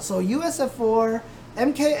this out. So USF4,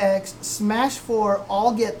 MKX, Smash 4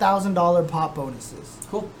 all get $1,000 pop bonuses.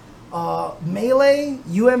 Cool. Melee,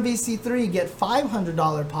 UMVC3 get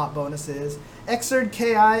 $500 pop bonuses. Xrd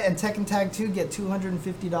KI and Tekken Tag 2 get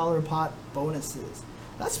 $250 pot bonuses.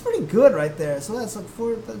 That's pretty good right there. So that's like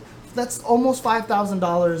that's almost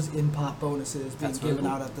 $5,000 in pop bonuses being given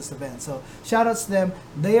out at this event. So shout outs to them.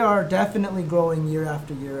 They are definitely growing year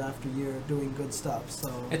after year after year, doing good stuff.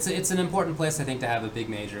 So it's an important place, I think, to have a big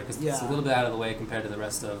major because it's a little bit out of the way compared to the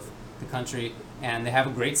rest of the country, and they have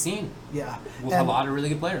a great scene. Yeah, with a lot of really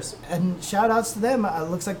good players. And shout outs to them. It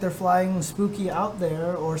looks like they're flying Spooky out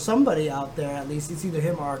there, or somebody out there at least. It's either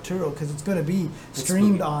him or Arturo, because it's going to be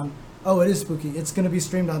streamed on. Oh, it is Spooky. It's going to be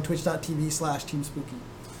streamed on twitch.tv/Team Spooky.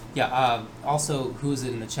 Yeah, also, who's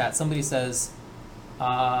in the chat? Somebody says,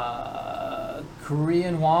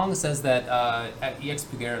 Korean Wong says that EX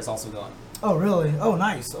Pugera is also going. Oh, really? Oh,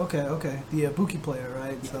 nice. Okay. The Buki player,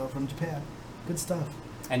 right? Yeah. So, from Japan. Good stuff.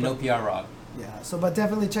 And no PR Rog. Yeah, but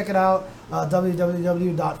definitely check it out,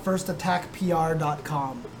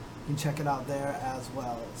 www.firstattackpr.com. You can check it out there as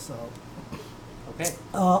well, so... Okay.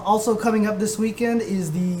 Also coming up this weekend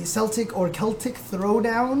is the Celtic or Celtic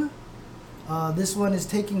Throwdown. This one is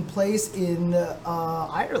taking place in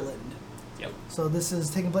Ireland. Yep. So this is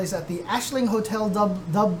taking place at the Ashling Hotel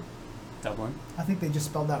Dublin. I think they just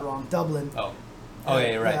spelled that wrong. Dublin. Oh,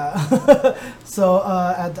 yeah, you're right. Yeah. So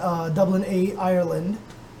at Dublin 8, Ireland.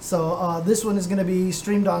 So this one is going to be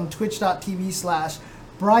streamed on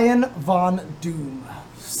twitch.tv/Brian Von Doom.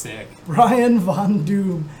 Sick. Brian Von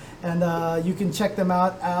Doom. And you can check them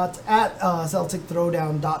out at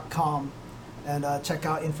CelticThrowdown.com and check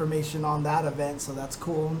out information on that event. So that's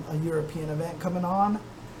cool. A European event coming on.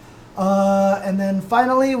 And then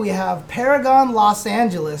finally, we have Paragon Los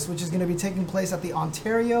Angeles, which is going to be taking place at the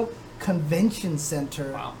Ontario Convention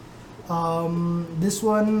Center. Wow. This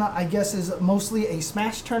one, I guess, is mostly a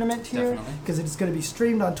Smash tournament here because it's going to be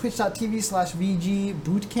streamed on twitch.tv/VG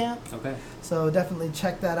Bootcamp. Okay. So definitely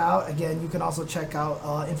check that out. Again, you can also check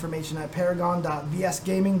out information at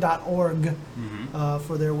paragon.vsgaming.org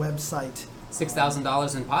for their website.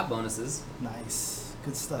 $6,000 in pot bonuses. Nice.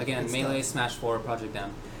 Good stuff. Again, good Melee, stuff. Smash 4, Project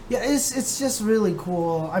M. Yeah, it's just really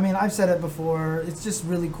cool. I mean, I've said it before. It's just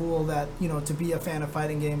really cool that, to be a fan of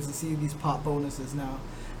fighting games and see these pop bonuses now.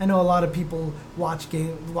 I know a lot of people watch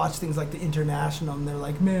things like the International, and they're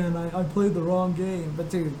like, man, I played the wrong game. But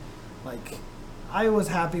dude, like, I was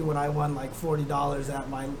happy when I won like $40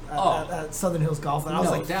 at Southern Hills Golf, and I was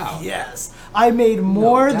like, yes, I made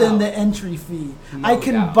more than the entry fee. I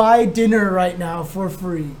can buy dinner right now for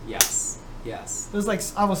free. Yes. It was like,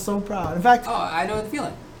 I was so proud. In fact, I know the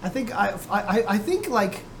feeling. I think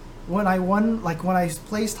like when I won, like when I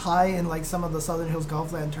placed high in like some of the Southern Hills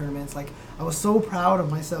Golfland tournaments, like I was so proud of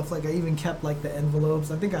myself. Like I even kept like the envelopes.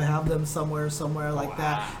 I think I have them somewhere like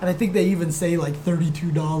that. And I think they even say like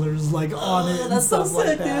 $32 like on it. That's so sick,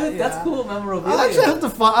 like that. dude. Yeah. That's cool memorabilia. I'll actually have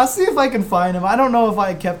to I'll see if I can find them. I don't know if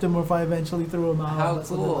I kept them or if I eventually threw them out. How cool.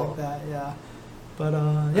 Something like that. Yeah. But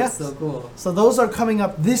That's so cool. So those are coming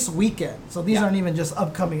up this weekend. So these aren't even just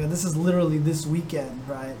upcoming. This is literally this weekend,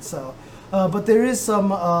 right? So But there is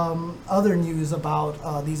some other news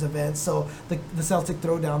about these events. So the Celtic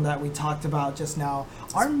Throwdown that we talked about just now.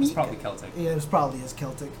 It's probably Celtic. Yeah, it probably is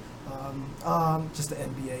Celtic. Just the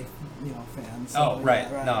NBA, fans. So, right.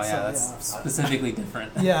 Yeah, right. No, yeah, so, that's specifically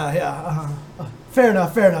different. Yeah. Fair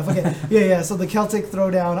enough. Okay. Yeah. So the Celtic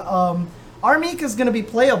Throwdown. Armika is going to be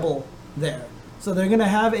playable there. So they're going to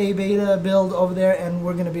have a beta build over there, and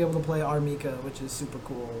we're going to be able to play Armika, which is super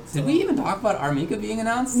cool. So. Did we even talk about Armika being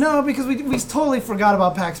announced? No, because we totally forgot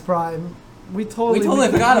about PAX Prime. We totally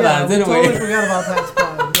forgot about it, didn't we? We totally forgot about PAX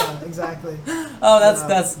Prime. Yeah, exactly. Oh,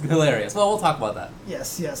 that's hilarious. Well, we'll talk about that.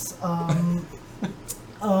 Yes.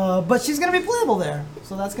 But she's going to be playable there,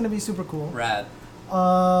 so that's going to be super cool. Rad.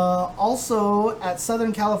 Also, at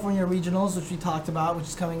Southern California Regionals, which we talked about, which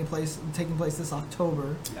is taking place this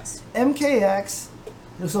October. Yes. MKX,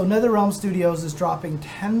 so NetherRealm Studios is dropping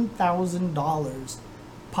 $10,000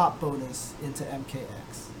 pop bonus into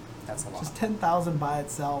MKX. That's a lot. Just $10,000 by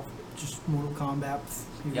itself. Just Mortal Kombat.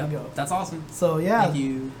 Here we go. That's awesome. So yeah, Thank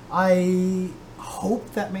you. I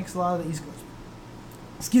hope that makes a lot of the East Coast.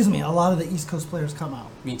 A lot of the East Coast players come out.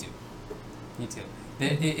 Me too.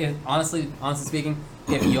 Honestly speaking,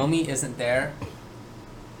 if Yomi isn't there,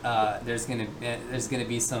 there's gonna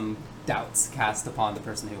be some doubts cast upon the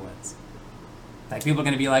person who wins. Like people are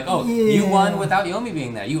gonna be like, "Oh, you won without Yomi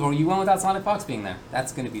being there. You won without Sonic Fox being there."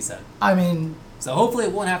 That's gonna be said. I mean, so hopefully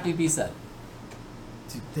it won't have to be said.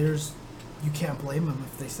 Dude, you can't blame them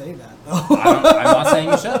if they say that. I'm not saying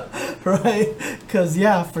you should. Right? Because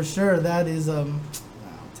for sure that is I'll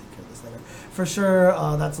take care of this later. For sure,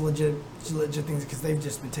 that's a legit thing because they've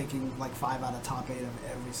just been taking like 5 out of top 8 of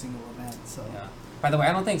every single event. So. Yeah. By the way,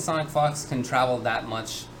 I don't think Sonic Fox can travel that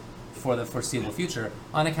much for the foreseeable future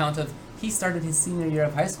on account of he started his senior year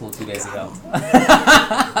of high school 2 days ago.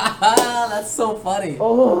 That's so funny.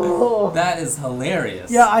 Oh. That is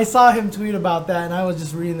hilarious. Yeah, I saw him tweet about that, and I was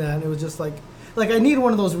just reading that, and it was just like I need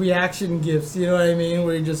one of those reaction gifs, you know what I mean,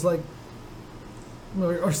 where you just like,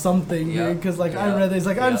 or something, because I read this,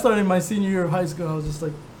 I'm starting my senior year of high school, I was just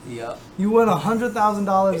like, you won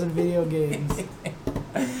 $100,000 in video games.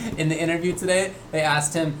 In the interview today, they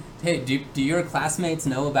asked him, "Hey, do your classmates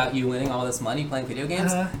know about you winning all this money playing video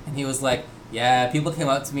games?" And he was like, "Yeah, people came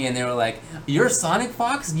up to me and they were like, 'You're Sonic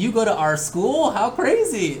Fox? You go to our school? How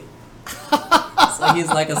crazy!'" So he's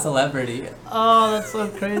like a celebrity. Oh, that's so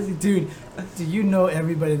crazy, dude. Do you know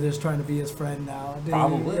everybody that's trying to be his friend now? Dude?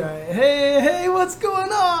 Probably. Right. Hey, what's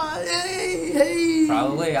going on? Hey.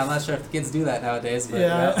 Probably. I'm not sure if the kids do that nowadays, but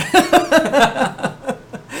yeah.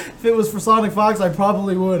 If it was for Sonic Fox, I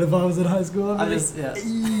probably would if I was in high school. I'm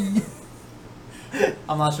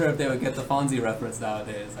not sure if they would get the Fonzie reference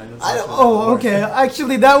nowadays. Okay.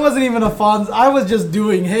 Actually, that wasn't even a Fonzie. I was just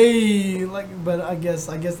doing but I guess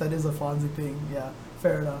that is a Fonzie thing. Yeah.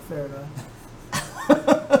 Fair enough.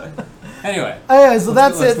 Anyway. So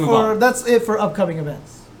that's it for upcoming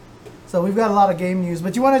events. So we've got a lot of game news,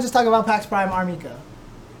 but you want to just talk about PAX Prime Armika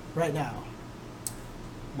right now?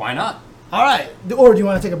 Why not? All right. Or do you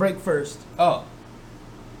want to take a break first? Oh.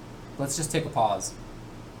 Let's just take a pause.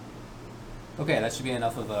 Okay, that should be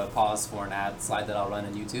enough of a pause for an ad slide that I'll run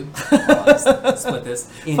on YouTube. I'll split this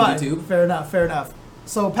in YouTube. Fair enough.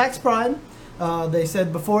 So PAX Prime, they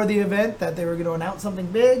said before the event that they were going to announce something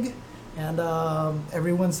big, and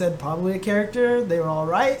everyone said probably a character. They were all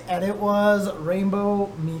right, and it was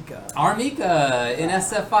Rainbow Mika. Our Mika in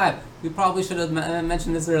SF5. We probably should have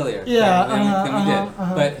mentioned this earlier. Yeah, than we did.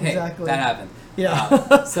 But hey, exactly. That happened.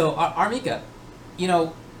 Yeah. So our Mika,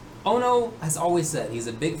 Ono has always said he's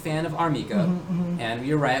a big fan of Armika, and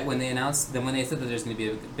you're right. When they said that there's going to be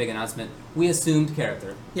a big announcement, we assumed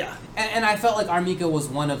character. Yeah, and I felt like Armika was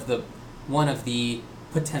one of the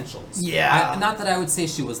potentials. Yeah, not that I would say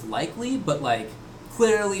she was likely, but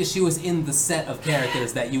clearly she was in the set of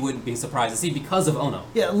characters that you wouldn't be surprised to see because of Ono.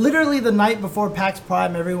 Yeah, literally the night before PAX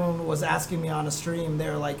Prime, everyone was asking me on a stream. They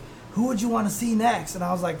were like, who would you want to see next? And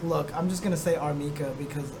I was like, look, I'm just going to say Armika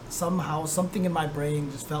because somehow something in my brain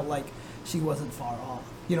just felt like she wasn't far off.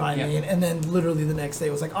 You know what I mean? And then literally the next day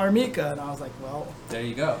it was like Armika, and I was like, well. There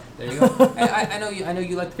you go. I know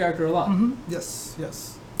you like the character a lot. Yes.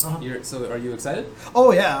 So are you excited?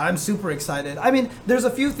 Oh yeah, I'm super excited. I mean, there's a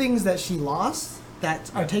few things that she lost that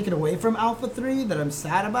are taken away from Alpha 3 that I'm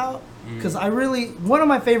sad about. Because one of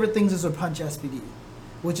my favorite things is her punch SPD,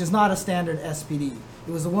 which is not a standard SPD.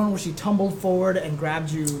 It was the one where she tumbled forward and grabbed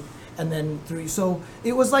you and then threw you. So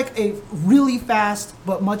it was like a really fast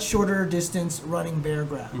but much shorter distance running bear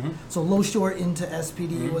grab. So low short into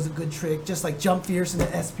SPD was a good trick. Just like jump fierce into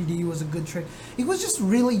SPD was a good trick. It was just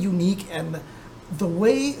really unique, and the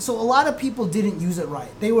way, so a lot of people didn't use it right.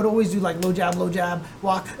 They would always do like low jab,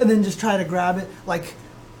 walk, and then just try to grab it. Like,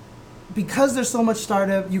 because there's so much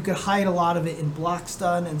startup, you could hide a lot of it in block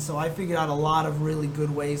stun, and so I figured out a lot of really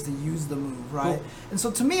good ways to use the move, right? Cool. And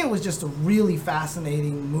so to me, it was just a really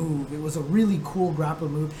fascinating move. It was a really cool grappler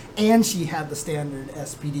move, and she had the standard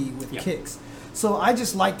SPD with kicks. So I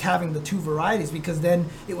just liked having the two varieties, because then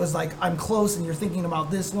it was like, I'm close and you're thinking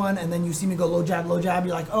about this one, and then you see me go low jab,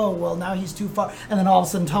 you're like, oh, well, now he's too far, and then all of a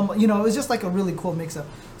sudden tumble. You know, it was just like a really cool mix-up.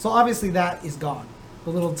 So obviously that is gone. The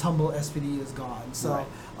little tumble SPD is gone. So, right.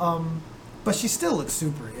 But she still looks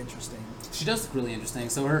super interesting. She does look really interesting.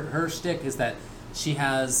 So her shtick is that she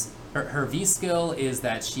has, her V skill is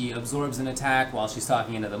that she absorbs an attack while she's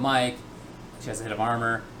talking into the mic. She has a hit of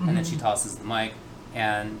armor, and then she tosses the mic.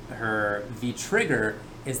 And her V trigger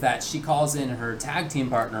is that she calls in her tag team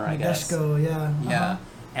partner, I guess. Nadeshiko, yeah. Yeah.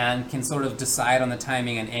 And can sort of decide on the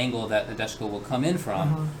timing and angle that Nadeshiko will come in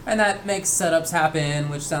from. And that makes setups happen,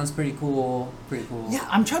 which sounds pretty cool. Yeah,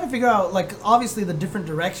 I'm trying to figure out, like, obviously the different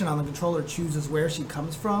direction on the controller chooses where she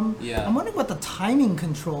comes from. Yeah. I'm wondering what the timing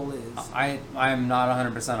control is. I'm not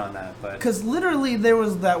 100% on that, but... Because literally there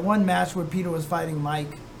was that one match where Peter was fighting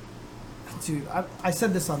Mike. Dude, I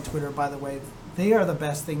said this on Twitter, by the way. They are the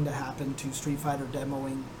best thing to happen to Street Fighter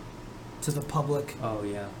demoing to the public. Oh,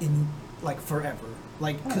 yeah. In, like, forever.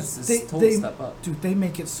 Like, because step up. Dude, they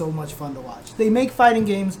make it so much fun to watch. They make fighting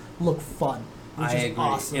games look fun, which I is agree.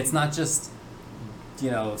 awesome. It's not just,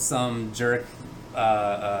 some jerk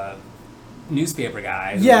newspaper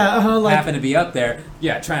guy who happened to be up there,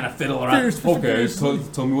 trying to fiddle around.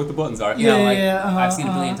 Tell me what the buttons are. I've seen it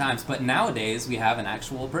a billion times. But nowadays, we have an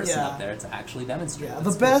actual person up there to actually demonstrate. Yeah,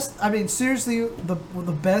 the best, I mean, seriously, the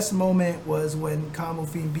best moment was when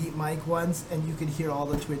Kamofin beat Mike once, and you could hear all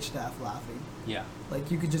the Twitch staff laughing. Yeah.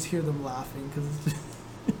 Like, you could just hear them laughing, because it's just,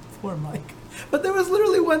 poor Mike. But there was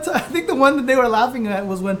literally one time, I think the one that they were laughing at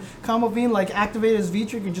was when Kamofin, like, activated his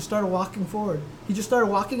V-trigger and just started walking forward. He just started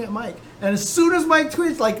walking at Mike. And as soon as Mike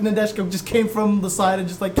twitched, like, Nadeshiko just came from the side and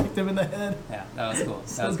just, like, kicked him in the head. Yeah, that was cool.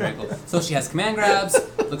 That was very cool. So she has command grabs.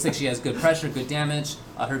 Looks like she has good pressure, good damage.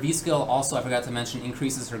 Her V-skill also, I forgot to mention,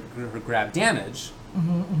 increases her grab damage.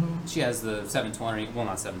 She has the 720, well,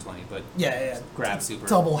 not 720, but grab super.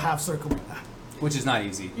 Double half circle. Which is not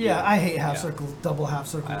easy. Yeah, I hate half circle, double half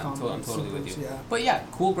circle combos. I'm totally with you. Yeah. But yeah,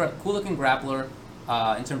 cool looking grappler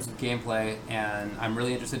in terms of gameplay, and I'm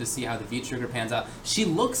really interested to see how the V-trigger pans out. She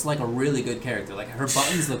looks like a really good character. Like, her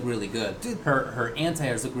buttons look really good. Dude, her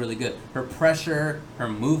anti-airs look really good. Her pressure, her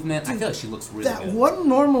movement, I feel like she looks really good. That one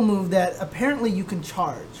normal move that apparently you can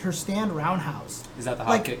charge, her stand roundhouse. Is that the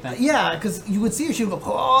hot kick then? Yeah, because you would see her, she would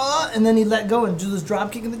go, oh, and then he'd let go and do this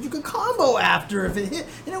drop kick, and then you could combo after if it hit.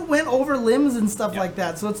 And it went over limbs and stuff like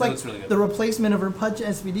that. So it's like really the replacement of her punch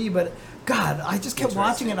SPD. But, God, I just kept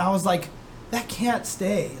watching it, and I was like, that can't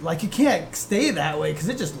stay. Like, it can't stay that way, because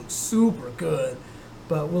it just looks super good.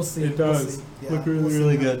 But we'll see. It does. Look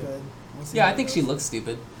really good. Yeah, I think she looks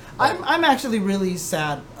stupid. I'm actually really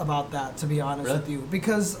sad about that, to be honest with you.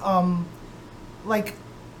 Because, like...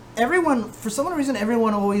 Everyone, for some reason,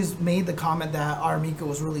 everyone always made the comment that Aramika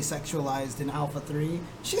was really sexualized in Alpha 3.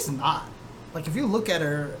 She's not. Like, if you look at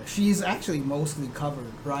her, she's actually mostly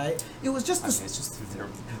covered, right? It was just it's just their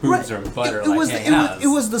boobs or butter. It was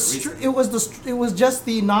just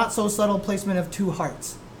the not so subtle placement of two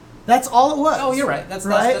hearts. That's all it was. Oh, you're right. That's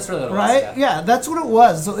really what it was. Right? Yeah, that's what it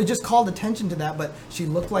was. So it just called attention to that. But she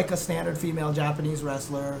looked like a standard female Japanese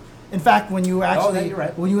wrestler. In fact, when you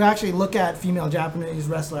actually look at female Japanese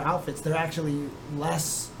wrestler outfits, they're actually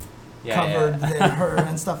less covered than her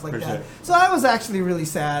and stuff like that. Sure. So I was actually really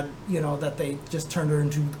sad, that they just turned her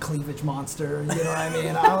into a cleavage monster. You know what I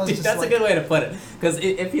mean? I was just that's a good way to put it. Because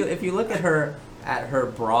if you look at her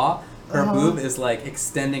bra, her boob is like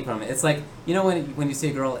extending from it. It's like, when you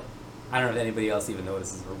see a girl. I don't know if anybody else even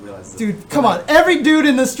notices or realizes. Dude, come on. Every dude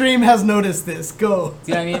in the stream has noticed this. Go.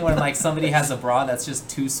 Do you know what I mean? When, like, somebody has a bra that's just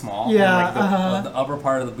too small. Yeah, and, like, the upper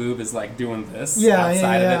part of the boob is, like, doing this.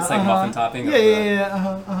 Outside of it, it's like muffin topping.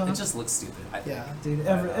 It just looks stupid, I think. Yeah, dude.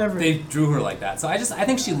 They drew her like that. So I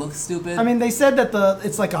think she looks stupid. I mean, they said that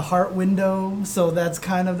it's like a heart window, so that's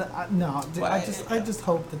kind of no. Dude, I just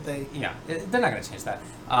hope that they. Yeah, they're not going to change that.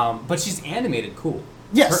 But she's animated cool.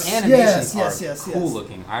 Yes, her animations are cool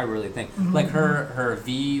looking. I really think like her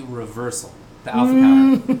V reversal, the alpha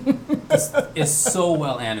counter, is so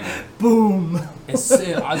well animated. Boom.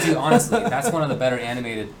 Dude, honestly, that's one of the better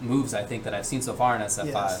animated moves I think that I've seen so far in SF5.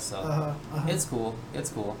 Yes. So it's cool. It's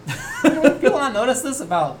cool. People not notice this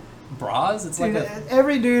about bras. It's like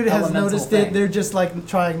every dude has noticed thing. it. They're just like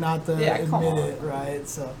trying not to admit it, right?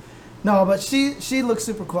 So. No, but she looks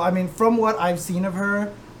super cool. I mean, from what I've seen of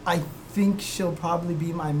her, I think she'll probably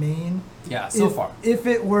be my main. Yeah, so far. If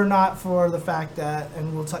it were not for the fact that,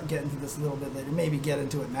 and we'll get into this a little bit later, maybe get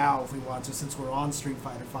into it now if we want to, since we're on Street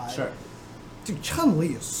Fighter V. Sure. Dude, Chun-Li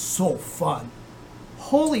is so fun.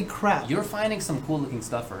 Holy crap. You're finding some cool looking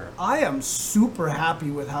stuff for her. I am super happy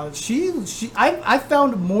with how I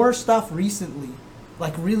found more stuff recently,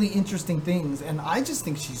 like really interesting things, and I just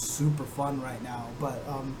think she's super fun right now.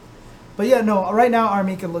 But yeah, no, right now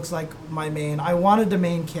Armika looks like my main. I wanted to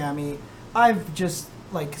main Cammy. I've just,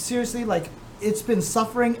 like, seriously, like, it's been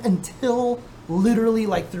suffering until literally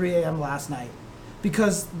like 3 a.m. last night,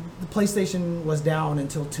 because the PlayStation was down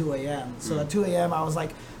until 2 a.m. So at 2 a.m. I was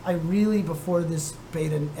like, I really, before this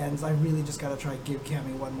beta ends, I really just gotta try to give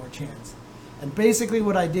Cammy one more chance. And basically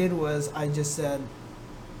what I did was I just said,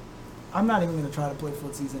 I'm not even gonna try to play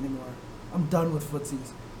footsies anymore. I'm done with footsies.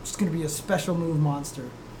 I'm just gonna be a special move monster.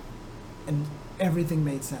 And everything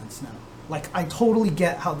made sense now. Like, I totally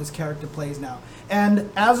get how this character plays now. And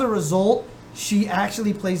as a result, she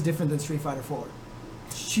actually plays different than Street Fighter 4.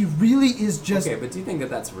 She really is just... Okay, but do you think that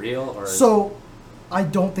that's real? Or So, I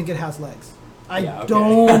don't think it has legs. I okay.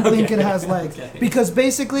 don't think Okay. it has legs. Okay. Because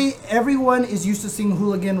basically, everyone is used to seeing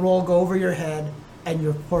Hooligan Roll go over your head, and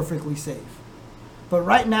you're perfectly safe. But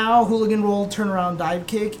right now, Hooligan Roll turnaround dive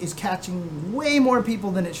kick is catching way more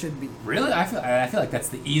people than it should be. Really? I feel like that's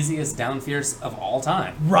the easiest down fierce of all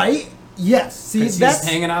time. Right? Yes. See, She's that's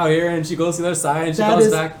hanging out here and she goes to the other side and she that goes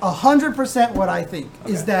is back. 100% what I think.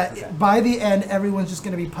 Is Okay, that okay. by the end, everyone's just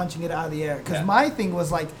going to be punching it out of the air. Because Yeah. my thing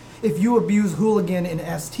was like, if you abuse Hooligan in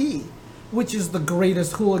ST, which is the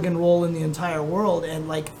greatest Hooligan Roll in the entire world, and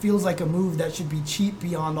like feels like a move that should be cheap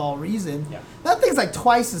beyond all reason. Yeah. That thing's like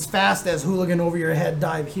twice as fast as Hooligan over your head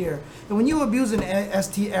dive here. And when you abuse an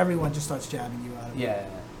ST, everyone just starts jabbing you out of it. Yeah.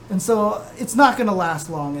 And so it's not going to last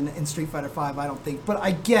long in Street Fighter V, I don't think. But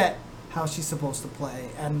I get how she's supposed to play,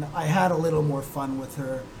 and I had a little more fun with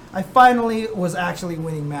her. I finally was actually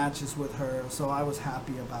winning matches with her, so I was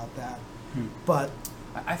happy about that. But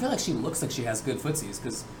I feel like she looks like she has good footsies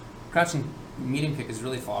because crouching medium kick is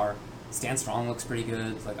really far. Stand strong looks pretty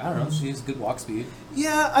good. Like, I don't know, she has good walk speed.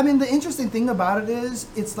 yeah, I mean, the interesting thing about it is,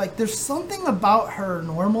 it's like there's something about her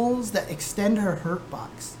normals that extend her hurt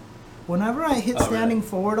box. Whenever I hit standing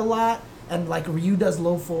forward a lot, and like Ryu does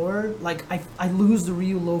low forward, like I lose the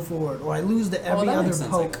Ryu low forward, or I lose the every that other makes sense,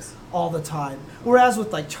 I poke guess. all the time. Whereas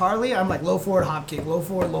with like Charlie, I'm like low forward, hop kick, low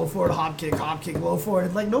forward, hop kick, low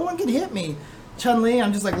forward. Like, no one can hit me. Chun-Li,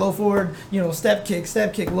 I'm just like low forward, step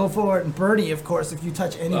kick, low forward, and Birdie, of course, if you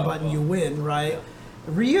touch any button, you win, right?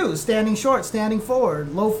 Ryu, standing short, standing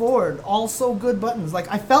forward, low forward, all so good buttons. Like,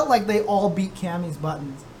 I felt like they all beat Cammy's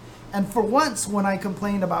buttons. And for once, when I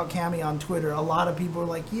complained about Cammy on Twitter, a lot of people were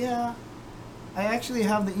like, yeah, I actually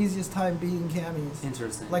have the easiest time beating Cammys.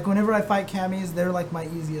 Interesting. Like, whenever I fight Cammys, they're like my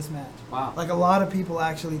easiest match. Wow. Like, a lot of people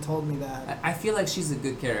actually told me that. I feel like she's a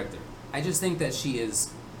good character. I just think that she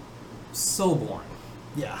is so boring.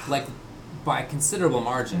 Yeah. Like, by a considerable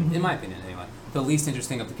margin, in my opinion anyway, the least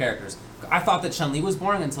interesting of the characters. I thought that Chun-Li was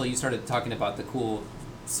boring until you started talking about the cool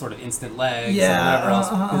sort of instant legs Yeah, and whatever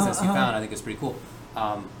else business you found. I think it's pretty cool.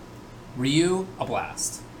 Ryu, a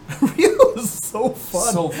blast. Ryu is so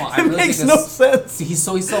fun. So fun. It makes no sense. He's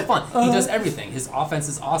so fun. He does everything. His offense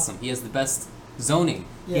is awesome. He has the best zoning.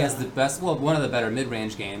 He has the best, one of the better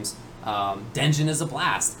mid-range games. Denjin is a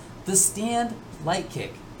blast. The stand light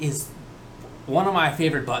kick is one of my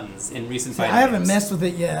favorite buttons in recent fighting I haven't games. messed with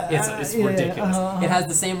it yet. It's ridiculous. It has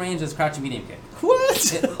the same range as crouching medium kick.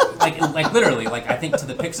 What? Like literally, like I think to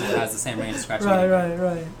the pixel it has the same range as crouching medium kick.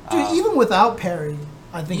 Right. Dude, even without parry,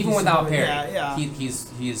 I think Even he's without super- parry, yeah.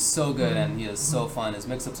 he is so good and he is so fun. His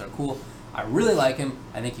mix-ups are cool. I really like him.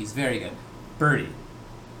 I think he's very good. Birdie,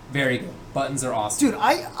 very good. Buttons are awesome. Dude,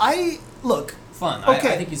 I look. Fun.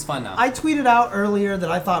 Okay. I think he's fun now. I tweeted out earlier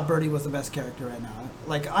that I thought Birdie was the best character right now.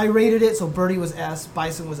 Like, I rated it, so Birdie was S,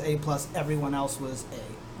 Bison was A+, everyone else was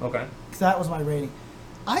A. Okay. So that was my rating.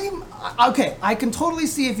 Okay, I can totally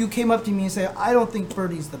see if you came up to me and say, I don't think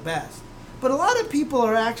Birdie's the best. But a lot of people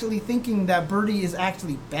are actually thinking that Birdie is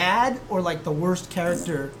actually bad or like the worst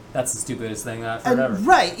character. That's the stupidest thing I've heard ever.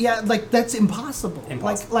 Right, yeah, like that's impossible.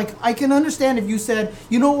 Impossible. Like I can understand if you said,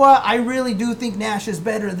 you know what, I really do think Nash is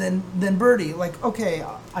better than Birdie. Like, okay,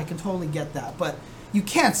 I can totally get that. But you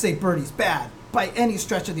can't say Birdie's bad by any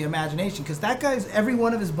stretch of the imagination, because that guy's, every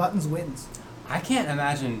one of his buttons wins. I can't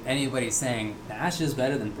imagine anybody saying Nash is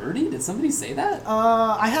better than Birdie. Did somebody say that?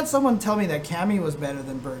 I had someone tell me that Cammy was better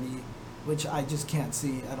than Birdie, which I just can't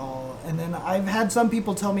see at all. And then I've had some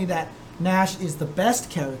people tell me that Nash is the best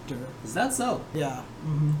character. Is that so? Yeah.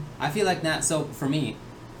 I feel like so for me,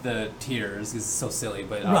 the tiers is so silly,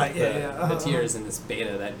 but Right, the, yeah. the tiers in this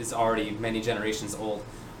beta that is already many generations old,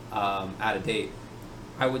 out of date.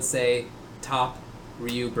 I would say top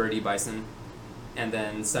Ryu, Birdie, Bison, and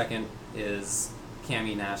then second is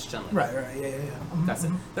Cammy, Nash, Chun-Li. Right, yeah. That's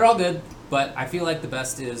it. They're all good, but I feel like the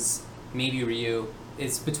best is maybe Ryu.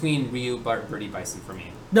 It's between Ryu, Birdie, Bison for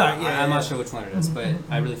me. Right, yeah, I'm not yeah. sure which one it is, but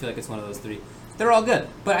I really feel like it's one of those three. They're all good,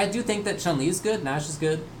 but I do think that Chun-Li is good, Nash is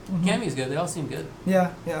good, Cammy is good. They all seem good.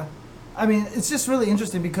 Yeah. I mean, it's just really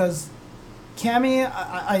interesting because Cammy,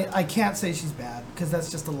 I can't say she's bad because that's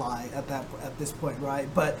just a lie at this point, right?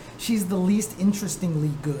 But she's the least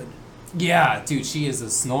interestingly good. Yeah, dude, she is a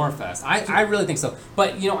snore fest. I really think so.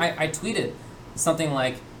 But, I tweeted something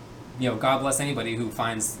like, God bless anybody who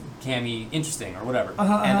finds Cammy interesting or whatever.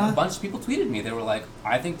 And a bunch of people tweeted me. They were like,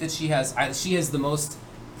 I think that she has the most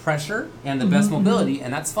pressure and the best mobility,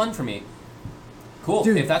 and that's fun for me. Cool.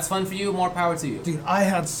 Dude, if that's fun for you, more power to you. Dude,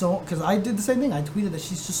 because I did the same thing. I tweeted that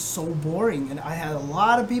she's just so boring, and I had a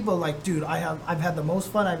lot of people like, dude, I've had the most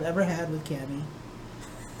fun I've ever had with Cammy.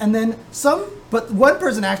 And then but one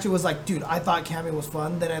person actually was like, dude, I thought Cammy was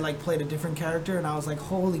fun. Then I played a different character, and I was like,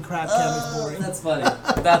 holy crap, Cammy's boring. That's funny.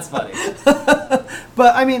 That's funny.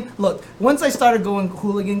 But I mean, look, once I started going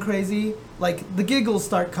hooligan crazy, the giggles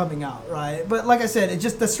start coming out, right? But like I said,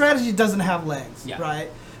 the strategy doesn't have legs, right?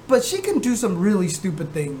 But she can do some really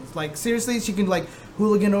stupid things. Seriously, she can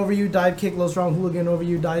hooligan over you, dive kick, low strong, hooligan over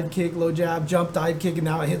you, dive kick, low jab, jump, dive kick, and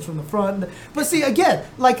now it hits from the front. But see, again,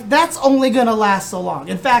 that's only gonna last so long.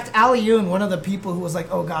 In fact, Ali Yoon, one of the people who was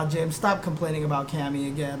like, oh God, James, stop complaining about Cammy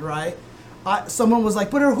again, right? Someone was like,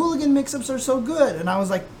 but her hooligan mix-ups are so good. And I was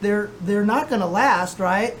like, they're not gonna last,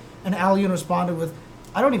 right? And Ali Yoon responded with,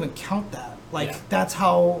 I don't even count that. That's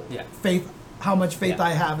how how much faith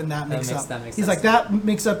I have in that mix-up. He's sense. like, that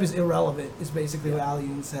mix-up is irrelevant, is basically what Ali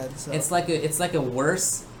Yoon said. So. It's like a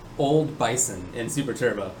worse old Bison in Super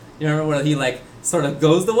Turbo. You remember where he sort of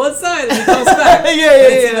goes to one side and he comes back?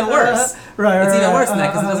 It's even worse. It's even worse than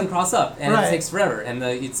that because it doesn't cross up and it takes forever and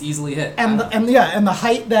it's easily hit. And the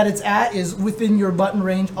height that it's at is within your button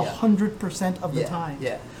range 100% of the time.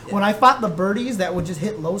 Yeah. When I fought the birdies that would just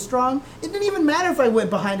hit low strong, it didn't even matter if I went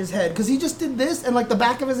behind his head because he just did this and the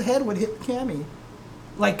back of his head would hit Cammy.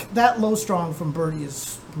 That low strong from Birdie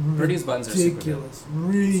is Birdie's buttons are ridiculous.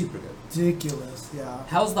 Super good. Ridiculous, yeah.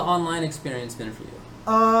 How's the online experience been for you?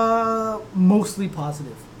 Mostly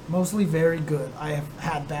positive. Mostly very good. I have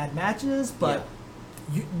had bad matches, but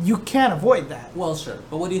you can't avoid that. Well, sure.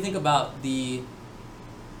 But what do you think about the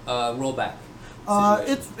rollback?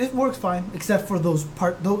 It works fine, except for those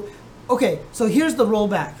Okay, so here's the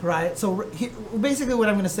rollback, right? So basically what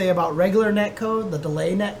I'm going to say about regular netcode, the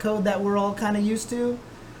delay netcode that we're all kind of used to,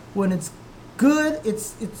 when it's good,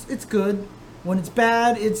 it's good. When it's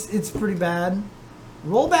bad, it's pretty bad.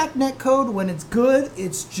 Rollback netcode, when it's good,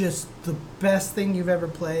 it's just the best thing you've ever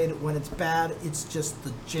played. When it's bad, it's just the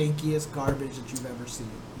jankiest garbage that you've ever seen.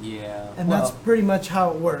 Yeah. And that's pretty much how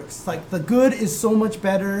it works. The good is so much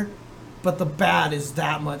better, but the bad is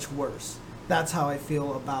that much worse. That's how I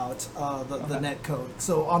feel about the netcode.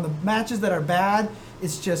 So on the matches that are bad,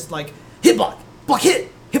 it's just hit block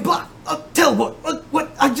hit block, teleport,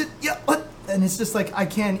 what and it's just I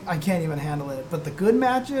can't even handle it. But the good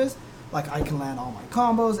matches, I can land all my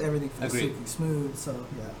combos, everything feels super smooth. So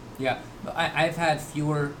yeah. I've had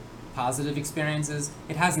fewer positive experiences.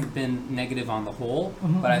 It hasn't been negative on the whole,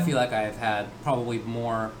 but I feel like I've had probably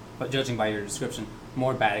more, but judging by your description,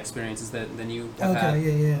 more bad experiences than you have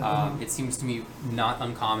had. It seems to me not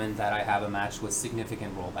uncommon that I have a match with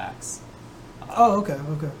significant rollbacks. Okay,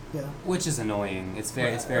 yeah. Which is annoying. It's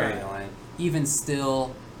very annoying. Even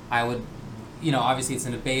still, I would, obviously it's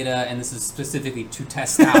in a beta, and this is specifically to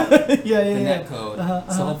test out the netcode.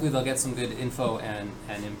 So hopefully they'll get some good info and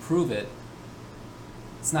improve it.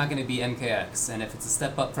 It's not going to be MKX, and if it's a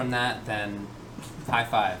step up from that, then high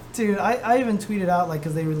five. Dude, I even tweeted out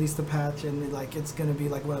because they released a patch and it's gonna be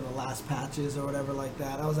one of the last patches or whatever like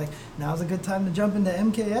that. I was like, now's a good time to jump into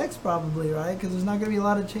MKX probably, right? Because there's not gonna be a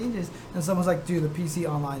lot of changes. And someone's like, dude, the PC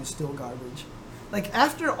online is still garbage.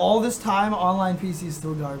 After all this time, online PC is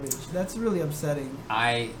still garbage. That's really upsetting.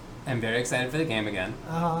 I am very excited for the game again,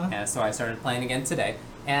 and so I started playing again today.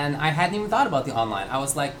 And I hadn't even thought about the online. I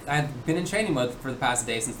was I've been in training mode for the past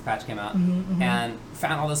day since the patch came out, and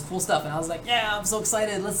found all this cool stuff. And I was like, yeah, I'm so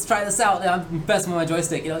excited. Let's try this out. I'm messing with my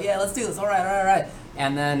joystick. Yeah, let's do this. All right.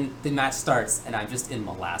 And then the match starts, and I'm just in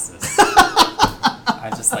molasses.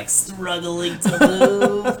 I'm just struggling to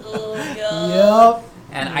move. Oh god. Yep.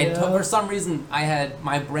 And for some reason,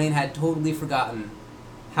 my brain had totally forgotten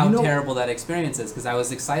how terrible that experience is because I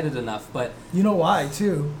was excited enough. But you know why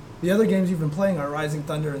too? The other games you've been playing are Rising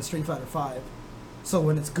Thunder and Street Fighter V. So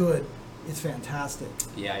when it's good, it's fantastic.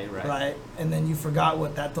 Yeah, you're right. Right? And then you forgot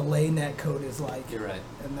what that delay net code is like. You're right.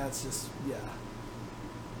 And that's just, yeah.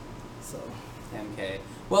 So. MK.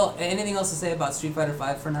 Well, anything else to say about Street Fighter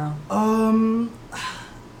V for now?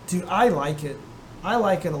 Dude, I like it. I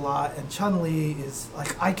like it a lot. And Chun-Li is,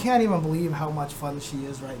 like, I can't even believe how much fun she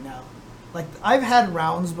is right now. Like, I've had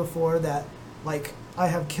rounds before that, like, I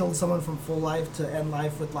have killed someone from full life to end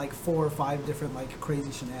life with, like, 4 or 5 different, like,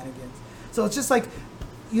 crazy shenanigans. So it's just like,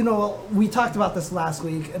 you know, we talked about this last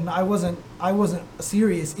week, and I wasn't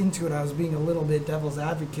serious into it. I was being a little bit devil's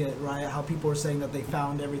advocate, right? How people were saying that they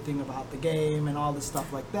found everything about the game and all this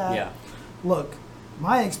stuff like that. Yeah. Look,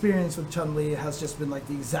 my experience with Chun-Li has just been like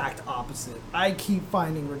the exact opposite. I keep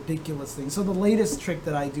finding ridiculous things. So the latest trick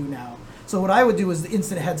that I do now, so what I would do is the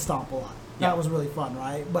instant head stomp a lot. That was really fun,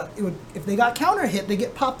 right? But it would, if they got counter hit, they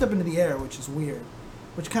get popped up into the air, which is weird,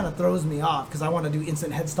 which kind of throws me off because I want to do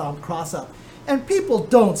instant head stomp cross up. And people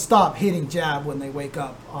don't stop hitting jab when they wake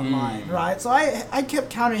up online, right? So I kept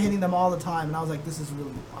counter hitting them all the time, and I was like, this is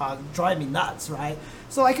really driving me nuts, right?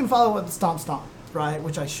 So I can follow with stomp stomp, right?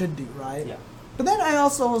 Which I should do, right? Yeah. But then I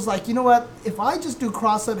also was like, you know what? If I just do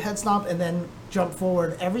cross up, head stomp, and then jump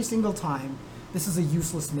forward every single time, this is a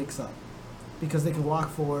useless mix-up. Because they can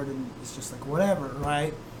walk forward, and it's just like, whatever,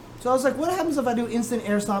 right? So I was like, what happens if I do instant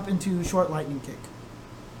air stomp into short lightning kick?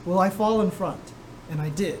 Will I fall in front? And I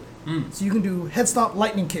did. So you can do head stomp,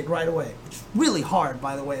 lightning kick right away, which is really hard,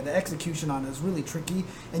 by the way. The execution on it is really tricky,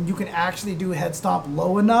 and you can actually do head stomp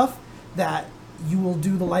low enough that you will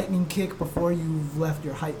do the lightning kick before you've left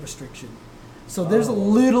your height restriction. So there's a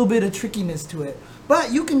little bit of trickiness to it,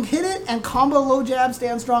 but you can hit it and combo low jab,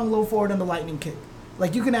 stand strong, low forward, and the lightning kick.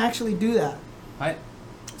 Like, you can actually do that. Right.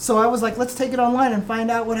 So I was like, let's take it online and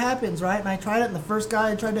find out what happens, right? And I tried it, and the first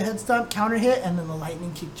guy I tried to head stomp, counter hit, and then the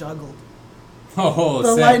lightning kick juggled. Oh,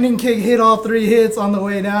 The sick. lightning kick hit all 3 hits on the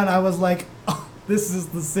way down. I was like, oh, this is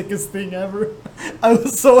the sickest thing ever. I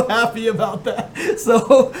was so happy about that.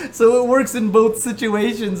 So it works in both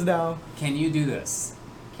situations now. Can you do this?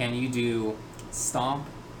 Can you do stomp,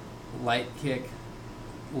 light kick,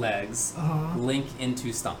 legs, link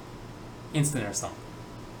into stomp? Instant air stomp.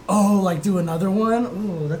 Oh, like do another one?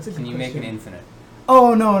 Ooh, that's a good Can you make question. an infinite?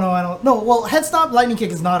 Oh, no, I don't. No, well, head stomp, lightning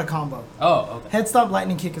kick is not a combo. Oh, okay. Head stomp,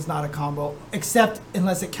 lightning kick is not a combo, except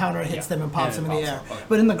unless it counter hits them and pops them in the air. Okay.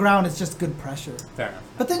 But in the ground, it's just good pressure. Fair enough.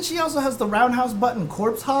 But then she also has the roundhouse button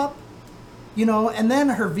corpse hop, you know, and then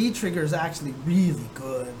her V trigger is actually really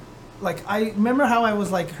good. Like, I remember how I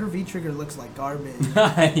was like, her V trigger looks like garbage.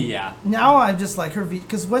 Yeah. Now I'm just like, her V,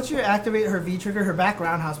 because once you activate her V trigger, her back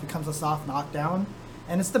roundhouse becomes a soft knockdown.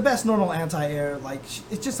 And it's the best normal anti-air, like,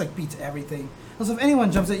 it just like beats everything. So if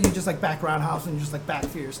anyone jumps at you, just like back roundhouse and just like back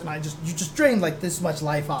fierce, and you just drain like this much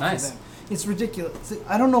life off of them. It's ridiculous.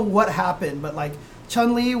 I don't know what happened, but like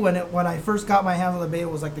Chun-Li, when I first got my hands on the beta,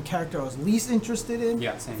 was like the character I was least interested in.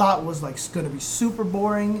 Yeah, same. Thought was like gonna be super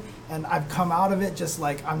boring, and I've come out of it just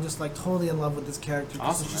like I'm just like totally in love with this character.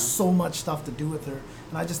 Awesome, There's just so much stuff to do with her,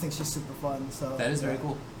 and I just think she's super fun. So That is very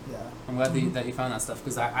cool. Yeah. I'm glad that you found that stuff,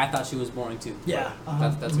 because I thought she was boring too. Yeah.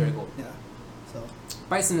 That's very cool. Yeah. So.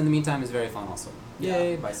 Bison, in the meantime, is very fun also.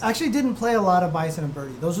 Yay, Bison. I actually didn't play a lot of Bison and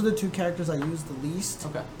Birdie. Those are the 2 characters I used the least.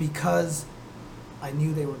 Okay. Because I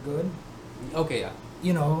knew they were good. Okay, yeah.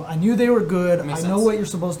 You know, I knew they were good. That I makes know sense. what you're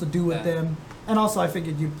supposed to do with Yeah. them. And also I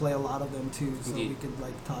figured you'd play a lot of them too, so Indeed. we could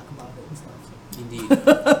like talk about it and stuff. So. Indeed.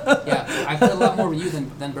 Yeah, I played a lot more Ryu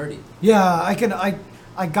than Birdie. Yeah,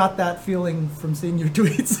 I got that feeling from seeing your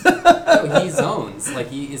tweets. No, he zones. Like,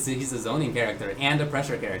 he's a zoning character and a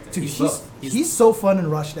pressure character. Dude, he's both. he's so fun in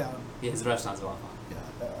Rushdown. Yeah, his Rushdown's a lot of fun.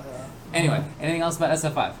 Yeah. Anyway, anything else about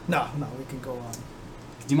SF5? No, we can go on.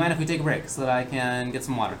 Do you mind if we take a break so that I can get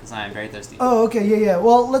some water, because I am very thirsty? Oh, okay, yeah.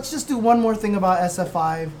 Well, let's just do one more thing about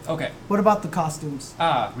SF5. Okay. What about the costumes?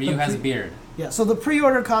 Ryu has a beard. Yeah, so the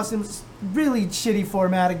pre-order costumes, really shitty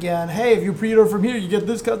format again. Hey, if you pre-order from here, you get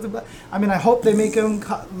this costume. I mean, I hope they make them,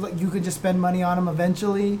 you can just spend money on them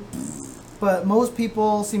eventually. But most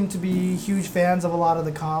people seem to be huge fans of a lot of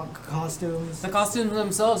the costumes. The costumes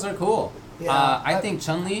themselves are cool. Yeah, I think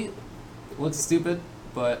Chun-Li looks stupid,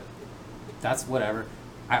 but that's whatever.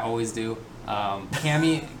 I always do.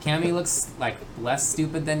 Cammy looks like less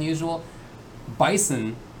stupid than usual.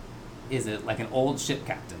 Bison is like an old ship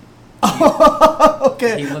captain.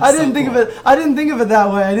 Okay, I didn't think of it. I didn't think of it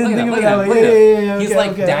that way. Yeah. He's okay,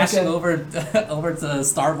 like okay, dashing okay. over to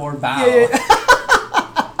starboard bow. Yeah.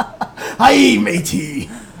 Hi, matey.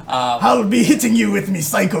 I'll be hitting you with me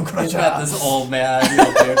Psycho Crusher. He's got this old man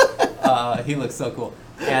beard. He looks so cool.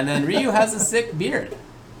 And then Ryu has a sick beard.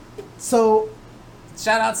 So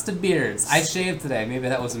Shoutouts to beards. I shaved today. Maybe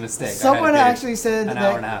that was a mistake. Someone actually said an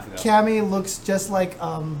hour and a that half ago. Cammy looks just like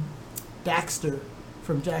Daxter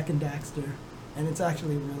from Jack and Daxter, and it's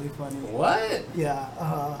actually really funny. What?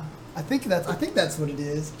 Yeah, I think that's what it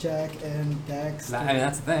is. Jack and Daxter. I mean,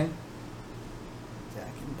 that's the thing.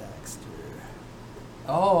 Jack and Daxter.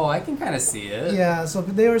 Oh, I can kind of see it. Yeah, so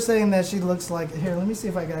they were saying that she looks like. Here, let me see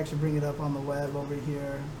if I can actually bring it up on the web over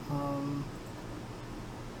here.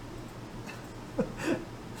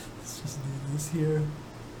 Let's just do this here.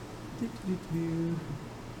 Let's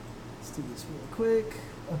do this real quick.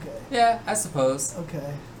 Okay. Yeah, I suppose.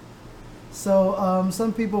 Okay. So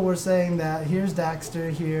some people were saying that here's Daxter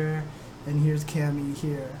here, and here's Cammy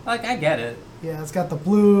here. Like, I get it. Yeah, it's got the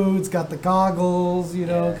blue, it's got the goggles, you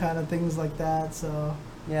know, Yeah. kind of things like that. So.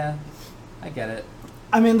 Yeah, I get it.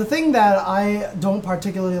 I mean, the thing that I don't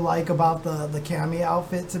particularly like about the Cammy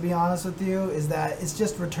outfit, to be honest with you, is that it's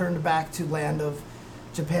just returned back to land of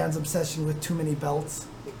Japan's obsession with too many belts.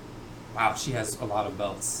 Wow, she has a lot of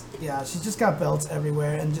belts. Yeah, she's just got belts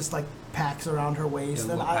everywhere and just like packs around her waist.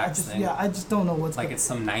 Yeah, And little I packs just, thing. yeah, I just don't know what's Like it's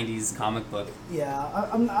some 90s comic book. Yeah,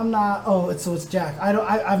 I'm not. Oh, it's Jack.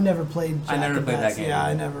 I've never played Jack. I never and played that Daxter. game Yeah, I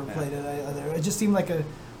either. never Yeah. played it either. It just seemed like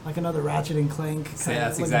another Ratchet and Clank. So, yeah, kinda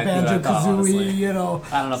that's like exactly what I Banjo thought, Kazooie, honestly. you know.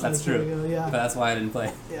 I don't know if It's that's like, true. here we go, yeah. But that's why I didn't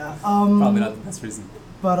play. Yeah. Probably not the best reason.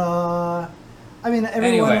 But I mean, everyone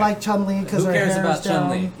Anyway, liked Chun-Li because Who her cares hair about is down.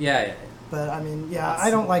 Chun-Li? Yeah. But I mean, yeah, I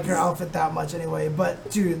don't like her outfit that much anyway. But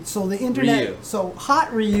dude, so the internet, Ryu. so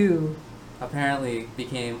Hot Ryu, Apparently it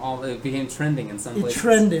became trending in some it places.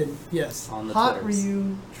 trended. Yes, On the Hot Twitters.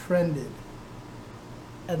 Ryu trended,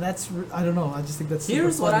 and I don't know. I just think that's.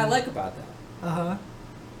 Here's what I like about that. Uh-huh.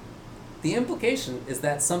 The implication is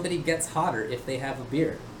that somebody gets hotter if they have a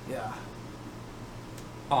beard. Yeah.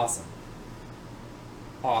 Awesome.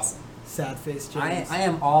 Sad face James. I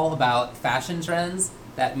am all about fashion trends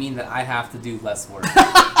that mean that I have to do less work.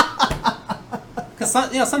 Because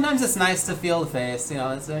sometimes it's nice to feel the face. Here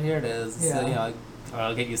it is. It's, Yeah.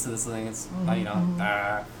 I'll get used to this thing. It's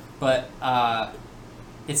but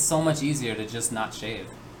it's so much easier to just not shave.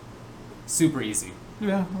 Super easy.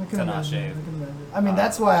 Yeah, I can to not imagine. shave. I can imagine. I mean,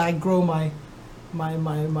 that's why I grow my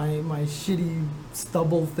shitty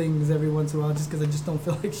stubble things every once in a while, just because I just don't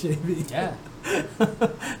feel like shaving. Yeah.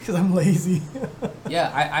 Because I'm lazy.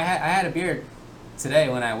 Yeah, I had a beard today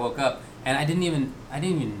when I woke up, and I didn't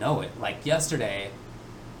even know it. Like yesterday,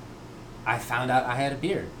 I found out I had a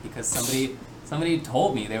beard because somebody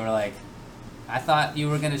told me. They were like, "I thought you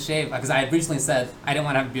were gonna shave," because I had recently said I didn't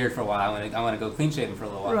want to have a beard for a while. I want to go clean shaven for a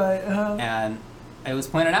little while. Right. And it was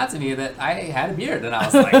pointed out to me that I had a beard, and I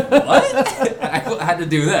was like, "What?" And I had to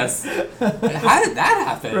do this. How did that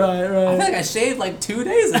happen? Right. I feel like I shaved like 2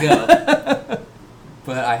 days ago.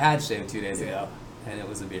 But I had shaved 2 days ago, and it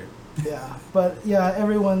was a beard. Yeah, but yeah,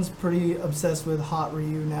 everyone's pretty obsessed with Hot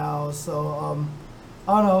Ryu now. So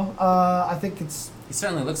I don't know. I think it's. He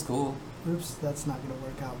certainly looks cool. Oops, that's not going to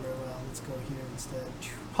work out very well. Let's go here instead.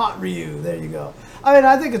 Hot Ryu, there you go. I mean,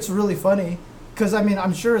 I think it's really funny. Because, I mean,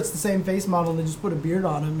 I'm sure it's the same face model and they just put a beard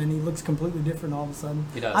on him and he looks completely different all of a sudden.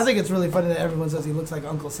 He does. I think it's really funny that everyone says he looks like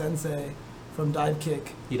Uncle Sensei from Dive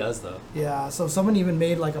Kick. He does, though. Yeah, so someone even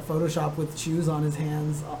made like a Photoshop with shoes on his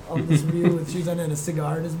hands, on this Ryu with shoes on it and a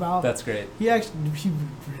cigar in his mouth. That's great. He really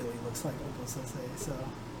looks like Uncle Sensei, so.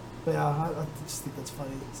 But yeah, I just think that's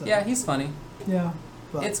funny. So. Yeah, he's funny. Yeah.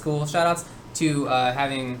 But It's cool. Shoutouts to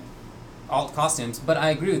having all costumes, but I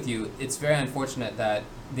agree with you. It's very unfortunate that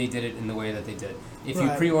they did it in the way that they did. If you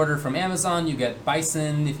Right. pre-order from Amazon, you get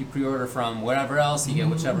Bison. If you pre-order from wherever else, you get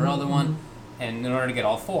whichever other one. And in order to get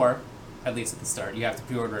all four, at least at the start, you have to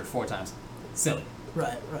pre-order it 4 times. Silly.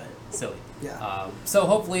 Right. Silly. Yeah. So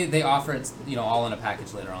hopefully they offer it, all in a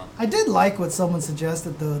package later on. I did like what someone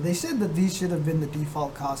suggested though. They said that these should have been the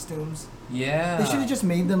default costumes. Yeah. They should have just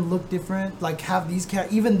made them look different. Like have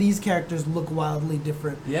even these characters look wildly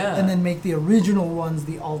different. Yeah. And then make the original ones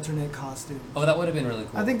the alternate costumes. Oh, that would have been really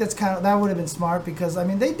cool. I think that would have been smart because I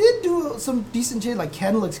mean they did do some decent shit. Like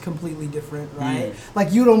Ken looks completely different, right?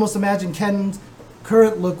 Like you'd almost imagine Ken's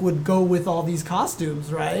current look would go with all these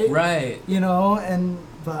costumes, right? Right.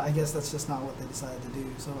 But I guess that's just not what they decided to do.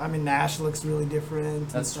 So I mean Nash looks really different and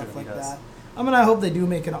That's stuff true, he like does. that. I mean I hope they do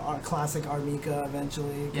make an classic Armika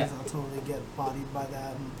eventually because Yeah. I'll totally get bodied by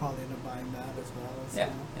that and probably end up buying that as well. So,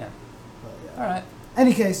 Yeah. But, yeah. All right.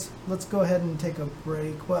 Any case, let's go ahead and take a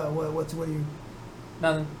break. What do you?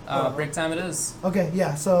 Nothing. Oh. Break time it is. Okay,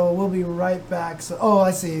 yeah. So we'll be right back. So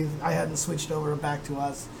I see. I hadn't switched over back to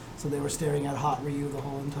us, so they were staring at Hot Ryu the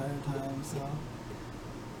whole entire time. So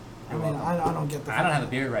I mean, I don't get the. I don't have a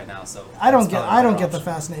beard right now, so I don't that's get the option.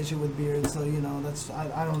 fascination with beards. So that's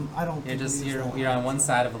I don't. You're on one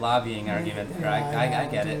side of a lobbying argument there. I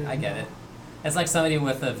get it. I get it. It's like somebody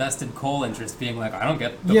with a vested coal interest being like, I don't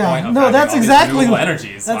get the point of having that's all exactly these renewable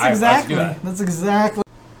energies. That's exactly.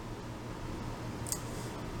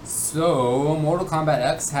 So, Mortal Kombat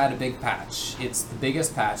X had a big patch. It's the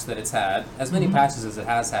biggest patch that it's had. As many patches as it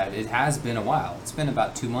has had. It has been a while. It's been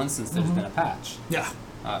about 2 months since there's been a patch. Yeah.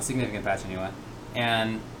 Significant patch anyway.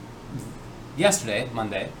 And yesterday,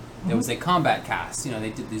 Monday, there was a combat cast. They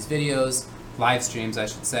did these videos, live streams, I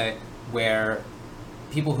should say, where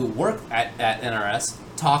people who work at NRS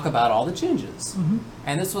talk about all the changes.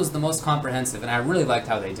 And this was the most comprehensive, and I really liked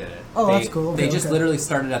how they did it. Oh, that's cool. They just literally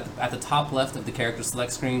started at the top left of the character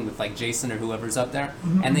select screen with like Jason or whoever's up there,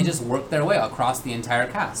 and they just worked their way across the entire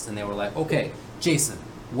cast. And they were like, okay, Jason,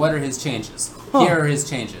 what are his changes? Here are his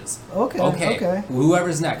changes. Okay.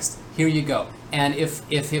 Whoever's next, here you go. And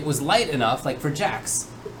if it was light enough, like for Jax,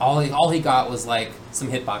 all he got was like some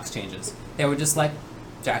hitbox changes. They were just like,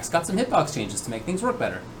 Jax got some hitbox changes to make things work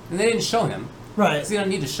better. And they didn't show him. Right. So you don't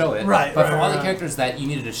need to show it. Right. But for all the characters that you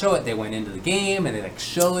needed to show it, they went into the game and they like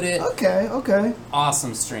showed it. Okay.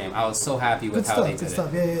 Awesome stream. I was so happy with how they did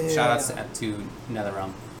it. Yeah. Shout outs to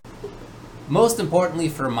NetherRealm. Most importantly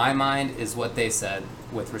for my mind is what they said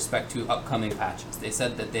with respect to upcoming patches. They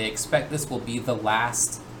said that they expect this will be the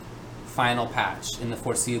last final patch in the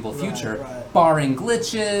foreseeable future, barring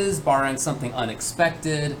glitches, barring something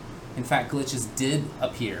unexpected. In fact, glitches did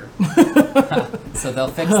appear. So they'll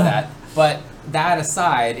fix that. But that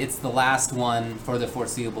aside, it's the last one for the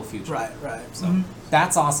foreseeable future. Right. So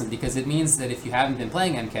that's awesome because it means that if you haven't been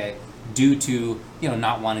playing MK due to,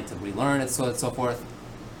 not wanting to relearn it, so on and so forth,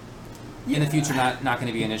 in the future not going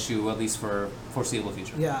to be an issue, at least for foreseeable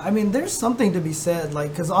future. Yeah, I mean, there's something to be said,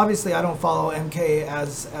 like, because obviously I don't follow MK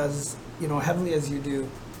as heavily as you do.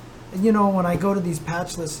 And, when I go to these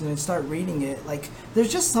patch lists and I start reading it, like,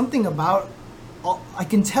 there's just something about, I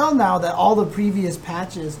can tell now that all the previous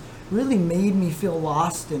patches really made me feel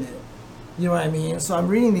lost in it. You know what I mean? So I'm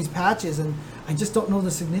reading these patches and I just don't know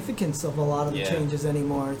the significance of a lot of the changes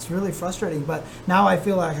anymore. It's really frustrating. But now I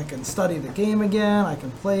feel like I can study the game again, I can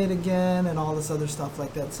play it again, and all this other stuff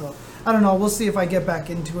like that. So I don't know. We'll see if I get back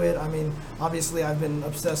into it. I mean, obviously I've been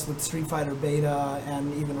obsessed with Street Fighter Beta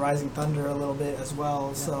and even Rising Thunder a little bit as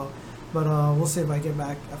well. Yeah. So, but we'll see if I get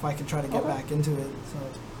back, if I can try to get back into it. So.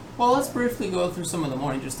 Well, let's briefly go through some of the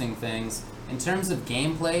more interesting things. In terms of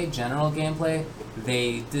gameplay, general gameplay,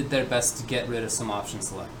 they did their best to get rid of some option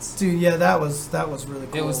selects. Dude, yeah, that was really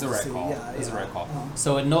cool. It was the right call. Yeah, it was the right call.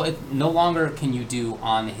 So it no longer can you do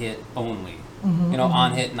on hit only.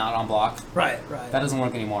 On hit, not on block. Right. That doesn't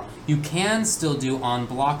work anymore. You can still do on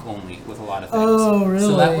block only with a lot of things. Oh, really?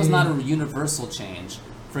 So that was not a universal change.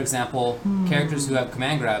 For example, characters who have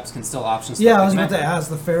command grabs can still option select. Yeah, I was about to ask.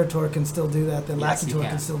 The Ferritor can still do that. The yes, Lakitor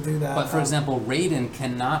can still do that. But for example, Raiden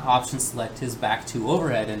cannot option select his back 2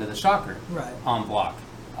 overhead into the shocker on block.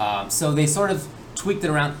 So they sort of tweaked it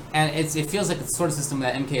around, and it feels like it's the sort of system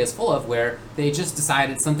that MK is full of, where they just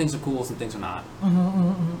decided some things are cool, some things are not.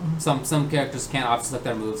 Some characters can't option select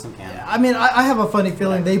their moves, some can. Yeah, I mean, I have a funny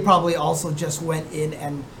feeling they probably also just went in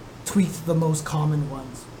and tweaked the most common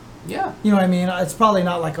ones. Yeah. You know what I mean? It's probably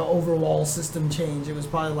not like an overall system change. It was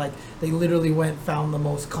probably like they literally found the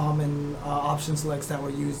most common option selects that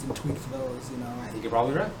were used and tweaked those, I think you're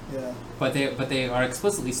probably right. Yeah. But they are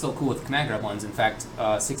explicitly still cool with command grab ones. In fact,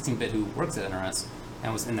 16-Bit, who works at NRS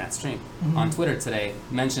and was in that stream, on Twitter today,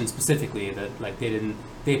 mentioned specifically that like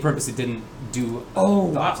they purposely didn't do the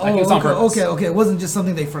option. Like, it was on purpose. Okay. It wasn't just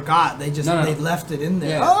something they forgot. They just they left it in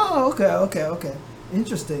there. Yeah. Oh, okay.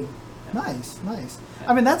 Interesting. Nice.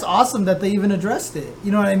 I mean, that's awesome that they even addressed it.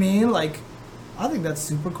 You know what I mean? Like, I think that's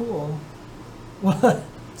super cool. What?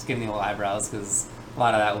 Just giving me little eyebrows because a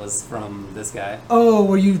lot of that was from this guy. Oh,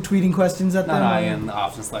 were you tweeting questions at them? No, I am the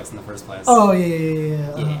option selects in the first place. Oh,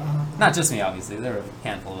 yeah. Not just me, obviously. There were a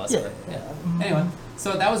handful of us. Yeah. Anyway,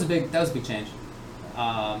 so that was a big change.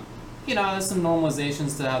 There's some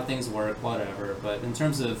normalizations to how things work, whatever. But in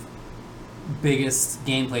terms of biggest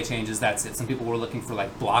gameplay changes, that's it. Some people were looking for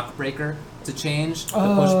like block breaker to change the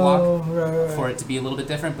push block for it to be a little bit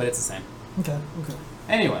different, but it's the same. Okay.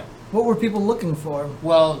 Anyway, what were people looking for?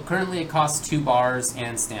 Well, currently it costs 2 bars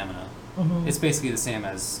and stamina. It's basically the same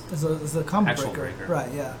as a combo actual breaker.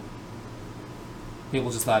 Right. Yeah. People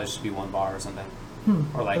just thought it should be 1 bar or something,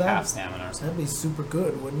 or like half stamina or something. That'd be super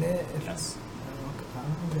good, wouldn't it? Yes.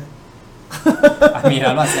 Okay. I mean,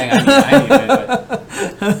 I'm not saying I need it, but...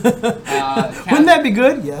 Wouldn't that be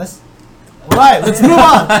good? Yes. All right, let's move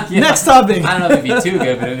on. Next topic. I don't know if it'd be too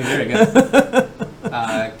good, but it'd be very good.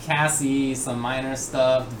 Cassie, some minor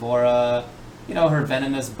stuff. Dvora, her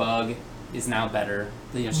venomous bug is now better.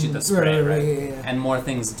 Shoot the spray, right? Yeah. And more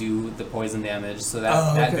things do the poison damage, so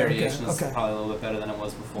that variation is probably a little bit better than it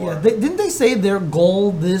was before. Yeah, didn't they say their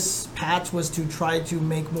goal this patch was to try to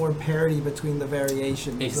make more parity between the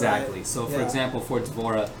variations? Exactly. Right? So, for example, for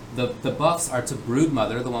Dvora, the buffs are to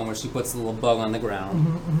Broodmother, the one where she puts the little bug on the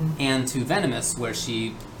ground, and to Venomous, where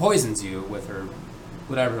she poisons you with her,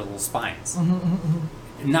 whatever, her little spines.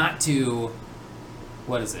 Not to,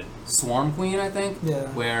 what is it? Swarm Queen, I think. Yeah.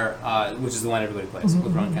 Where, which is the one everybody plays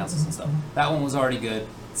with run councils and stuff. That one was already good,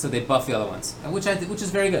 so they buffed the other ones, which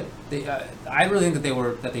is very good. I really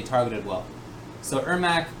think that they targeted well. So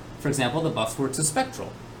Ermac, for example, the buffs were to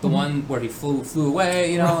Spectral, the one where he flew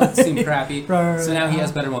away. It seemed crappy. So now he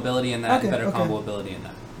has better mobility in that, better combo ability in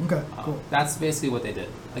that. Okay, cool. That's basically what they did.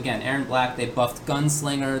 Again, Aaron Black, they buffed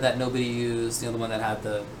Gunslinger that nobody used. The one that had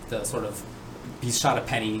the sort of. He shot a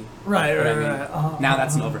penny. Right. Now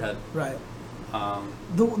that's an overhead. Right.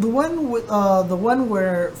 The one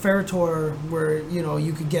where Ferritor, where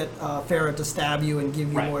you could get Farah to stab you and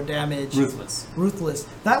give you more damage. Ruthless.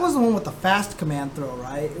 That was the one with the fast command throw,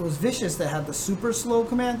 right? It was Vicious that had the super slow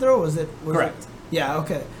command throw. Was it? Correct. Yeah.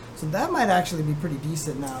 Okay. So that might actually be pretty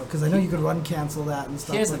decent now, because I know you could run cancel that and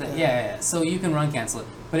stuff. Here's the thing. Yeah. So you can run cancel it,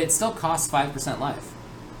 but it still costs 5% life.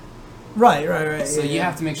 Right. So you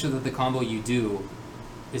have to make sure that the combo you do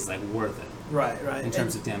is worth it. Right. In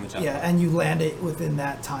terms of damage output. Yeah, and you land it within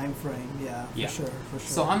that time frame. Yeah, for sure.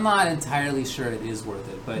 So I'm not entirely sure it is worth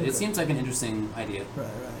it, but it seems like an interesting idea.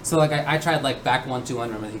 Right. So I tried back 1-2-1,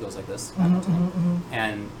 remember he goes like this,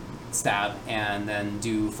 and stab, and then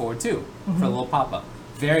do forward 2 for a little pop up.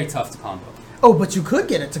 Very tough to combo. Oh, but you could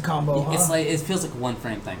get it to combo. It's it feels like a one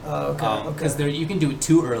frame thing. Oh, okay. Because you can do it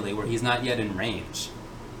too early where he's not yet in range.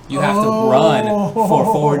 You have to run for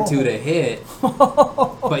forward 2 to hit.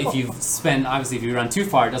 But if you run too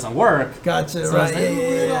far, it doesn't work. Gotcha, so right.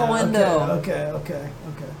 It's a little window. Okay.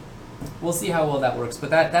 We'll see how well that works.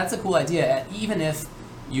 But that's a cool idea. Even if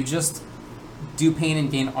you just do pain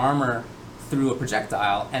and gain armor through a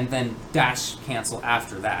projectile and then dash cancel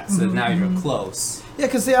after that. So now you're close. Yeah,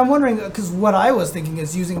 because I'm wondering, because what I was thinking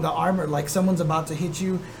is using the armor, like someone's about to hit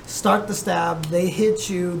you, start the stab, they hit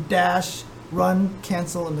you, dash, run,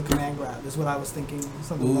 cancel, and the command grab is what I was thinking,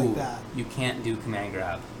 something like that. You can't do command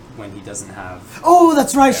grab when he doesn't have... Oh,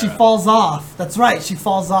 that's right, she falls off. That's right, she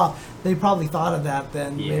falls off. They probably thought of that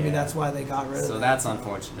then. Yeah. Maybe that's why they got rid of it. So that's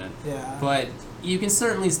unfortunate. Yeah. But you can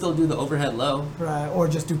certainly still do the overhead low. Right, or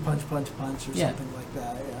just do punch, or something like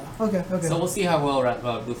that, yeah. Okay. So we'll see how well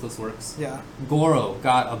Ruthless works. Yeah. Goro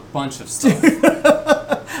got a bunch of stuff.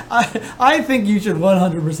 I think you should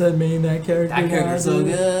 100% main that character. That character's so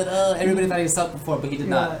good. Everybody thought he was sucked before, but he did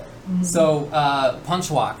not. So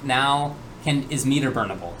Punch Walk now is meter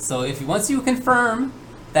burnable. So once you confirm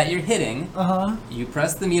that you're hitting, you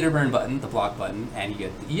press the meter burn button, the block button, and you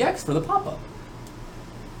get the EX for the pop-up.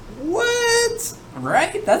 What?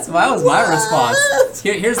 Right? That was my response.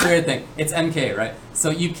 Here's the weird thing. It's MK, right? So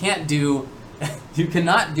you cannot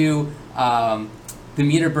do the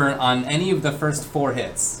meter burn on any of the first 4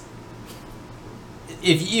 hits.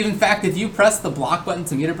 If you press the block button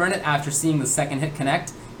to meter burn it after seeing the second hit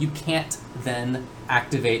connect, you can't then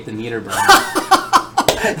activate the meter burn.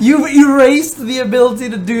 You erased the ability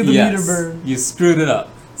to do the meter burn. You screwed it up.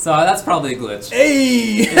 So that's probably a glitch.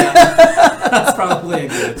 Hey! Yeah, that's probably a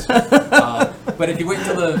glitch. But if you wait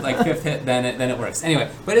until the 5th hit, then it works. Anyway,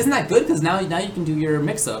 but isn't that good? Because now you can do your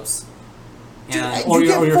mix-ups. Or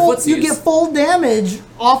your footsies. You get full damage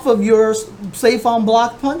off of your safe on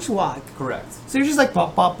block punch walk. Correct. So you're just like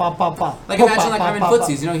pop, pop, pop, pop, pop. Like imagine having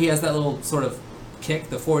footsies. He has that little sort of kick,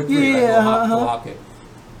 the forward 3, little hop kick,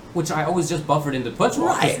 which I always just buffered into punch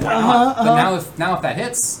walk. Right. But now if that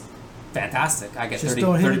hits, fantastic. I get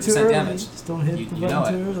 30% damage. Just don't hit the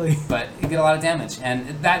button too early. But you get a lot of damage,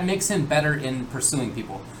 and that makes him better in pursuing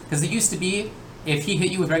people. Because it used to be, if he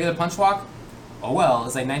hit you with regular punch walk, oh well,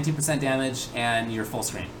 it's 19% damage and you're full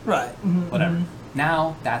screen. Right. Whatever.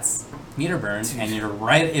 Now that's meter burn, and you're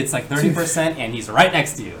right. It's 30%, and he's right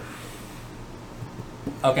next to you.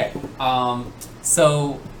 Okay.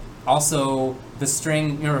 So also the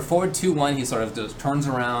string. Forward 2-1. He sort of just turns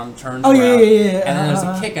around, and then there's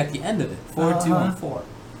a kick at the end of it. Forward 2-1 4.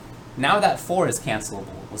 Now that 4 is cancelable.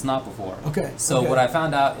 It was not before. Okay. So what I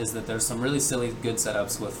found out is that there's some really silly good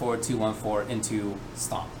setups with forward 2-1 4 into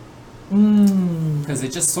stomp. Because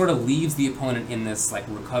it just sort of leaves the opponent in this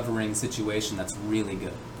recovering situation that's really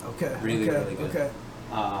good. Okay. Really good. Okay.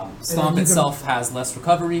 Stomp itself has less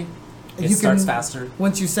recovery. It starts faster.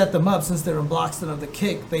 Once you set them up, since they're in blocks of the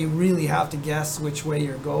kick, they really have to guess which way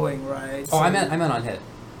you're going, right? Oh, I meant on hit.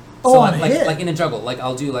 Oh, So on like, hit. like in a juggle, like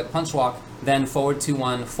I'll do like punch walk, then forward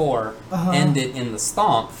 2-1 4, end it in the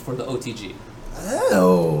stomp for the OTG.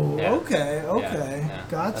 Oh, Yeah. okay. Yeah.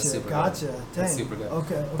 Gotcha, That's super gotcha. good. Dang. That's super good.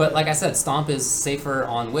 Okay. But like I said, stomp is safer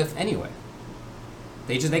on whiff anyway.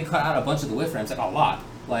 They cut out a bunch of the whiff frames, like a lot,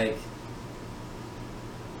 like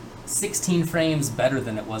 16 frames better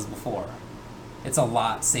than it was before. It's a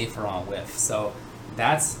lot safer on whiff, so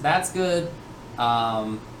that's good.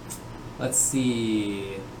 Let's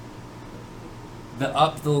see. The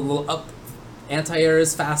little up anti-air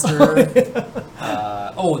is faster.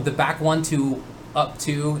 The back 1-2 up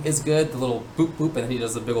 2 is good. The little boop boop, and then he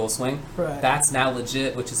does a big old swing. Right. That's now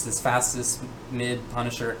legit, which is his fastest mid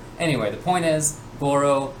Punisher. Anyway, the point is,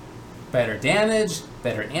 Goro, better damage,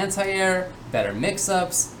 better anti-air, better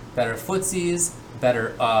mix-ups, better footsies,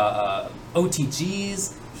 better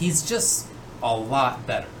OTGs. He's just a lot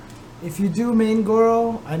better. If you do main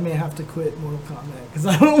Goro, I may have to quit Mortal Kombat because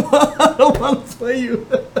I don't want to play you.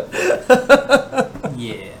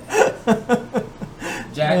 Yeah.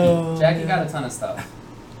 Jackie got a ton of stuff.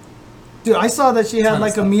 Dude, I saw that she had Ton of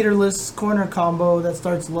like a stuff. meterless corner combo that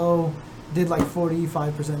starts low, did like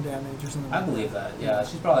 45% damage or something. I believe that. Yeah,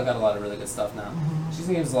 she's probably got a lot of really good stuff now. She's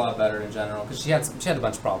game's a lot better in general because she had a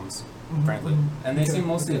bunch of problems, frankly, and they seem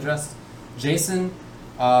mostly addressed. Jason,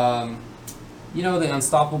 the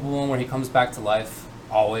unstoppable one where he comes back to life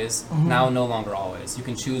always. Now no longer always. You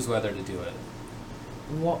can choose whether to do it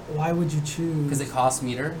Why would you choose? because it costs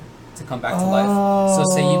meter to come back to life. So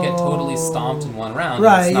say you get totally stomped in one round,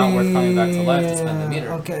 Right, it's not worth coming back to life to yeah, spend the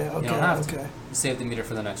meter. okay, You don't have to. okay. You save the meter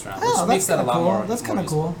for the next round, Oh, which that's makes that a kinda lot cool. more. That's kind of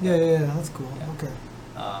useful. cool. Yeah, that's cool. Yeah. Okay.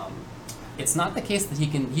 It's not the case that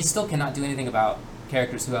he still cannot do anything about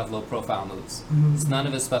characters who have low profile moves. Mhm. None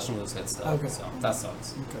of his special moves hit still, Okay. so that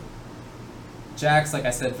sucks. Okay. Jax, like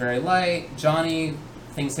I said, very light. Johnny,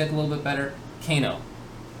 things hit a little bit better. Kano,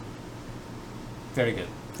 very good.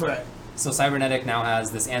 Right. So Cybernetic now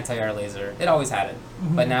has this anti-air laser. It always had it,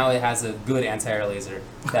 but now it has a good anti-air laser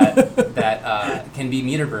that can be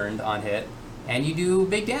meter burned on hit, and you do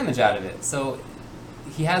big damage out of it. So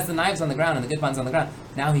he has the knives on the ground and the good buttons on the ground.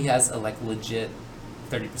 Now he has a legit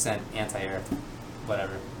 30% anti-air,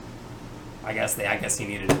 whatever. I guess he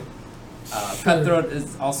needed it. Cutthroat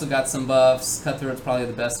has also got some buffs. Cutthroat's probably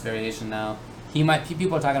the best variation now.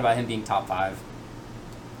 People are talking about him being top 5.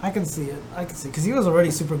 I can see it. Because he was already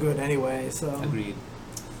super good anyway, so. Agreed.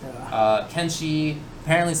 Yeah. Kenshi,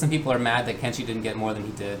 apparently some people are mad that Kenshi didn't get more than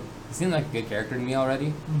he did. He seemed like a good character to me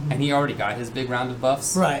already, and he already got his big round of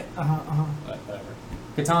buffs. Right. But whatever.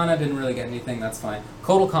 Katana didn't really get anything, that's fine.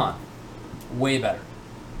 Kotal Khan, way better.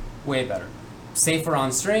 Way better. Safer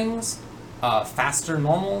on strings, faster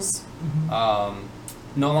normals,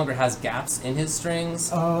 no longer has gaps in his strings.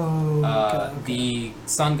 Oh, okay. The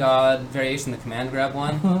Sun God variation, the command grab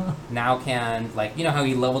one, now can, how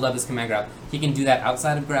he leveled up his command grab, he can do that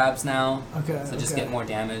outside of grabs now. Okay. So just get more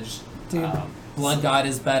damage. Dude. Blood God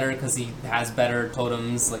is better because he has better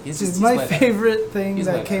totems. He's My way better. favorite thing He's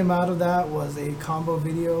way that came out of that was a combo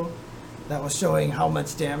video that was showing how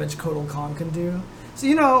much damage Kotal Khan can do.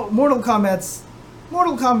 So Mortal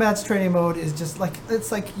Kombat's training mode is just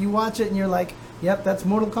it's like you watch it and you're like, yep, that's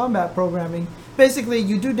Mortal Kombat programming. Basically,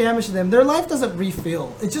 you do damage to them. Their life doesn't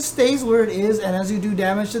refill. It just stays where it is, and as you do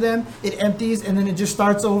damage to them, it empties, and then it just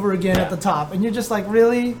starts over again at the top. And you're just like,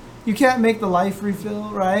 really? You can't make the life refill,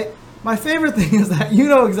 right? My favorite thing is that you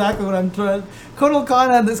know exactly what I'm trying. Kotal Khan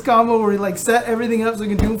had this combo where he set everything up so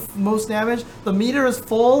he can do most damage. The meter is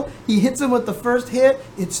full. He hits him with the first hit.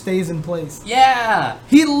 It stays in place. Yeah!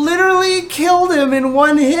 He literally killed him in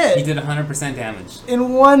one hit. He did 100% damage.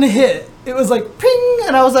 In one hit. It was like ping,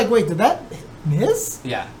 and I was like, wait, did that miss?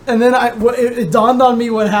 Yeah. And then it dawned on me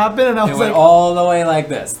what happened, and I was It went like, all the way like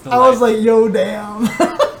this. I was like, yo, damn.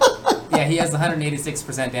 Yeah, he has the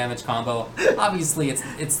 186% damage combo. Obviously,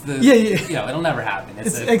 it's the it'll never happen.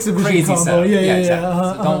 It's a exhibition crazy combo. setup. Yeah,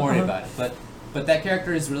 exactly. So don't worry about it. But that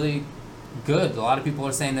character is really good. A lot of people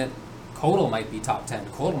are saying that Kotal might be top 10.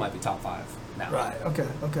 Kotal might be top 5 now. Right.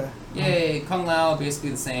 Okay. Yay! Kung Lao basically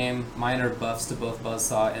the same. Minor buffs to both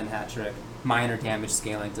Buzzsaw and Hat-Trick. Minor damage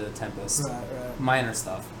scaling to Tempest. Right. Minor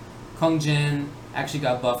stuff. Kung Jin actually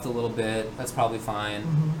got buffed a little bit. That's probably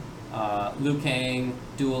fine. Liu Kang,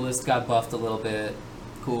 Duelist, got buffed a little bit.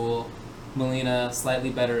 Cool. Melina, slightly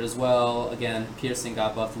better as well. Again, Piercing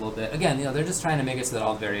got buffed a little bit. Again, they're just trying to make it so that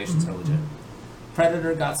all the variations are legit.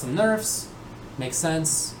 Predator got some nerfs. Makes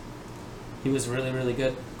sense. He was really, really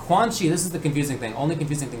good. Quan Chi, this is the confusing thing. Only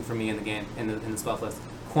confusing thing for me in the game, in the spell list.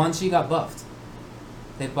 Quan Chi got buffed.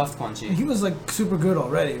 They buffed Quan Chi. He was like super good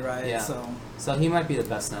already, right? Yeah. So he might be the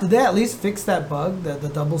best now. Did they at least fix that bug, the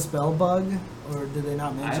double spell bug, or did they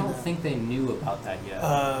not mention that? I don't think they knew about that yet.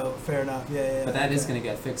 Fair enough. Yeah. But that is going to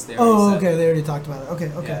get fixed there. Oh, okay. They already talked about it.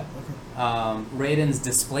 Okay. Yeah. Raiden's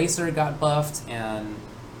Displacer got buffed, and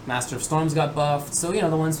Master of Storms got buffed. So,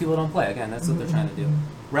 the ones people don't play. Again, that's what they're trying to do.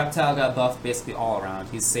 Reptile got buffed basically all around.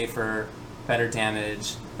 He's safer, better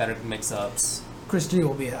damage, better mix-ups. Chris G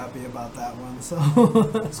will be happy about that one.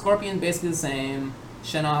 So Scorpion basically the same.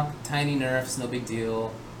 Shinnok, tiny nerfs, no big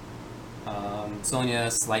deal.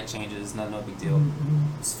 Sonya, slight changes, no big deal.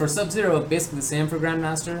 For Sub-Zero, basically the same for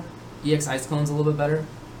Grandmaster. EX Ice Clone's a little bit better.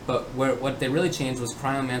 But what they really changed was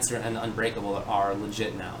Cryomancer and Unbreakable are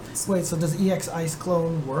legit now. Wait, so does EX Ice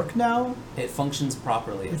Clone work now? It functions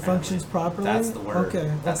properly. It functions properly? That's the word.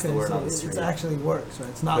 Okay, That's the word so on the street. it actually works, right?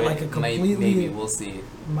 It's not like a completely... Maybe, we'll see.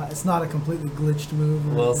 It's not a completely glitched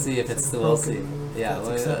move. We'll see if it's still... We'll see. Yeah,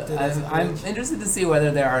 I'm interested to see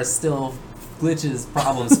whether there are still glitches,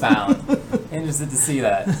 problems found. Interested to see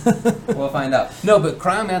that. We'll find out. No, but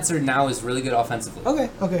Cryomancer now is really good offensively.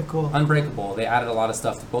 Okay, cool. Unbreakable, they added a lot of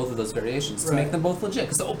stuff to both of those variations to make them both legit.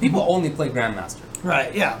 Because people only play Grandmaster.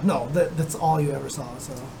 Right, yeah. No, that's all you ever saw.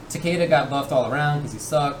 So Takeda got buffed all around because he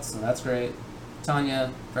sucked, so that's great.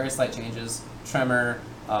 Tanya, very slight changes. Tremor,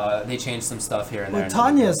 they changed some stuff here and there.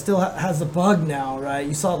 Tanya still has the bug now, right?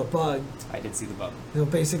 You saw the bug. I did see the bug.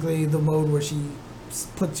 Basically the mode where she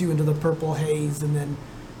puts you into the purple haze and then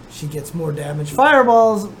she gets more damage.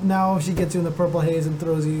 Fireballs, now if she gets you in the purple haze and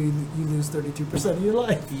throws you, you lose 32% of your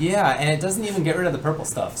life. Yeah, and it doesn't even get rid of the purple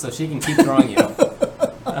stuff, so she can keep throwing you.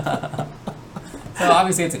 So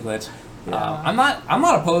obviously it's a glitch. Yeah. I'm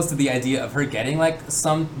not opposed to the idea of her getting like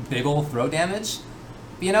some big ol' throw damage,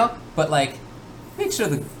 but like make sure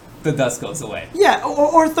the dust goes away. Yeah,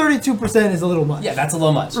 or 32% is a little much. Yeah, that's a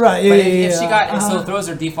little much. Right. But if she got so it throws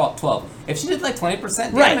her default 12. If she did like 20%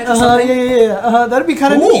 damage right. or something, that'd be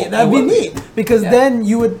kind of cool. neat. That'd be neat because then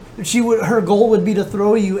her goal would be to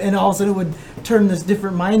throw you, and all of a sudden it would turn this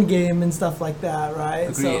different mind game and stuff like that, right?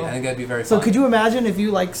 Agreed. So, I think that'd be very fun. So could you imagine if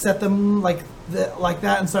you like set them like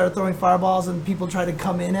that and started throwing fireballs and people try to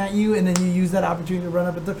come in at you and then you use that opportunity to run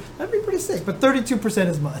up and that'd be pretty sick. But 32%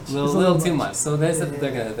 is much. A little too much. So they said that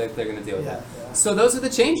they're gonna deal with that. Yeah. So those are the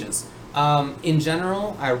changes. In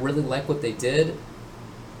general, I really like what they did.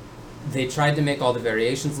 They tried to make all the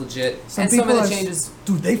variations legit. Some of the changes.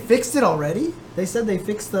 Dude, they fixed it already? They said they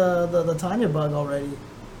fixed the Tanya bug already.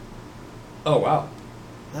 Oh, wow.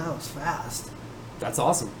 That was fast. That's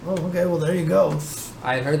awesome. Oh, okay. Well, there you go.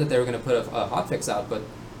 I had heard that they were going to put a hotfix out, but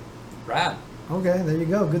rad. Okay, there you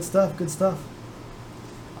go. Good stuff.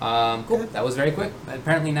 Cool. Okay. That was very quick.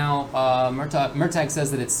 Apparently now Murtag says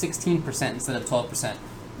that it's 16% instead of 12%.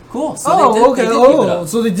 Cool. So they did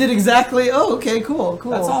so they did exactly. Oh, okay. Cool.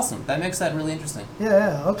 That's awesome. That makes that really interesting.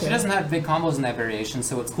 Yeah. Okay. She doesn't have big combos in that variation,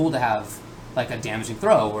 so it's cool to have like a damaging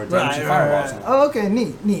throw or a damaging fireball. Or something. Oh, okay.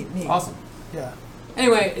 Neat. Awesome. Yeah.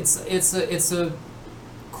 Anyway, it's a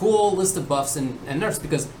cool list of buffs and nerfs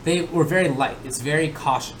because they were very light. It's very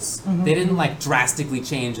cautious. They didn't like drastically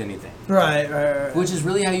change anything. Right. Which is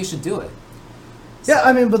really how you should do it. Yeah,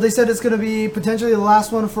 I mean, but they said it's going to be potentially the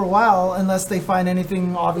last one for a while unless they find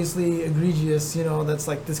anything obviously egregious, that's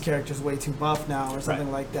like this character's way too buff now or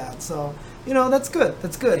something like that. So, that's good.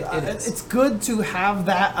 That's good. It's good to have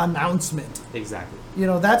that announcement. Exactly.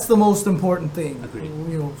 That's the most important thing. Agreed.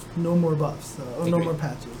 No more buffs, no more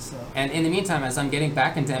patches. So. And in the meantime, as I'm getting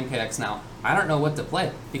back into MKX now, I don't know what to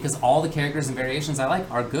play because all the characters and variations I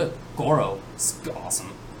like are good. Goro is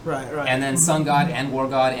awesome. Right. And then Sun God and War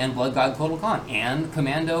God and Blood God Kotal Khan and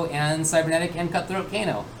Commando and Cybernetic and Cutthroat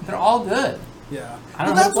Kano. They're all good. Yeah.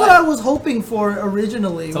 But that's what I was hoping for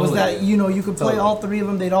originally, totally. Was that, you could play all three of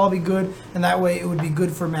them, they'd all be good, and that way it would be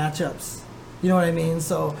good for matchups. You know what I mean?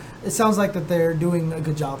 So it sounds like that they're doing a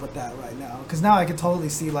good job with that right now. Because now I could totally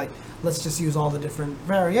see, like, let's just use all the different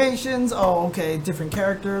variations. Oh, okay, different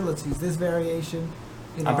character, let's use this variation.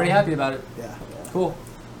 I'm pretty happy about it. Yeah. Cool.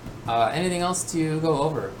 Anything else to go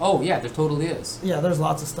over? Oh, yeah, there totally is. Yeah, there's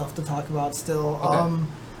lots of stuff to talk about still.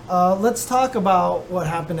 Okay. Let's talk about what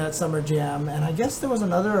happened at Summer Jam. And I guess there was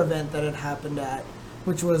another event that had happened at,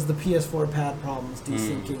 which was the PS4 pad problems,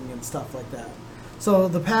 desyncing and stuff like that. So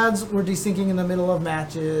the pads were desyncing in the middle of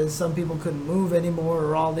matches. Some people couldn't move anymore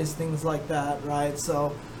or all these things like that, right?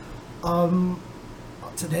 So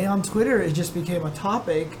today on Twitter, it just became a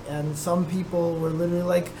topic. And some people were literally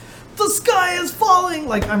like, the sky is falling!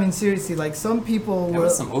 Like, I mean, seriously, like, some people were... There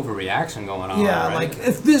was some overreaction going on, yeah, right? like,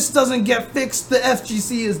 if this doesn't get fixed, the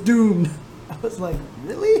FGC is doomed. I was like,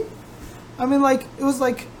 really? I mean, like, it was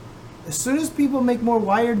like, as soon as people make more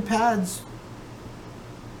wired pads,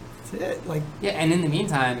 That's it. Like, yeah, and in the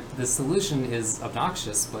meantime, the solution is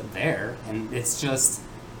obnoxious, but there, and it's just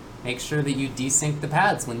make sure that you desync the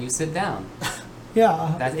pads when you sit down.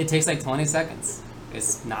 yeah. That it takes like 20 seconds.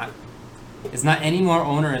 It's not any more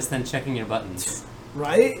onerous than checking your buttons.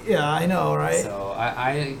 Right? Yeah, I know, right? So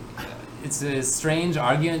I it's a strange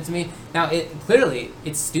argument to me. Now, clearly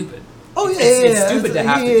it's stupid. Oh yeah, It's stupid to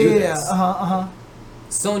have to do this. Uh-huh.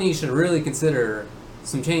 Sony should really consider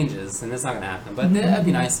some changes, and that's not going to happen. But that'd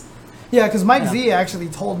be nice. Yeah, because Mike Yeah. Z actually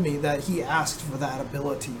told me that he asked for that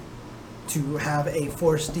ability to have a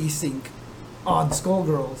forced desync on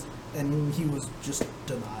Skullgirls, and he was just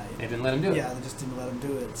denied. They didn't let him do it. Yeah, they just didn't let him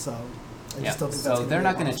do it. So I Yeah. just don't think that's So gonna they're be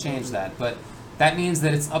not a going to change that. But that means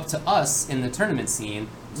that it's up to us in the tournament scene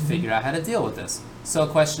to figure out how to deal with this. So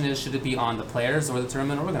the question is, should it be on the players or the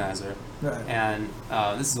tournament organizer? Right. And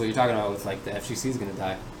this is what you're talking about with like the FGC is going to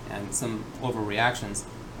die and some overreactions.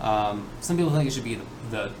 Some people think it should be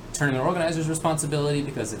the tournament organizer's responsibility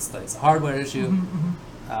because it's a hardware issue.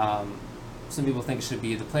 Some people think it should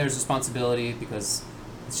be the player's responsibility because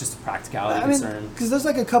it's just a practicality concern. Because there's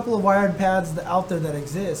like a couple of wired pads out there that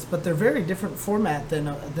exist, but they're very different format than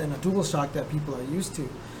a DualShock that people are used to.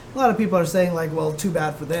 A lot of people are saying like, well, too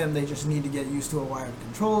bad for them. They just need to get used to a wired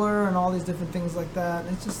controller and all these different things like that.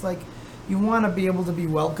 And it's just like, you want to be able to be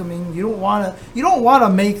welcoming. You don't want to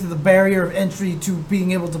make the barrier of entry to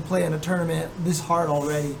being able to play in a tournament this hard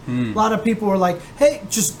already. A lot of people were like, hey,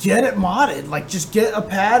 just get it modded. Like, just get a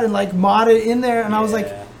pad and like mod it in there. And I was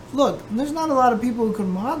like, look, there's not a lot of people who can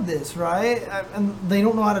mod this, right? And they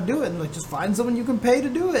don't know how to do it. And like, just find someone you can pay to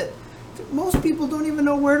do it. Most people don't even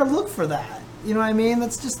know where to look for that. You know what I mean?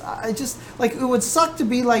 That's just, like, it would suck to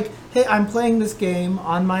be like, hey, I'm playing this game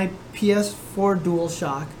on my PS4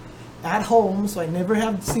 DualShock at home, so I never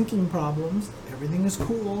have syncing problems. Everything is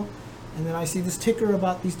cool. And then I see this ticker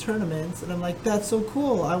about these tournaments, and I'm like, that's so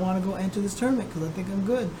cool. I want to go enter this tournament because I think I'm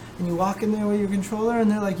good. And you walk in there with your controller,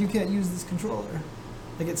 and they're like, you can't use this controller.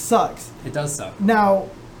 Like, it sucks. It does suck. Now,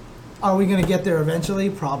 are we going to get there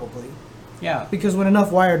eventually? Probably. Yeah. Because when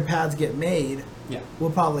enough wired pads get made,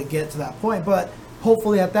 we'll probably get to that point. But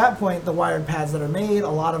hopefully at that point, the wired pads that are made, a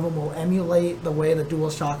lot of them will emulate the way the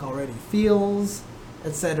DualShock already feels,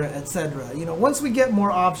 etc., etc. You know, once we get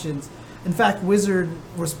more options. In fact, Wizard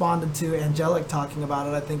responded to Angelic talking about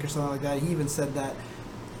it, I think, or something like that. He even said that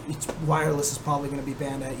wireless is probably going to be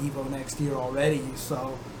banned at EVO next year already.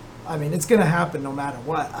 So, I mean, it's going to happen no matter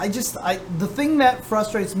what. The thing that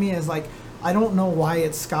frustrates me is, like, I don't know why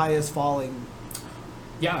its sky is falling.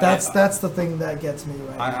 Yeah, that's the thing that gets me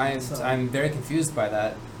I'm very confused by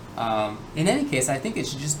that. In any case, I think it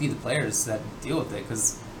should just be the players that deal with it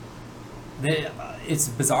because it's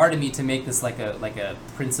bizarre to me to make this like a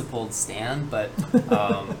principled stand, but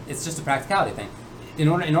it's just a practicality thing.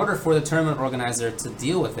 In order for the tournament organizer to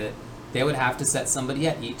deal with it, they would have to set somebody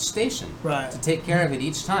at each station to take care of it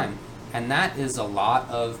each time, and that is a lot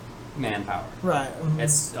of manpower. Right.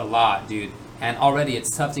 It's a lot, dude. And already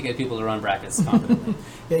it's tough to get people to run brackets confidently.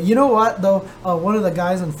 Yeah, you know what though? One of the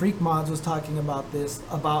guys on Freak Mods was talking about this,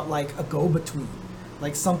 about like a go-between,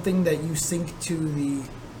 like something that you sync to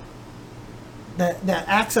that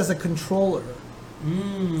acts as a controller,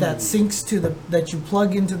 that syncs to that you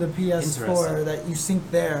plug into the PS4, that you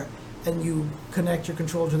sync there, and you connect your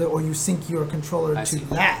controller to that, or you sync your controller to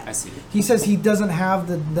that. I see. He says he doesn't have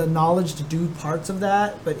the knowledge to do parts of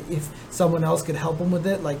that, but if someone else could help him with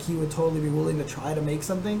it, like he would totally be willing to try to make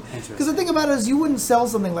something. Because the thing about it is you wouldn't sell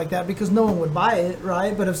something like that because no one would buy it,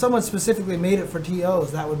 right? But if someone specifically made it for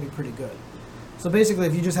TOs, that would be pretty good. So basically,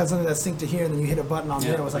 if you just had something that's synced to here and then you hit a button on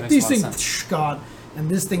there, it was like, these things, gone. And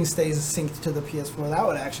this thing stays synced to the PS4. That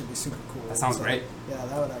would actually be super cool. That sounds great. Yeah,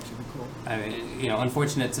 that would actually be cool. I mean,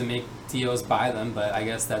 unfortunate to make TOs buy them, but I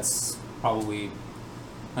guess that's probably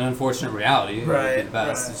an unfortunate reality. Right. It would be the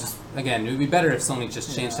best. It's just, again, it would be better if Sony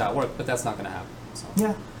just changed how it worked, but that's not going to happen. So.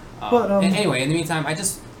 Yeah. But anyway, in the meantime,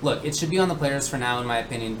 look, it should be on the players for now, in my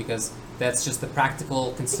opinion, because that's just the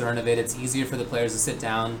practical concern of it. It's easier for the players to sit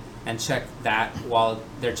down and check that while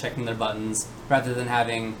they're checking their buttons, rather than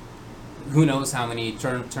having who knows how many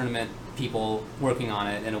tournament people working on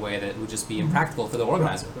it in a way that would just be impractical for the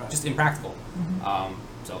organizer. Just impractical.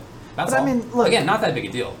 So that's all. I mean, look, again, not that big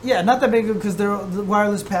a deal. Yeah, not that big because the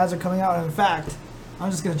wireless pads are coming out. And in fact,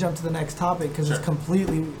 I'm just going to jump to the next topic because it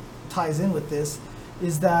completely ties in with this,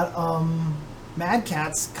 is that Mad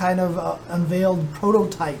Catz kind of unveiled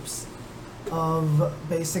prototypes of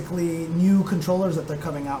basically new controllers that they're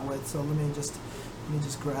coming out with. So let me just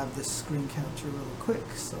grab this screen capture really quick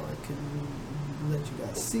so I can let you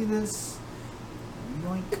guys see this.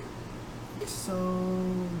 Yoink. So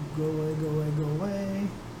go away.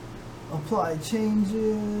 apply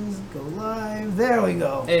changes, go live. There we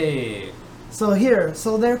go. Hey.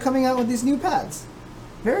 So they're coming out with these new pads.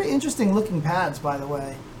 Very interesting looking pads, by the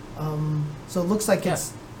way. So it looks like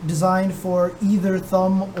it's designed for either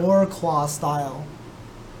thumb or claw style.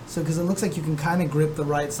 So because it looks like you can kind of grip the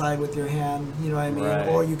right side with your hand, you know what I mean? Right.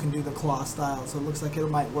 Or you can do the claw style. So it looks like it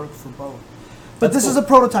might work for both. But this is a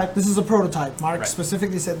prototype. This is a prototype. Mark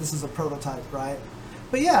specifically said this is a prototype, right?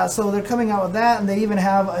 But yeah, so they're coming out with that, and they even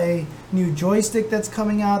have a new joystick that's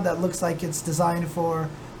coming out that looks like it's designed for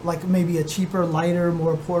like maybe a cheaper, lighter,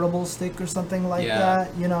 more portable stick or something like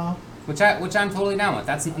that, you know? Which I'm totally down with.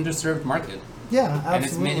 That's an underserved market. Yeah,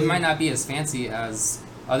 absolutely. And it might not be as fancy as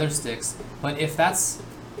other sticks, but if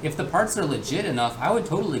the parts are legit enough, I would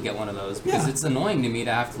totally get one of those because it's annoying to me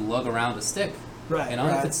to have to lug around a stick. Right. You know,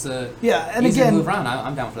 if it's and easy again, to move around,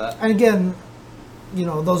 I'm down for that. And again, you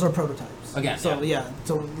know, those are prototypes. Again, so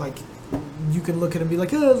so like you can look at it and be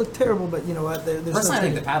like, oh, it look terrible, but you know what? Personally, I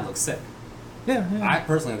think the pad looks sick. Yeah. I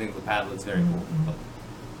personally think the pad looks very cool.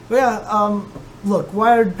 But yeah, look,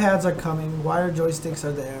 wired pads are coming. Wired joysticks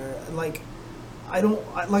are there. Like,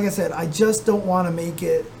 like I said, I just don't want to make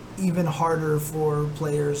it even harder for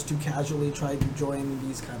players to casually try to join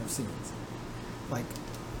these kind of scenes. Like,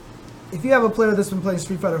 if you have a player that's been playing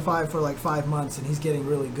Street Fighter V for like 5 months and he's getting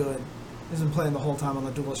really good, he's been playing the whole time on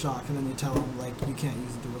the DualShock, and then you tell him like you can't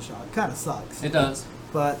use the DualShock, it kind of sucks. It does.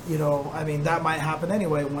 But you know, I mean, that might happen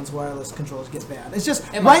anyway once wireless controls get banned. It's just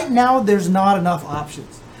right now there's not enough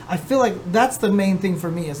options. I feel like that's the main thing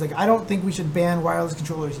for me. Is like I don't think we should ban wireless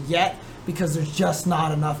controllers yet because there's just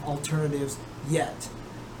not enough alternatives yet.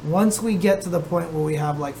 Once we get to the point where we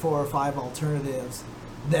have like 4 or 5 alternatives,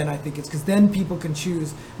 then I think it's because then people can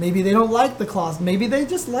choose. Maybe they don't like the claws. Maybe they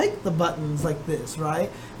just like the buttons like this,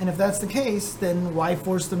 right? And if that's the case, then why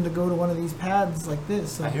force them to go to one of these pads like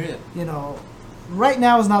this? So, I hear you. You know, right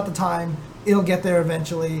now is not the time. It'll get there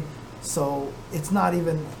eventually. So it's not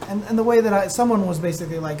even. And the way that someone was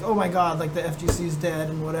basically like, oh my god, like the FGC is dead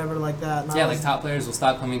and whatever like that. And like top players will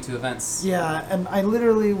stop coming to events. Yeah, and I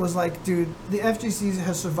literally was like, dude, the FGC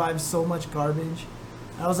has survived so much garbage.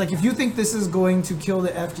 I was like, if you think this is going to kill the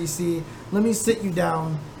FGC, let me sit you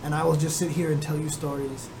down and I will just sit here and tell you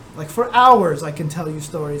stories. Like for hours I can tell you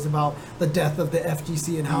stories about the death of the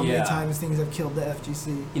FGC and how many times things have killed the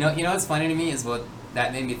FGC. You know what's funny to me is what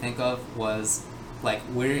that made me think of was like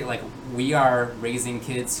we are raising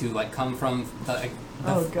kids who like come from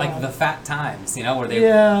the fat times, you know, where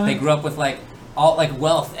they grew up with like all like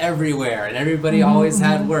wealth everywhere and everybody always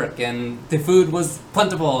had work and the food was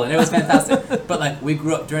plentiful and it was fantastic. But like we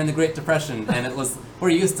grew up during the Great Depression and we're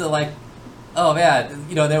used to like, oh yeah,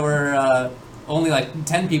 you know, there were only like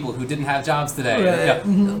 10 people who didn't have jobs today. Right.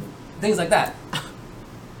 You know, things like that.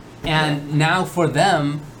 And now for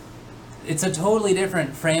them, it's a totally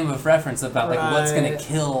different frame of reference about like what's going to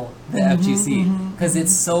kill the FGC because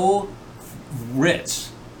it's so rich,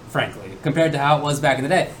 frankly, compared to how it was back in the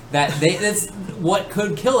day. That it's what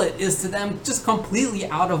could kill it is to them just completely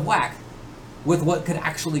out of whack with what could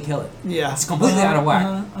actually kill it. Yeah, it's completely out of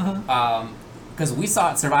whack. Because we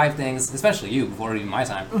saw it survive things, especially you before even my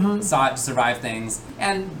time, saw it survive things,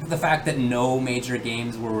 and the fact that no major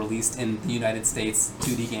games were released in the United States,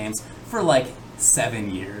 2D games, for like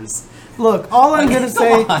 7 years. Look, all I'm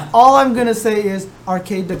gonna say is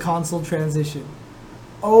arcade to console transition.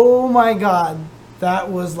 Oh my god,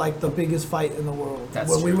 that was like the biggest fight in the world. That's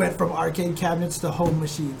when true. We went from arcade cabinets to home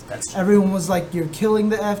machines. That's true. Everyone was like, "You're killing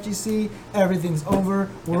the FGC. Everything's over.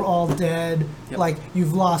 We're all dead. Yep. Like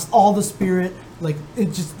you've lost all the spirit." Like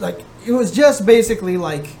it was just basically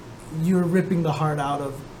like you're ripping the heart out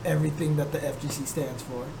of everything that the FGC stands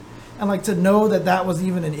for, and like to know that was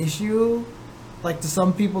even an issue. Like to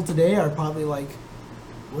some people today are probably like,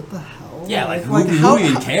 what the hell? Yeah, like who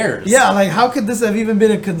even cares? Yeah, like how could this have even been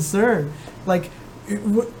a concern? Like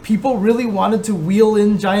people really wanted to wheel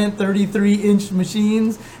in giant 33-inch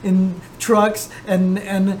machines in trucks and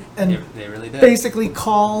they really did. Basically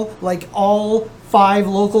call like all 5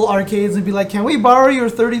 local arcades and be like, can we borrow your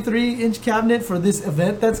 33-inch cabinet for this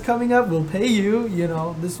event that's coming up? We'll pay you. You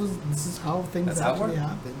know, this is how things actually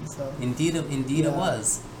happened. So indeed it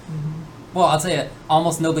was. Well, I'll tell you,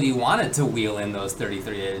 almost nobody wanted to wheel in those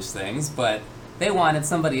 33-inch things, but they wanted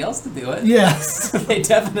somebody else to do it. Yes. They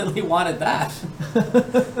definitely wanted that.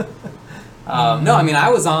 No, I mean, I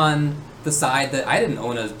was on the side that I didn't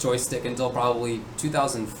own a joystick until probably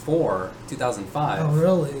 2004, 2005. Oh,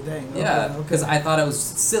 really? Dang. Yeah, because I thought it was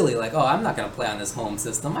silly. Like, oh, I'm not going to play on this home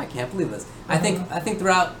system. I can't believe this. I think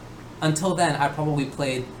throughout, until then, I probably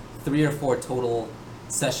played 3 or 4 total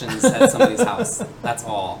sessions at somebody's house. That's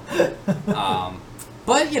all.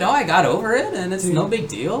 But you know, I got over it, and it's no big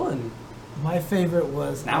deal. And My favorite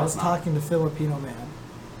was Now I was it's not. talking to Filipino Man,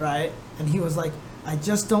 right? And he was like, I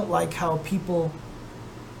just don't like how people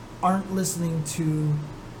aren't listening to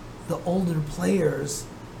the older players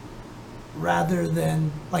rather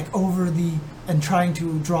than like and trying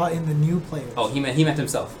to draw in the new players. Oh, he meant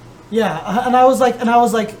himself. Yeah, and I was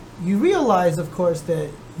like, you realize, of course, that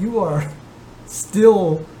you are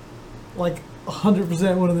still like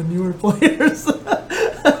 100% one of the newer players.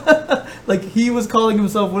 Like he was calling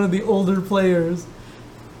himself one of the older players.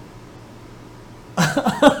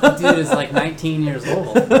 The dude is like 19 years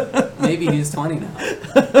old. Maybe he's 20 now.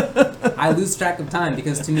 I lose track of time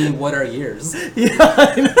because to me, what are years? Yeah,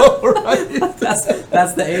 I know, right?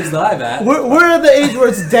 That's the age that I'm at. We're at the age where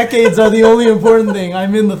it's decades are the only important thing.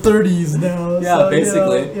 I'm in the 30s now. Yeah, so,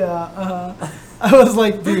 basically. I was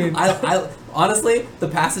like, dude. I honestly, the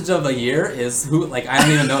passage of a year is I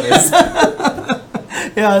don't even notice.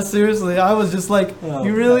 Yeah, seriously. I was just like, Oh,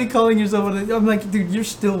 you really calling yourself one of the... I'm like, dude, you're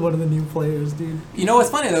still one of the new players, dude. You know what's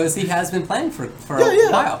funny though is he has been playing for Yeah,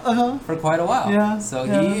 a while, for quite a while. Yeah, So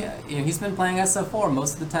yeah. he's been playing SF4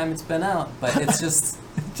 most of the time it's been out, but it's just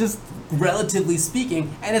Just... relatively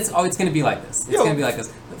speaking, and it's always going to be like this. It's Yo. going to be like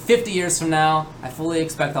this. 50 years from now, I fully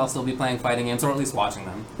expect I'll still be playing fighting games, or at least watching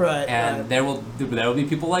them. Right, And right. there will be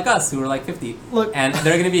people like us who are like 50, Look. and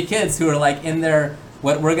there are going to be kids who are like in their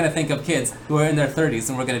what we're going to think of kids who are in their 30s,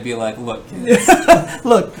 and we're going to be like, look, kids.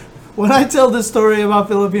 Look, when I tell this story about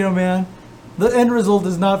Filipino Man, the end result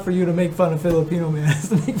is not for you to make fun of Filipino Man. It's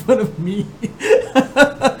to make fun of me.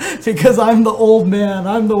 Because I'm the old man.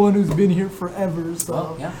 I'm the one who's been here forever. So,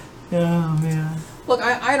 Well, yeah. Yeah, man. Look,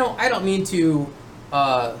 I don't mean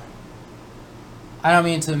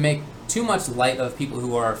to make too much light of people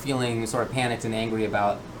who are feeling sort of panicked and angry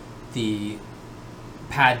about the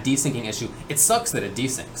pad desyncing issue. It sucks that it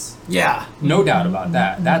desyncs. Yeah. No doubt about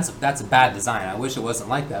that. That's a bad design. I wish it wasn't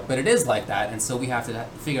like that, but it is like that, and so we have to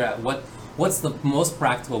figure out what's the most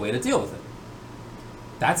practical way to deal with it.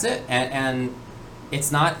 That's it. And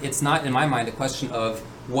it's not in my mind a question of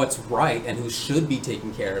what's right and who should be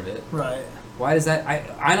taking care of it. Right. Why does that?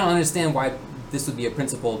 I don't understand why this would be a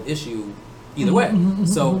principled issue either way.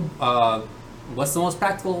 So, what's the most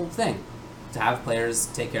practical thing? To have players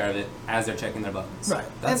take care of it as they're checking their buttons. Right.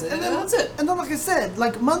 That's and it. then, That's it. And then, like I said,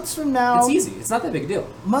 like months from now... It's easy. It's not that big a deal.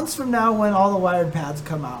 Months from now when all the wired pads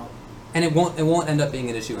come out, And it won't end up being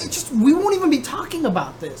an issue anymore. we won't even be talking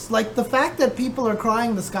about this. Like, the fact that people are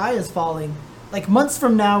crying the sky is falling, like, months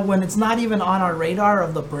from now when it's not even on our radar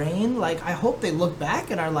of the brain, like, I hope they look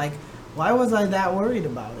back and are like, why was I that worried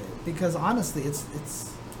about it? Because honestly, it's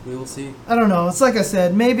We will see. I don't know. It's like I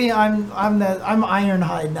said, maybe I'm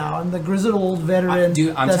Ironhide now. I'm the grizzled old veteran.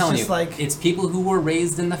 Dude, I'm that's telling just you, like, it's people who were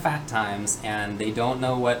raised in the fat times and they don't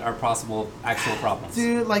know what are possible actual problems.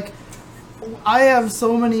 dude, like, I have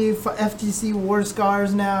so many FTC war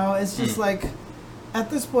scars now. It's just like, at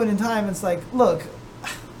this point in time, it's like, look,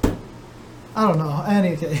 I don't know.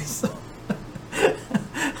 Any case,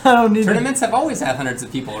 I don't need Tournaments have always had hundreds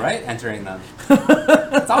of people, right, entering them.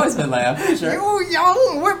 It's always been like, I'm pretty sure. You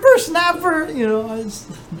young whippersnapper. You know, it's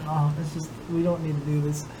just we don't need to do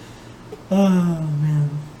this. Oh man.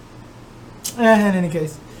 In any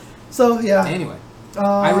case, so yeah. Anyway,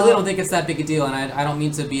 I really don't think it's that big a deal, and I don't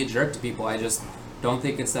mean to be a jerk to people. I just don't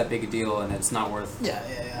think it's that big a deal, and it's not worth Yeah.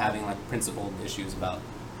 having like principled issues about.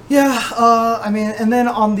 Yeah, I mean, and then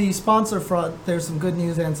on the sponsor front, there's some good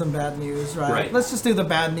news and some bad news, right? Right. Let's just do the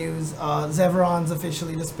bad news. Zeveron's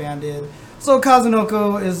officially disbanded. So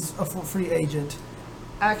Kazunoko is a free agent.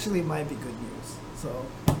 Actually, it might be good news. So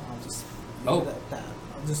I'll just leave it at that.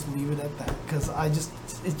 I'll just leave it at that because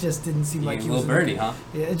it just didn't seem like he was Little birdie, huh?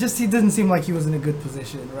 Yeah, he didn't seem like he was in a good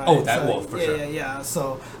position, right? Oh, that So, wolf, for sure. Yeah.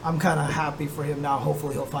 So I'm kind of happy for him now.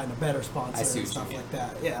 Hopefully, he'll find a better sponsor I see and what you stuff mean. like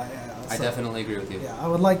that. Yeah. I So- definitely agree with you. yeah, I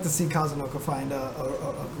would like to see Kazunoko find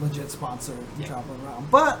a legit sponsor and Yeah. travel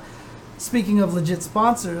around. But speaking of legit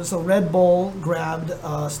sponsors, so Red Bull grabbed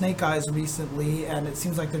Snake Eyes recently, and it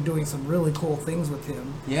seems like they're doing some really cool things with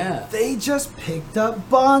him. Yeah. They just picked up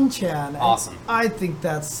Bonchan. and Awesome. I think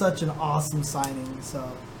that's such an awesome signing.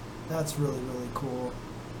 So that's really, really cool.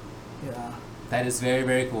 Yeah. That is very,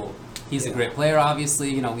 very cool. He's a Yeah. great player,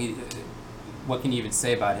 obviously. You know, what can you even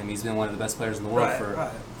say about him? He's been one of the best players in the world Right.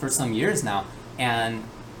 for some years now. And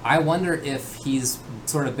I wonder if he's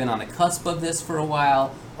sort of been on the cusp of this for a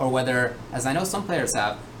while, or whether, as I know some players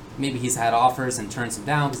have, maybe he's had offers and turned them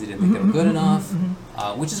down because he didn't think they were good enough,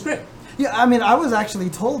 which is great. Yeah, I mean, I was actually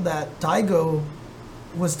told that Daigo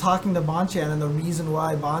was talking to Bonchan, and the reason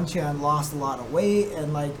why Bonchan lost a lot of weight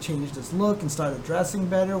and like changed his look and started dressing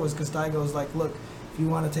better was because Daigo was like, look, if you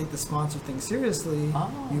want to take the sponsor thing seriously,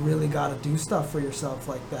 you really got to do stuff for yourself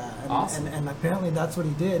like that. And, Awesome. and apparently that's what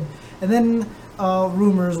he did. And then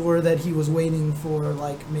rumors were that he was waiting for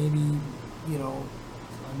like maybe, you know,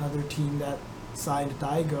 another team that signed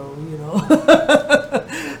Daigo, you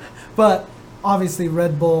know. But obviously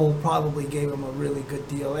Red Bull probably gave him a really good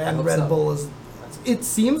deal, and Red Bull is, it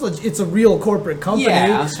seems it's a real corporate company.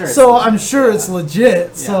 Yeah, I'm sure. So I'm sure it's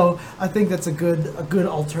legit. So I think that's a good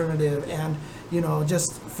alternative. And you know,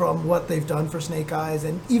 just from what they've done for Snake Eyes,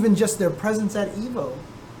 and even just their presence at Evo.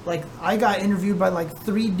 Like, I got interviewed by like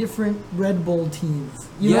 3 different Red Bull teams.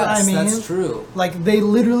 You know what I mean? That's true. Like, they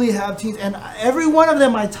literally have teams, and every one of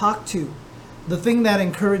them I talked to, the thing that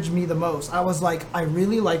encouraged me the most, I was like, I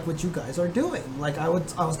really like what you guys are doing. Like, I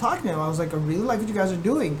was talking to them, I was like, I really like what you guys are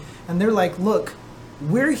doing. And they're like, look,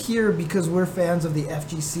 we're here because we're fans of the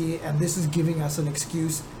FGC, and this is giving us an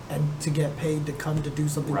excuse and to get paid to come to do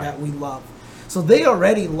something that we love. So they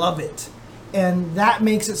already love it. And that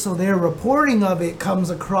makes it so their reporting of it comes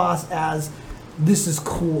across as, this is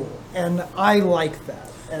cool. And I like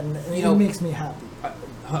that. And it makes me happy.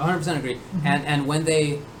 100% agree. And when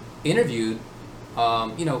they interviewed,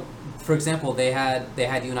 you know, for example, they had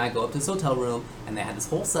you and I go up to this hotel room, and they had this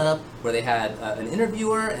whole setup where they had an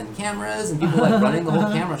interviewer and cameras and people like running the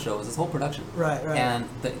whole camera show. It was this whole production. Right. And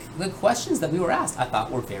the questions that we were asked, I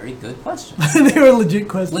thought were very good questions. They were legit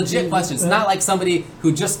questions. Legit questions. Not like somebody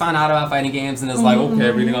who just found out about fighting games and is like,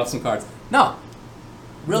 okay, reading off some cards. No.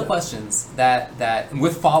 Real questions that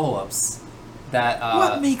with follow-ups.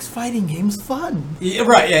 What makes fighting games fun? Yeah,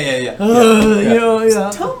 right, yeah. You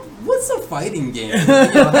know, What's a fighting game? You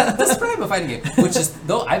know, describe a fighting game. Which is,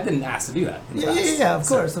 though, I've been asked to do that. In the past. Yeah, of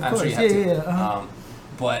course. I'm sure you have to.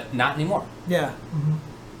 But not anymore. Yeah.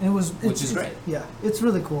 Which is great. Yeah, it's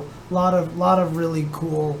really cool. Lot of really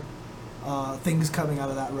cool things coming out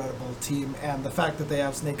of that Red Bull team, and the fact that they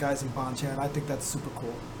have Snake Eyes and Bonchan, I think that's super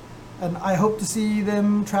cool. And I hope to see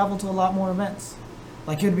them travel to a lot more events.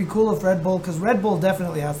 Like, it'd be cool if Red Bull, because Red Bull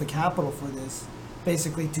definitely has the capital for this,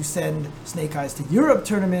 basically to send Snake Eyes to Europe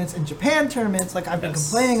tournaments and Japan tournaments. Like, I've been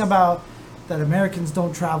complaining about that Americans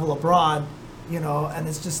don't travel abroad, you know, and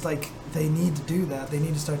it's just like, they need to do that. They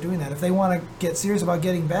need to start doing that if they want to get serious about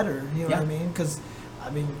getting better, you know what I mean? Because, I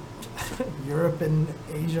mean, Europe and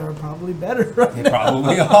Asia are probably better right They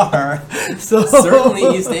probably are. So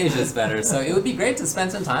Certainly East Asia's better. So it would be great to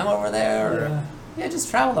spend some time over there. Or, just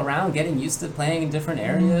travel around, getting used to playing in different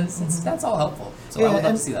areas. That's all helpful. So I would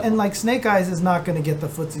love to see that. And like, Snake Eyes is not going to get the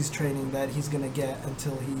footsies training that he's going to get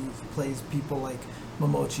until he plays people like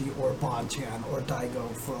Momochi or Bonchan or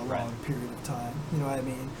Daigo for a long period of time. You know what I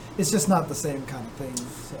mean? It's just not the same kind of thing.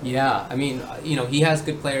 So. Yeah, I mean, you know, he has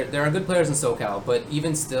good players. There are good players in SoCal, but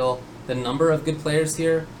even still, the number of good players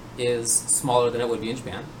here is smaller than it would be in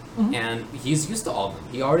Japan. And he's used to all of them.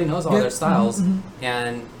 He already knows all their styles,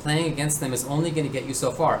 and playing against them is only going to get you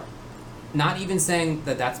so far. Not even saying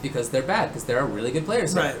that that's because they're bad, because there are really good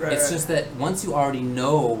players here. It's just that once you already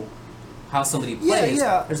know how somebody plays,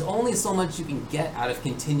 there's only so much you can get out of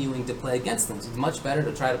continuing to play against them. So it's much better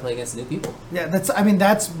to try to play against new people. Yeah, that's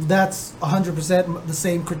 100% the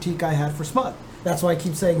same critique I had for Smut. That's why I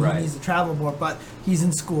keep saying he needs to travel more, but he's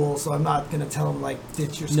in school, so I'm not going to tell him, like,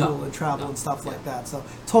 ditch your school and travel and stuff like that. So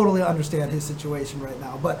totally understand his situation right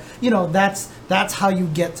now. But, you know, that's how you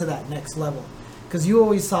get to that next level. Because you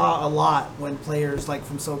always saw a lot when players, like,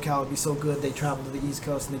 from SoCal would be so good, they travel to the East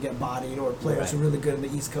Coast and they get bodied, or players who are really good in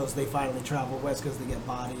the East Coast, they finally travel West Coast, they get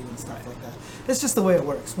bodied and stuff like that. It's just the way it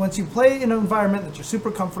works. Once you play in an environment that you're super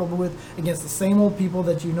comfortable with against the same old people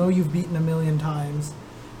that you know you've beaten a million times,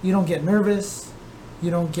 you don't get nervous. You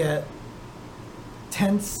don't get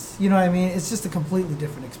tense, you know what I mean? It's just a completely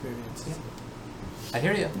different experience. Yeah. I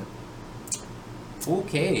hear you.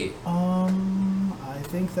 Okay. I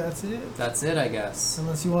think that's it. That's it, I guess.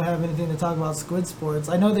 Unless you won't have anything to talk about Squid Sports.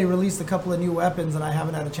 I know they released a couple of new weapons, and I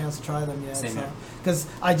haven't had a chance to try them yet. Same here. Because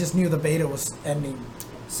I just knew the beta was ending,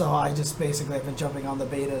 so I just basically have been jumping on the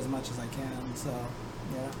beta as much as I can. So,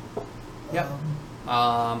 yeah.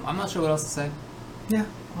 I'm not sure what else to say. Yeah.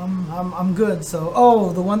 I'm good.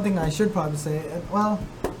 So, the one thing I should probably say, well,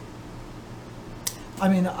 I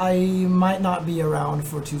mean, I might not be around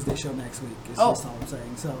for Tuesday show next week. Is just all I'm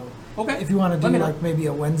saying. So, if you want to do like maybe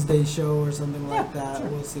a Wednesday show or something like that,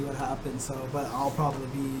 we'll see what happens. So, but I'll probably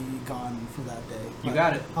be gone for that day. You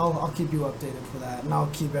got it. I'll keep you updated for that, and I'll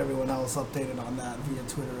keep everyone else updated on that via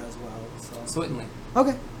Twitter as well. So. Certainly.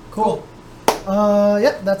 Okay. Cool.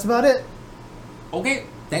 That's about it. Okay.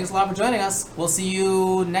 Thanks a lot for joining us. We'll see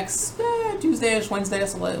you next Tuesday-ish, Wednesday.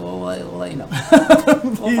 So we'll let you know.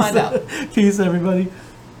 We'll find out. Peace, everybody.